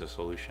think there's a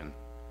solution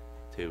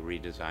to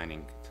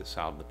redesigning to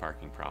solve the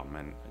parking problem.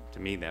 And to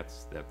me,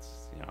 that's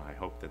I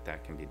hope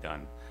that can be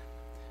done.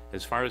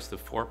 As far as the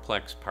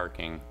 4-plex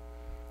parking,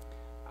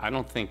 I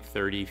don't think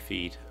 30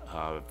 feet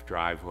of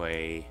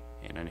driveway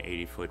and an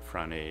 80-foot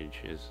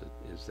frontage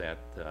is that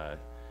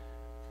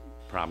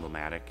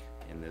problematic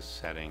in this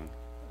setting.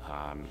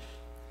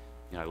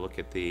 I look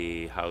at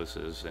the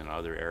houses in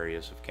other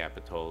areas of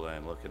Capitola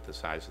and look at the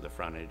size of the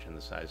frontage and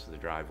the size of the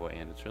driveway,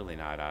 and it's really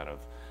not out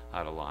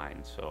of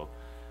line. So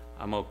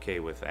I'm okay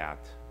with that.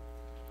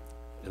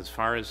 As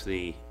far as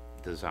the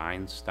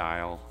design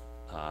style,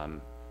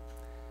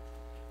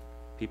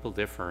 people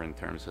differ in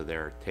terms of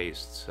their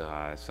tastes.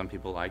 Some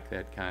people like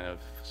that kind of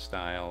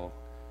style,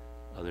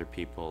 other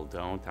people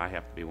don't. I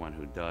happen to be one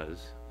who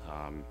does.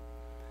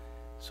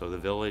 So the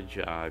village,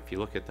 if you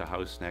look at the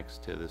house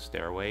next to the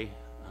stairway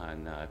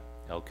on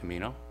El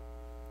Camino,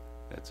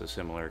 that's a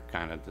similar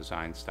kind of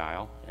design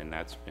style, and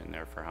that's been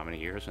there for how many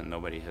years, and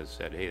nobody has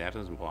said, hey, that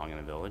doesn't belong in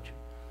a village.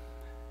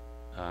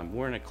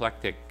 We're an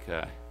eclectic,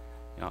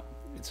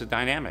 it's a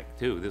dynamic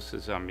too. This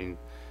is,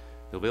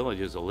 the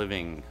village is a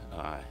living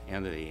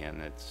entity,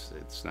 and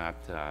it's not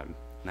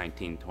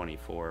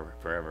 1924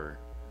 forever.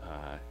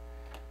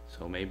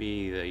 So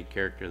maybe the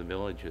character of the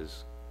village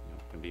is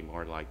can be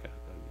more like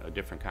a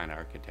different kind of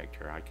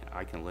architecture.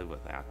 I can live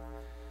with that.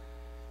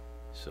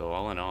 So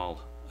all in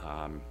all,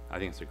 I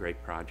think it's a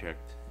great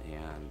project,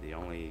 and the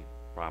only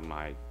problem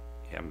I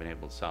haven't been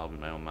able to solve in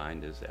my own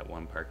mind is that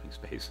one parking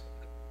space.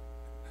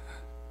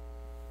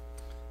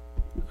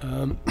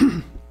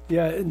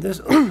 Yeah, and this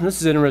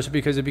this is interesting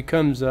because it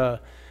becomes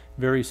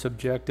very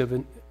subjective,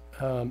 and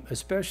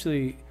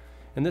especially,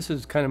 and this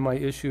is kind of my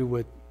issue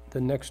with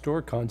the next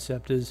door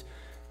concept is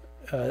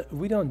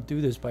we don't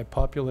do this by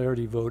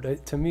popularity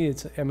vote. To me,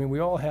 it's, I mean, we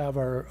all have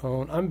our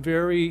own.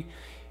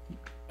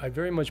 I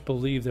very much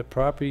believe that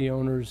property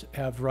owners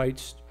have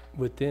rights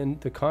within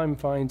the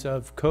confines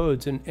of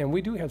codes, and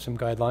we do have some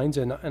guidelines,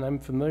 and I'm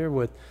familiar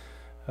with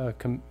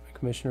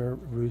Commissioner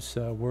Roos'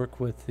 work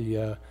with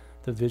the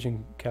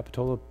Vision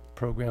Capitola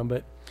program,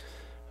 but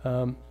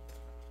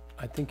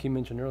I think he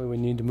mentioned earlier we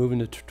need to move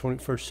into the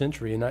 21st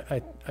century, and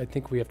I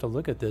think we have to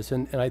look at this,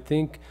 and I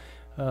think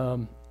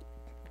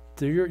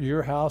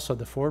your house or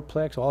the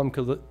fourplex, all of them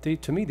could look,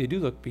 to me, they do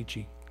look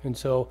beachy, and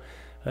so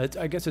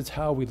I guess it's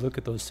how we look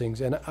at those things,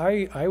 and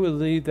I would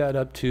leave that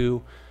up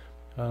to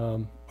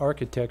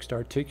architects to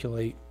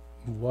articulate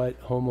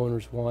what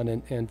homeowners want,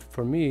 and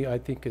for me, I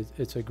think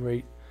it's a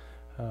great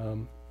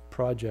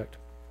project.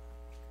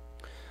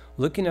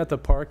 Looking at the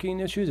parking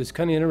issues, it's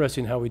kind of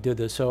interesting how we did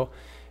this. So,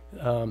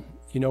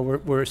 you know,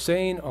 we're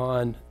saying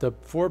on the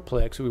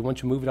fourplex, we want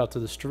you to move it out to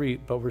the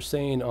street, but we're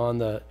saying on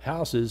the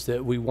houses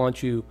that we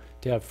want you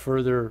to have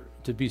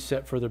to be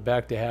set further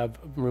back to have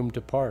room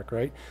to park,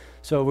 right?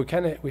 So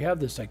we have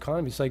this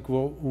dichotomy. It's like,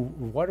 well,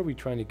 what are we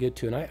trying to get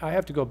to? And I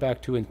have to go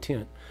back to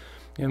intent.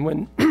 And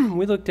when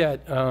we looked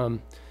at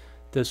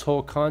this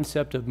whole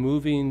concept of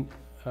moving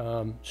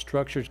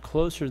structures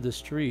closer to the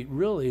street,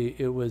 really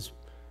it was,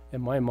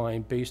 in my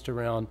mind, based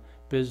around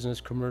business,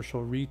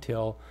 commercial,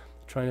 retail,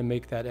 trying to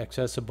make that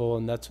accessible,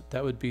 and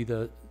that would be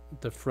the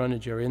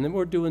frontage area. And then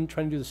we're trying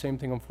to do the same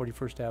thing on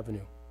 41st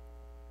Avenue.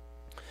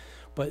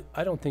 But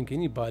I don't think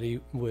anybody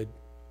would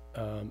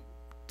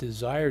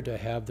desire to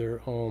have their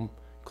home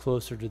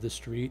closer to the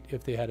street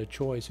if they had a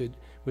choice.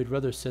 We'd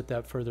rather set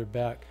that further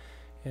back.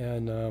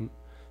 And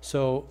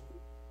so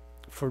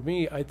for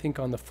me, I think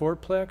on the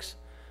fourplex,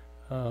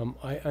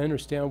 I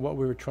understand what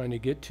we were trying to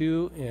get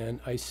to, and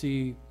I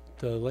see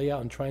the layout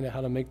and trying to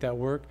how to make that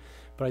work.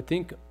 But I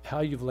think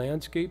how you've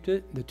landscaped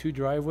it, the two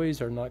driveways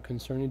are not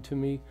concerning to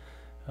me.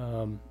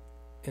 And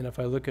if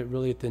I look at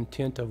really at the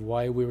intent of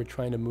why we were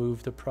trying to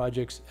move the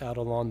projects out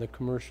along the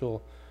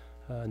commercial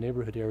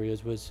neighborhood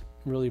areas was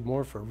really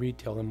more for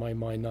retail in my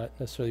mind, not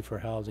necessarily for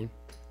housing.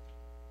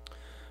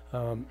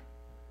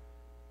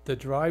 The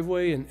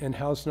driveway and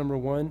house number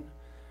one,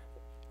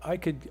 I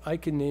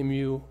could name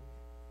you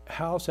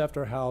house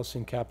after house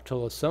in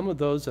Capitola. Some of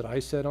those that I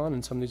sat on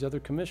and some of these other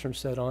commissioners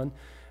sat on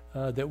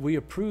that we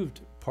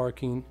approved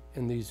parking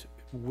in these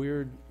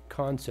weird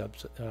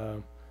concepts.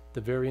 The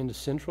very end of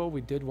Central,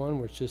 we did one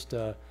where it's just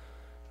a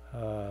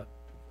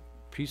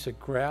piece of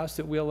grass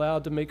that we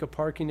allowed to make a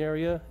parking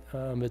area.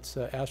 It's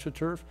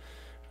AstroTurf.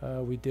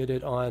 We did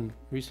it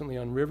recently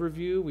on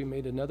Riverview. We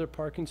made another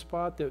parking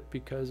spot that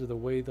because of the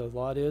way the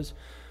lot is.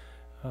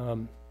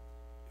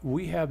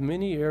 We have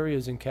many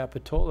areas in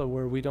Capitola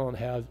where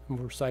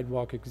we're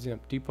sidewalk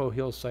exempt. Depot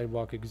Hill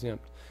sidewalk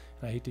exempt.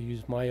 And I hate to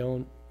use my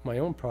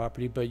own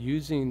property, but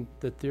using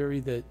the theory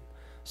that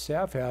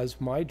staff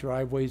has, my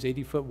driveway is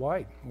 80 foot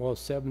wide. Well,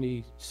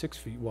 76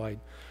 feet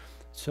wide.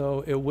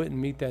 So it wouldn't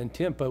meet that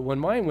intent. But when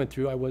mine went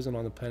through, I wasn't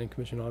on the planning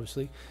commission,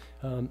 obviously.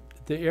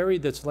 The area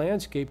that's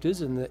landscaped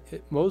is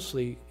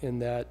mostly in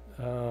that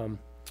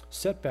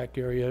setback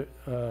area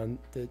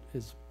that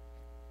is,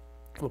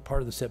 well,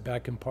 part of the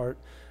setback in part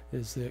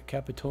is the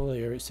Capitola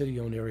area,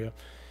 city-owned area,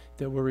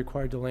 that we're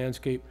required to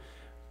landscape.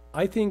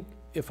 I think,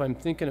 if I'm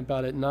thinking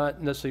about it,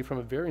 not necessarily from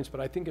a variance, but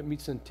I think it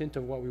meets the intent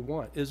of what we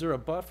want. Is there a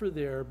buffer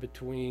there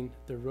between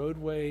the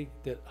roadway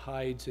that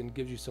hides and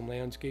gives you some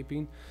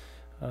landscaping?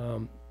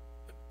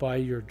 By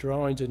your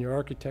drawings and your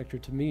architecture,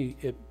 to me,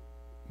 it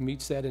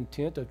meets that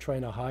intent of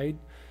trying to hide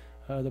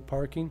the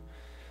parking.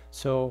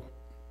 So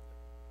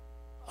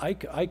I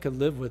could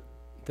live with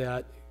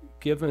that,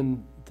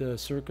 given the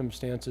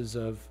circumstances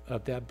of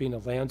that being a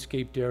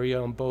landscaped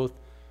area on both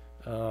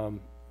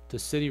the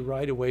city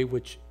right-of-way,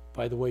 which,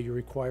 by the way, you're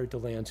required to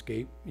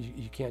landscape.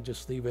 You can't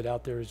just leave it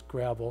out there as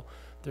gravel.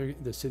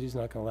 The city's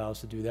not going to allow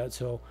us to do that.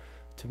 So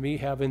to me,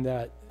 having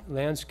that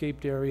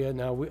landscaped area,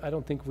 now I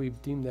don't think we've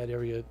deemed that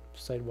area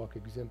sidewalk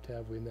exempt,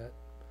 have we, in that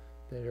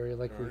area?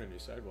 Like there aren't any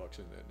sidewalks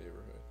in that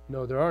neighborhood.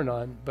 No, there are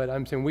none, but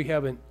I'm saying we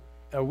haven't,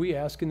 are we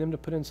asking them to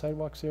put in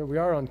sidewalks there? We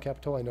are on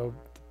Capitola, I know,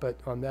 but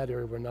on that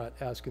area, we're not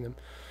asking them.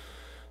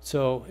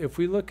 So if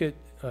we look at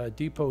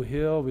Depot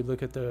Hill, we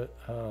look at the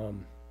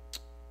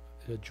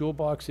Jewel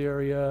Box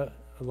area,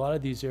 a lot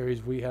of these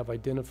areas we have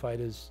identified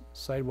as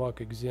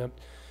sidewalk exempt.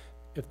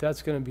 If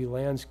that's going to be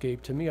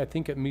landscaped, to me, I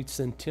think it meets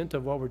the intent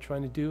of what we're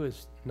trying to do,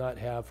 is not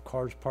have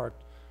cars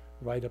parked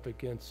right up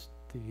against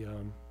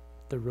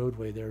the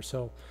roadway there.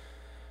 So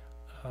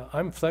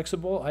I'm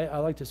flexible. I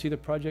like to see the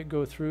project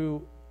go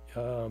through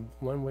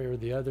one way or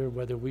the other,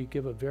 whether we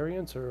give a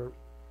variance or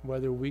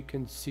whether we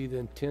can see the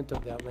intent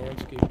of that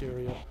landscaped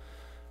area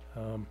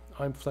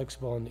I'm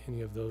flexible on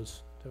any of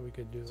those that we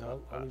could do.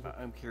 So I'll leave it.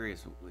 I'm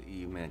curious,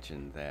 you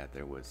mentioned that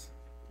there was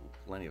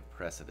plenty of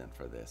precedent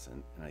for this,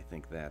 and I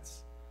think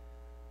that's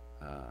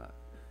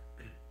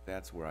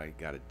where I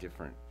got a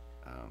different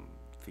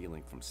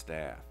feeling from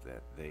staff,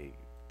 that they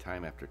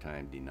time after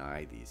time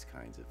deny these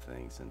kinds of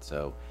things. And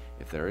so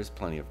if there is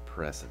plenty of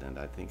precedent,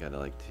 I think I'd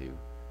like to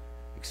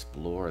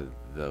explore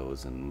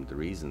those and the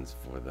reasons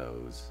for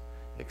those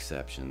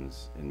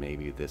exceptions, and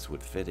maybe this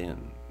would fit in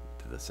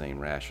to the same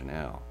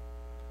rationale.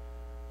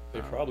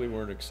 They probably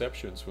weren't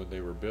exceptions when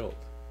they were built.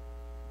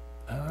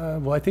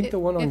 Well, I think the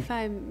one on. If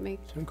I may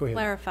Go ahead.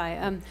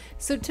 clarify,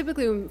 so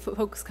typically when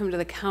folks come to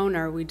the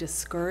counter, we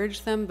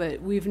discourage them,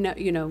 but we've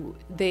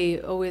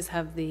they always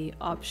have the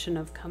option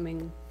of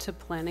coming to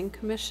Planning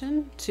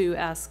Commission to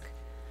ask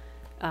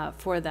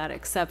for that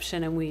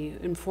exception, and we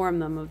inform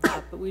them of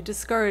that, but we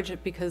discourage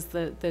it because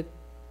the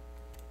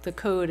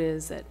code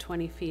is at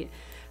 20 feet.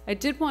 I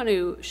did want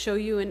to show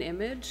you an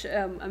image.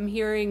 I'm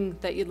hearing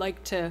that you'd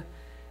like to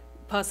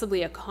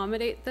possibly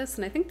accommodate this,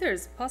 and I think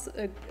there's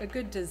a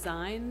good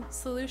design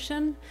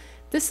solution.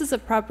 This is a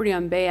property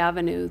on Bay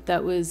Avenue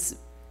that was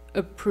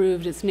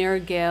approved. It's near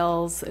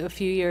Gales a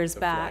few years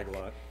back.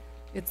 Flag lot.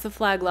 It's the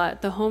flag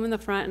lot, the home in the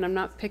front, and I'm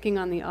not picking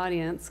on the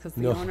audience because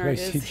the owner I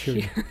is see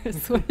Jerry. here.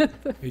 Is one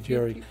of the Hey, few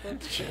Jerry. people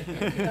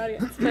in the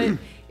audience. But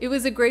it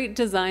was a great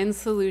design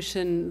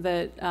solution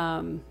that,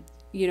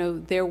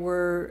 there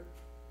were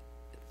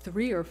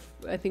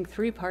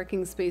three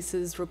parking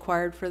spaces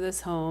required for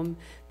this home.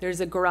 There's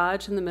a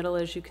garage in the middle,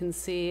 as you can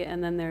see,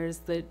 and then there's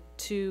the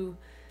two,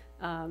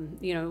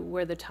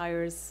 where the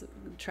tires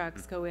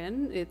tracks go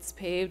in. It's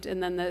paved,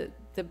 and then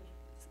the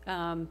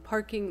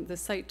parking, the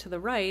site to the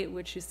right,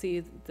 which you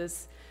see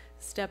this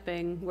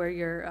stepping where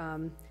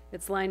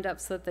it's lined up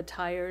so that the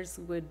tires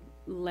would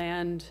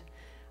land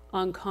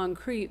on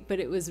concrete, but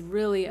it was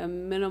really a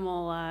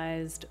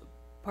minimalized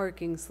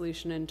parking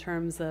solution in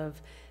terms of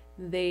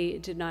they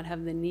did not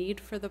have the need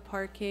for the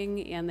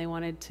parking, and they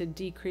wanted to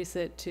decrease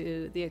it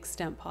to the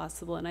extent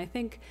possible. And I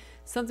think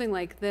something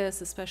like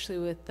this, especially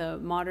with the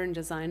modern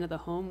design of the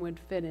home, would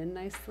fit in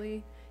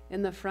nicely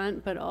in the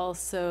front, but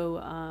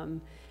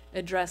also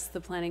address the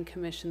Planning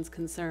Commission's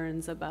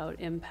concerns about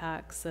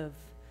impacts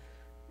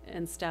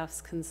and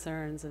staff's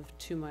concerns of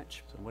too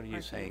much. So what are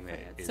you saying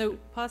that? So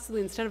possibly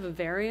instead of a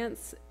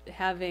variance,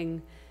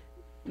 having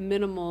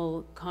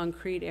minimal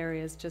concrete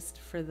areas just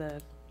for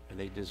the. Are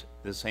they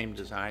the same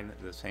design,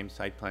 the same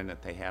site plan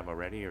that they have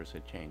already, or has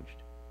it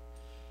changed?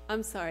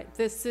 I'm sorry,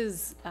 this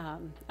is,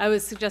 I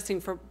was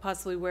suggesting for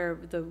possibly where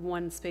the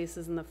one space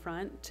is in the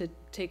front to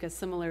take a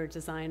similar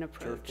design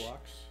approach. Turf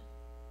blocks?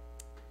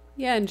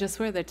 Yeah, and just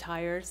where the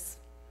tires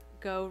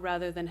go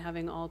rather than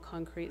having all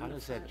concrete in How the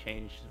does front. that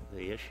change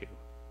the issue?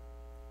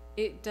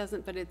 It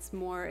doesn't, but it's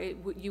more,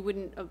 you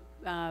wouldn't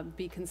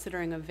be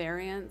considering a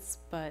variance,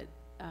 but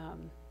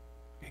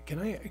Can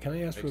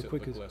I ask real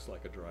quick? Makes it look less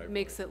like a driveway.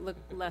 makes it look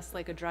less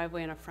like a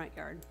driveway and a front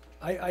yard.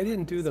 I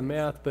didn't do the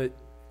math, but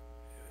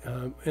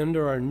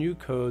under our new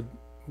code,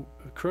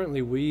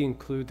 currently we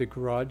include the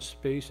garage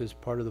space as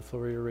part of the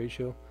floor area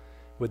ratio.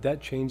 Would that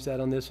change that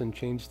on this and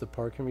change the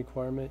parking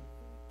requirement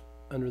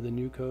under the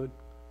new code?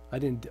 I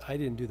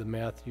didn't do the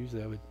math.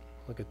 Usually I would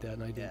look at that,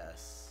 and I did.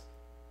 Yes.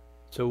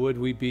 So would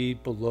we be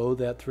below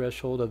that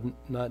threshold of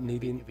not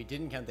needing? If we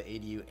didn't count the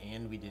ADU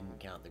and we didn't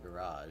count the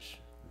garage,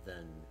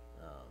 then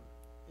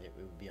it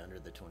would be under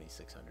the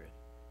 2,600.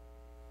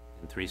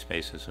 And 3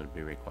 spaces would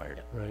be required.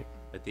 Yep. Right.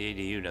 But the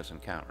ADU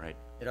doesn't count, right?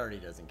 It already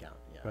doesn't count,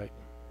 yeah. Right.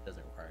 It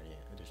doesn't require any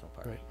additional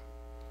parking. Right.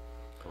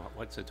 So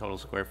what's the total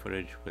square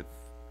footage with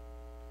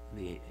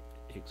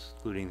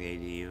excluding the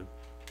ADU?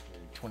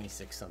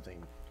 26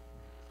 something,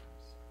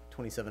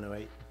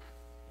 2708.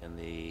 And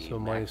the So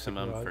minus the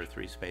maximum for garage.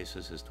 3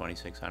 spaces is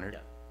 2,600? Yeah.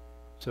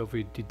 So if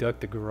we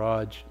deduct the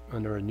garage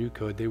under a new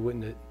code, they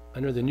wouldn't.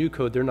 Under the new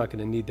code, they're not going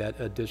to need that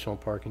additional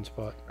parking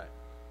spot. Right.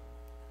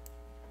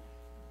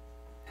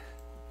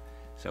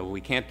 So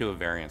we can't do a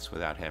variance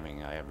without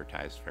having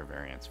advertised for a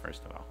variance,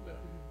 first of all. No.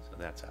 So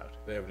that's out.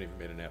 They haven't even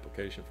made an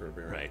application for a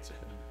variance.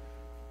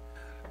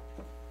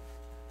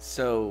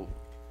 So,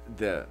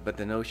 but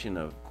the notion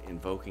of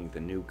invoking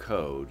the new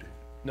code,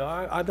 No,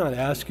 I'm not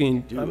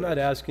asking. Do I'm not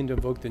it. asking to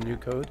invoke the new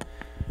code.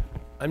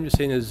 I'm just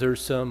saying, is there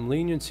some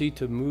leniency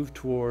to move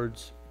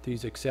towards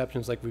these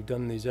exceptions like we've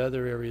done in these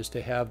other areas,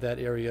 to have that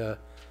area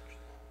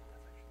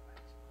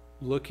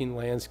looking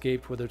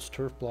landscaped, whether it's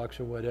turf blocks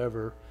or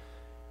whatever,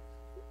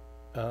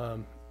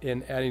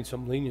 and adding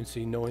some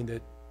leniency, knowing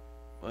that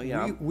well,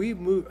 yeah, we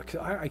move.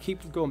 'Cause I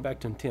keep going back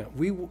to intent.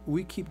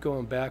 We keep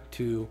going back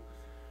to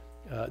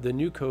the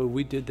new code.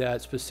 We did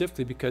that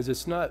specifically because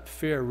it's not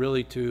fair,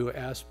 really, to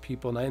ask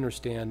people. And I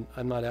understand.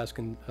 I'm not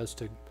asking us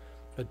to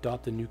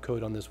adopt a new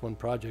code on this one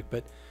project,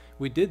 but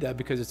we did that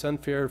because it's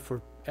unfair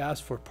for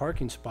ask for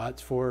parking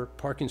spots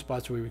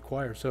we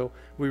require. So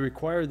we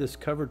require this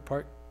covered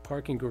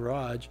parking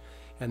garage,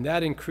 and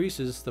that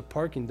increases the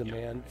parking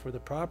demand for the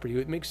property.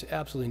 It makes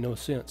absolutely no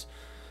sense.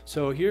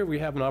 So here we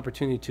have an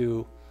opportunity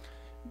to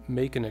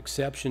make an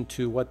exception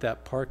to what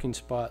that parking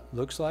spot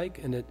looks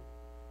like, and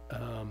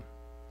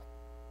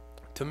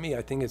to me,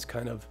 I think it's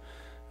kind of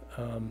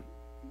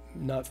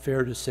not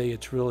fair to say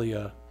it's really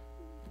a,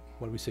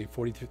 what do we say,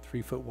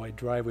 43-foot wide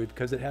driveway,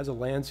 because it has a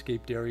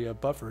landscaped area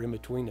buffer in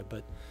between it,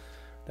 but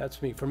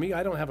that's me. For me,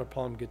 I don't have a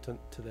problem getting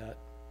to that.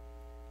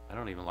 I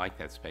don't even like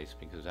that space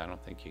because I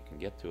don't think you can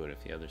get to it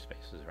if the other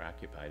spaces are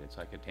occupied. It's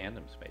like a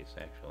tandem space,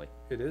 actually.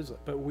 It is,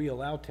 but we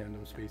allow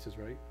tandem spaces,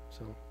 right?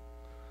 So.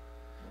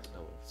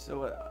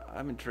 So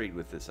I'm intrigued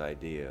with this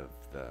idea of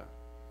the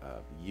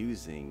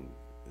using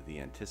the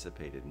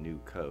anticipated new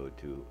code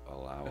to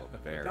allow a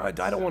variance.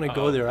 I don't want to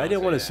go there. I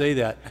didn't want to say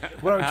that.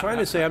 What I'm trying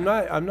to say, I'm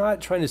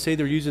not trying to say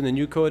they're using the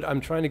new code. I'm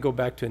trying to go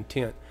back to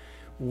intent.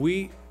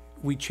 We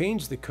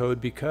changed the code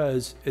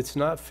because it's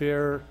not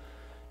fair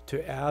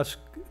to ask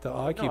the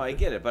occupant. No, I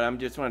get it, but I'm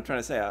just what I'm trying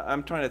to say.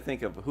 I'm trying to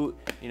think of who,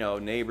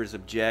 neighbors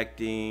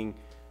objecting,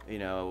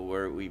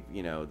 where we,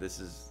 this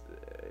is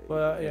in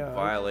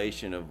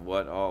violation of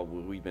what all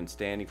we've been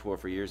standing for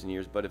years and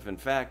years. But if in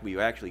fact we've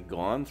actually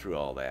gone through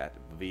all that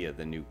via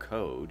the new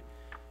code,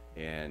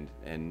 and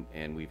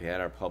we've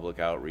had our public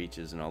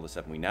outreaches and all this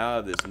stuff, and we now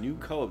have this new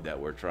code that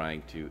we're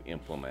trying to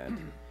implement,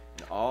 and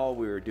all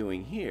we're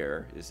doing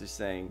here is just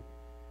saying,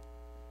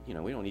 we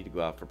don't need to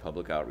go out for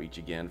public outreach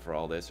again for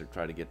all this or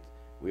try to get.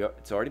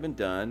 It's already been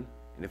done,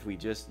 and if we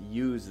just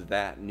use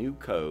that new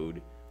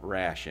code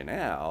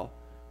rationale,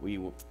 we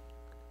will.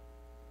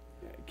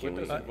 It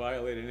doesn't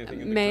violate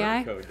anything in the May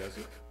current I? code, does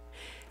it?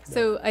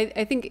 So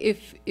I think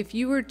if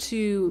you were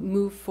to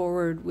move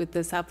forward with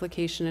this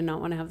application and not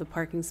want to have the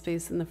parking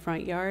space in the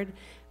front yard,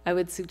 I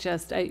would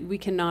suggest we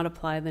cannot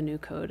apply the new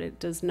code. It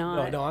does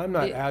not. No, I'm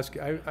not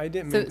asking. I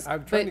didn't mean.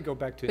 I'm trying to go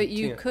back to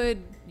intent. But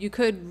we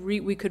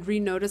could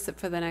renotice it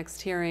for the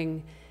next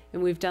hearing,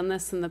 and we've done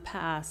this in the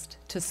past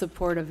to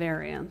support a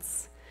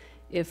variance.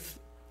 I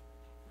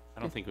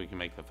don't think we can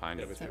make the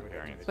findings for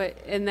variance.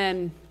 And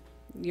then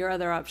your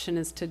other option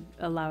is to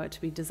allow it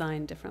to be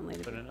designed differently.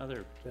 But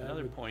another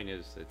point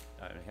is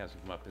that it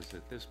hasn't come up, is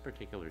that this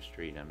particular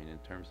street, I mean, in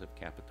terms of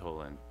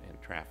Capitola and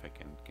traffic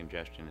and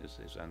congestion,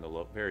 is on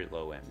the very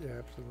low end. Yeah,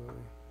 absolutely.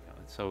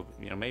 So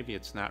maybe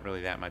it's not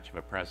really that much of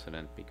a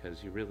precedent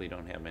because you really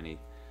don't have many,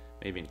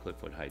 maybe in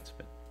Cliffwood Heights,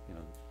 but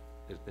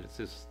it's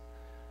just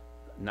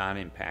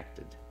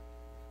non-impacted.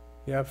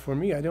 Yeah, for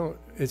me,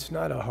 it's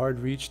not a hard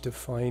reach to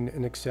find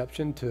an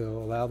exception to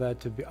allow that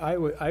to be. I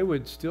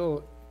would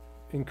still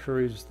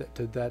encourage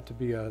that to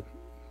be a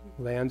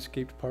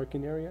landscaped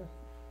parking area.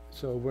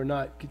 So we're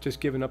not just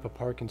giving up a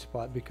parking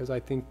spot, because I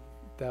think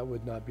that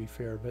would not be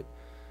fair. But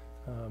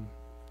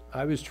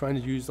I was trying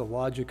to use the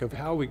logic of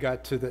how we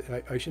got to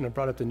I shouldn't have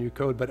brought up the new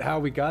code, but how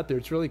we got there,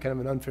 it's really kind of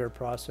an unfair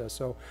process.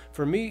 So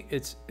for me,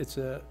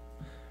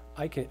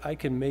 I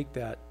can make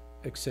that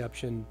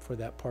exception for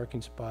that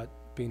parking spot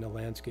being a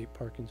landscape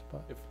parking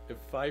spot. If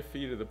 5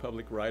 feet of the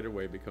public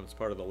right-of-way becomes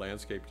part of the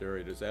landscaped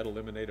area, does that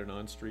eliminate an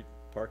on-street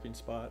parking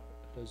spot?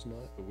 Does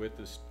not. The width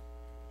is.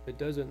 It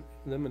doesn't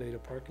eliminate a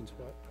parking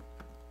spot.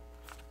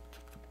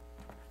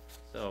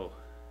 So,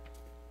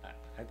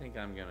 I think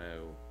I'm gonna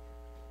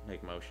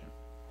make motion.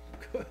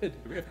 Good.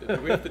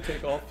 Do we have to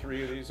take all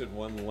 3 of these in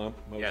one lump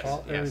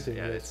motion? Yes,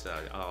 it's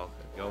all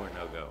go or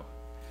no go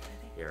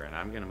here, and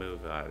I'm gonna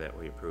move that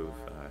we approve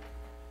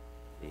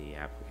the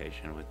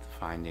application with the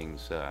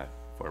findings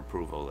for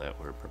approval that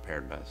were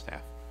prepared by the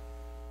staff.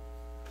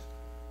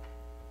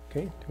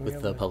 Okay.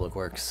 With the public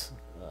works,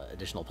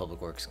 additional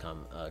public works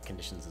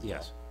conditions as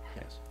well.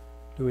 Yes.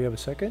 Do we have a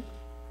second?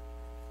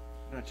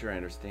 I'm not sure I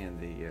understand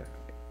the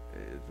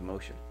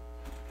motion.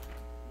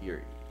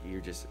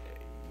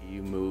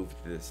 You moved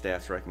the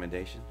staff's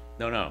recommendation?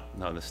 No,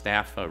 the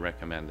staff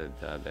recommended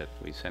that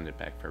we send it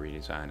back for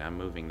redesign. I'm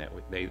moving that,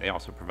 they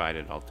also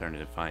provided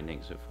alternative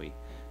findings if we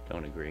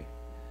don't agree.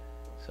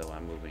 So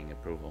I'm moving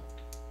approval.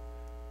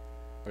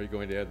 Are you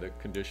going to add the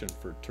condition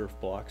for turf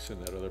blocks in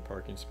that other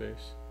parking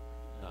space?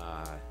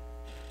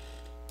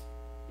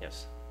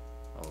 Yes,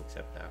 I'll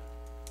accept that.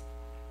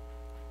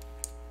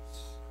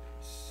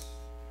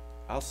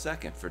 I'll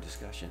second for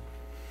discussion.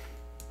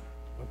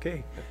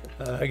 Okay,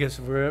 I guess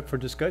we're up for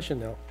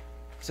discussion now.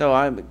 So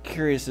I'm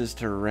curious as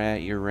to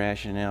your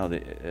rationale,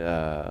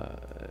 because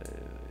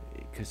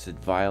it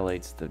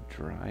violates the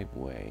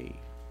driveway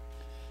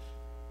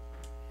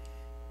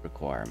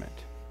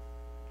requirement.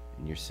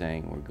 And you're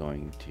saying we're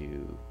going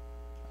to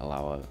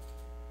allow an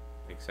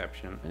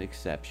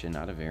exception,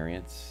 not a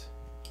variance,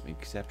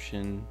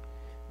 exception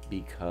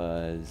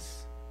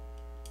because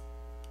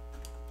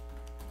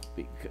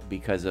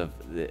of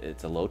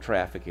it's a low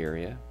traffic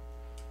area.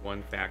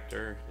 One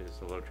factor is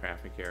the low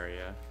traffic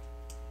area.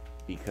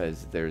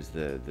 Because there's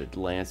the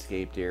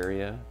landscaped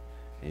area,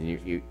 and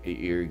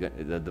you're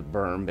the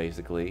berm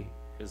basically.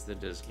 Is the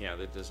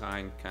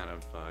design kind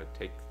of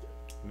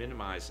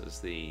minimizes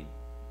the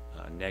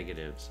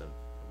negatives of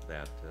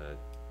that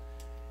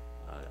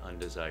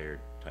undesired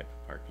type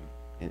of parking.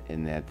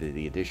 And that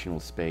the additional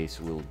space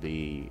will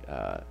be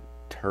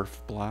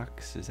turf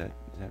blocks. Is that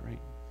right?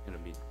 It's going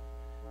to be.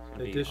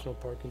 The additional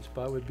parking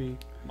spot would be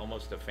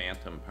almost a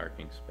phantom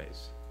parking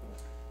space.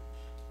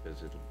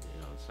 because it,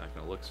 you know, it's not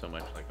gonna look so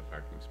much like a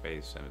parking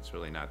space, and it's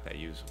really not that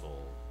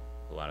usable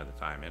a lot of the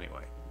time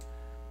anyway.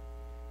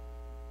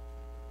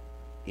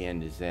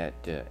 And is that,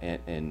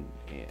 and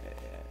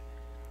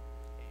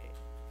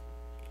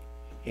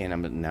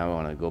I'm, now I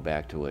want to go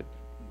back to what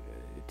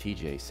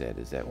TJ said,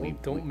 is that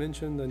Don't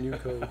mention the new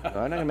code. I'm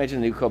not gonna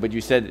mention the new code, but you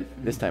said,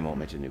 this time I won't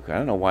mention the new code. I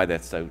don't know why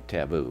that's so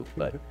taboo,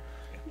 but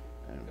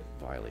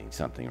violating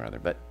something or other.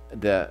 But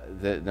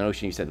the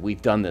notion you said,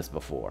 we've done this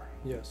before.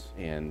 Yes.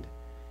 And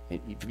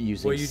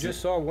using. Well, you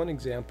just saw one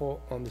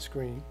example on the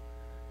screen.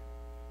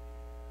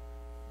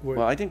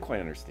 Well, I didn't quite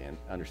understand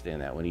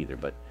that one either,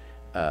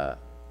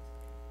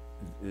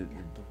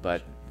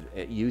 but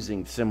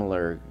using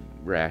similar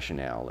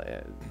rationale,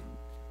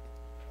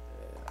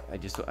 I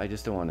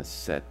just don't want to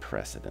set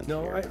precedent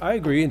No, here. I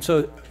agree, and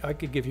so I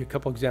could give you a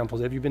couple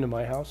examples. Have you been to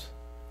my house?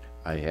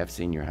 I have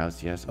seen your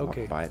house, yes. I've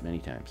Okay. walked by it many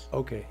times.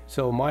 Okay,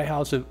 so my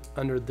house,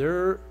 under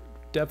their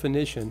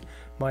definition,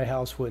 my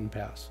house wouldn't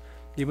pass.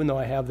 Even though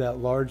I have that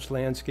large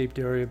landscaped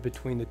area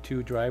between the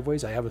two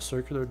driveways, I have a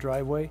circular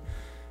driveway,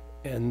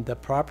 and the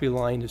property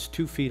line is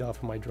 2 feet off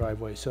of my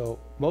driveway, so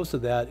most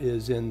of that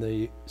is in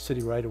the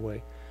city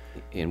right-of-way.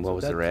 And what So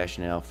was the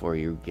rationale for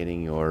you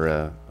getting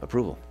your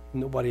approval?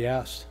 Nobody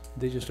asked,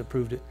 they just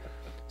approved it.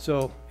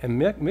 So, and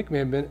Mick may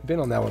have been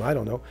on that one, I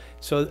don't know.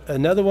 So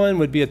another one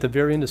would be at the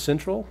very end of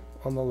Central,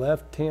 on the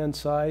left-hand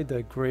side,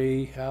 the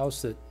gray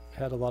house that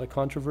had a lot of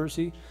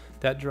controversy.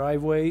 That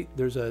driveway,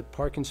 there's a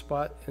parking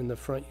spot in the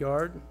front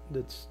yard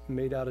that's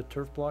made out of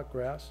turf block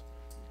grass.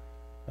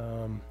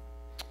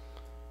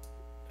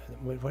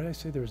 What did I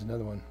say? There was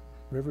another one.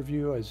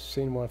 Riverview, I was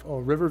saying one. Oh,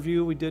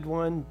 Riverview, we did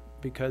one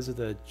because of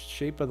the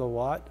shape of the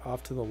lot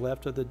off to the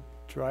left of the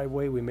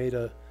driveway. We made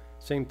a,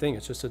 same thing,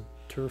 it's just a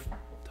turf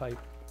type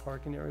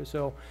parking area.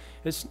 So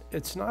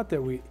it's not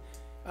that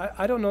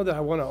I don't know that I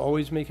want to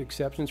always make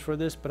exceptions for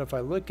this, but if I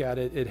look at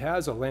it, it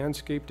has a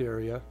landscaped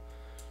area.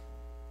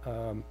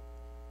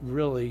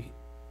 Really,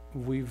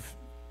 we've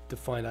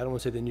defined, I don't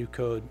want to say the new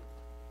code,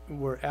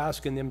 we're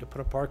asking them to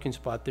put a parking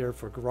spot there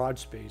for garage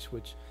space,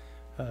 which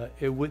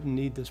it wouldn't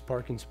need this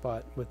parking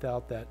spot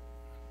without that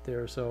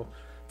there. So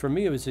for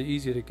me, it was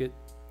easy to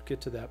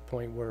get to that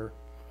point where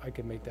I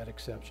could make that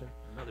exception.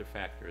 Another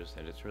factor is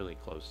that it's really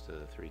close to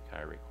the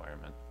 3-car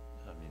requirement.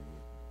 I mean,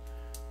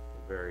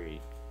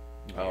 very.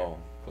 Oh,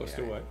 Close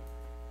to what?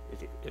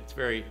 It's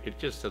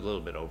just a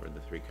little bit over the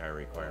 3-car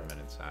requirement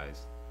in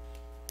size.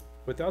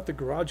 Without the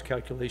garage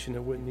calculation,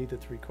 it wouldn't need the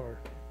 3-car.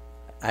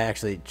 I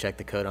actually checked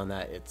the code on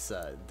that. It's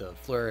the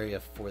floor area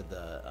for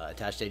the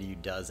attached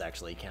ADU does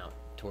actually count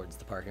towards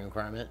the parking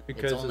requirement.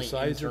 Because it's the only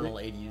size of internal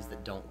it? ADUs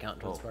that don't count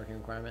towards the parking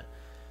requirement.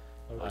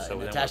 So An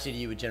then attached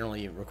ADU would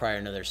generally require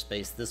another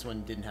space. This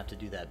one didn't have to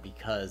do that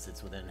because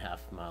it's within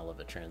half a mile of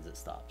a transit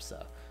stop.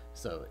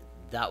 So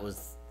that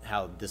was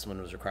how this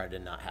one was required to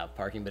not have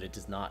parking, but it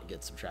does not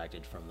get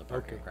subtracted from the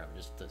parking requirement,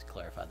 just to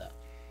clarify that.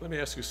 Let me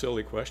ask you a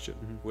silly question.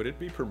 Would it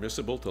be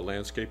permissible to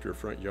landscape your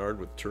front yard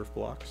with turf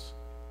blocks?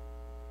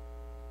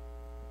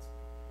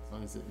 As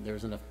long as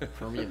there's enough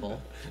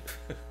permeable.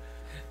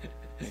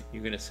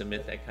 You're gonna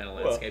submit that kind of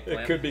Well, landscape plan?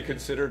 it could be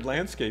considered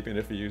landscaping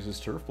if he uses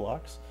turf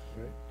blocks.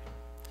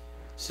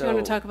 Do you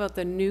want to talk about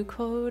the new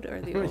code or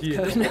the old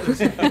Yeah.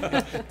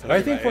 code?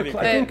 I think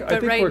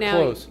But right we're now,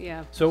 close.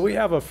 yeah. So we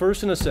have a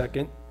first and a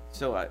second.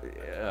 So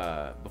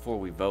before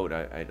we vote,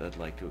 I'd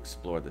like to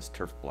explore this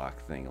turf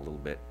block thing a little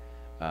bit.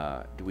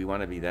 Do we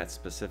want to be that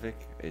specific?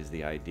 Is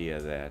the idea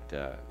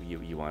that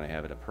you want to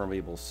have it a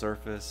permeable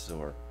surface,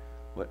 or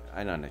what?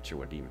 I'm not sure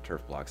what even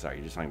turf blocks are.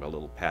 You're just talking about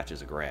little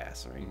patches of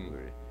grass, right?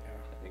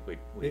 I think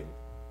we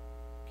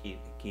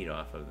keyed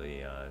off of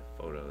the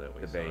photo that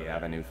we The saw. Bay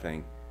Avenue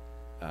thing.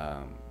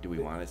 Do we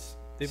want to?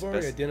 They've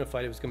already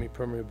identified it was going to be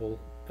permeable,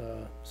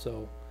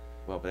 so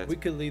Well, but we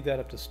could leave that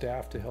up to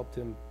staff to help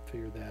them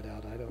figure that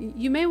out. I don't.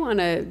 You may want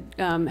to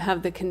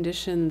have the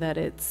condition that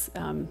it's,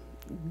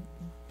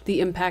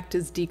 the impact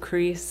is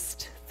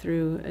decreased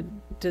through a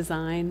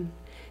design,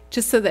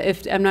 just so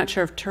that I'm not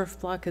sure if turf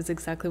block is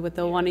exactly what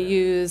they'll want to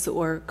use,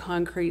 or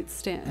concrete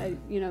to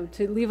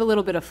leave a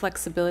little bit of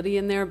flexibility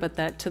in there, but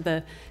that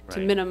to Right.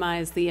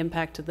 minimize the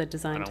impact of the Why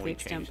design to don't the we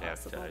extent change that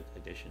possible.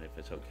 addition, if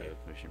it's okay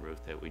with Commissioner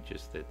Ruth,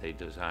 that they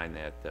design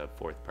that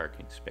fourth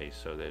parking space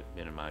so that it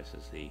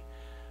minimizes the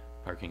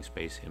parking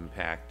space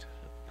impact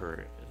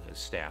per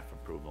staff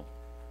approval.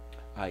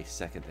 I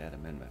second that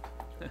amendment.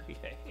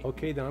 Okay.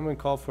 Okay, then I'm going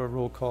to call for a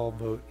roll call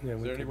vote.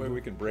 Is there any way we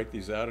can break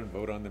these out and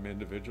vote on them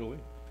individually?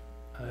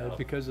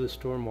 Because of the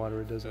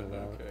stormwater, it doesn't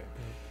allow it. Okay.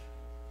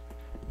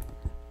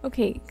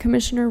 Okay,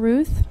 Commissioner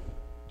Ruth?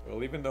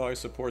 Well, even though I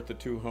support the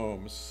 2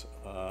 homes,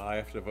 I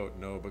have to vote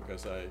no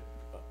because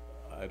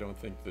I don't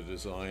think the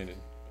design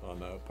on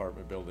the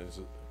apartment building is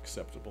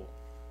acceptable.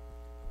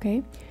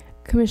 Okay.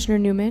 Commissioner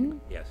Newman?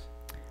 Yes.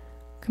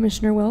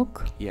 Commissioner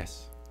Wilk?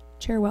 Yes.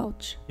 Chair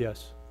Welch?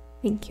 Yes.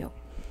 Thank you.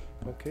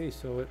 Okay,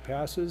 so it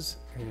passes,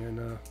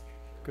 and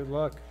good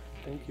luck.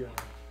 Thank you.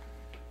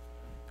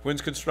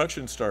 When's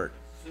construction start?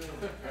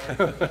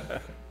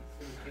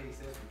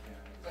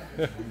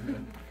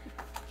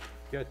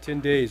 Yeah, 10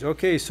 days.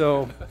 Okay,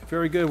 so,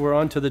 very good. We're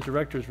on to the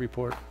director's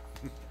report.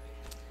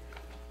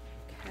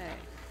 Okay.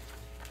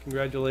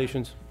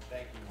 Congratulations.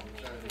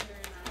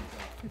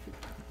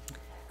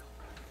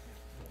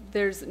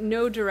 There's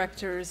no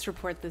director's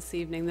report this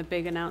evening. The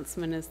big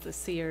announcement is the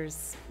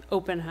Sears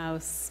open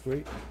house.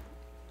 Great.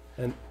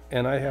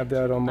 And I have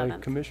that on my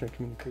 11th. commissioner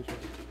communication.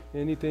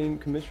 Anything,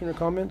 commissioner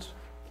comments?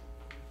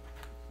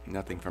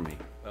 Nothing for me.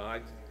 Well,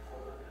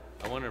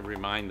 I want to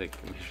remind the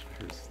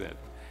commissioners that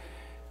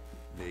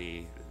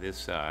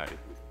this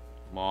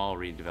mall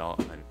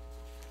redevelopment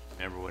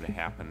never would have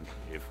happened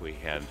if we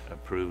had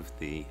approved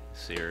the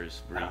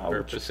Sears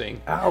repurposing.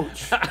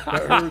 Ouch. That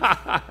hurt.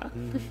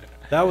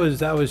 That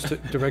was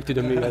directed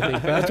to me, I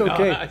think. That's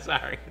okay. No,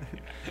 sorry.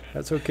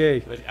 That's okay.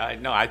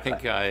 But no, I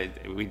think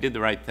we did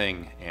the right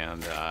thing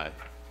and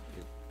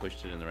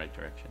pushed it in the right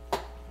direction.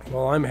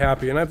 Well, I'm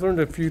happy, and I've learned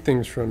a few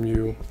things from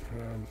you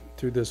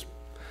through this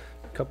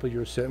couple of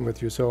years sitting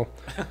with you, so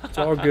it's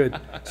all good.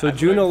 So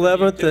June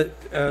 11th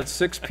at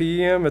 6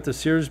 p.m. at the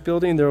Sears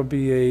Building, there will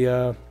be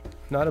a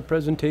not a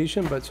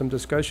presentation, but some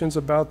discussions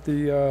about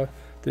the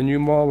new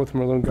mall with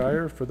Merlin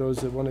Geyer for those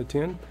that want to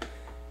attend.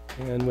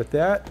 And with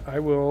that, I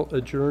will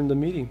adjourn the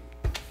meeting.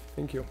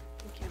 Thank you.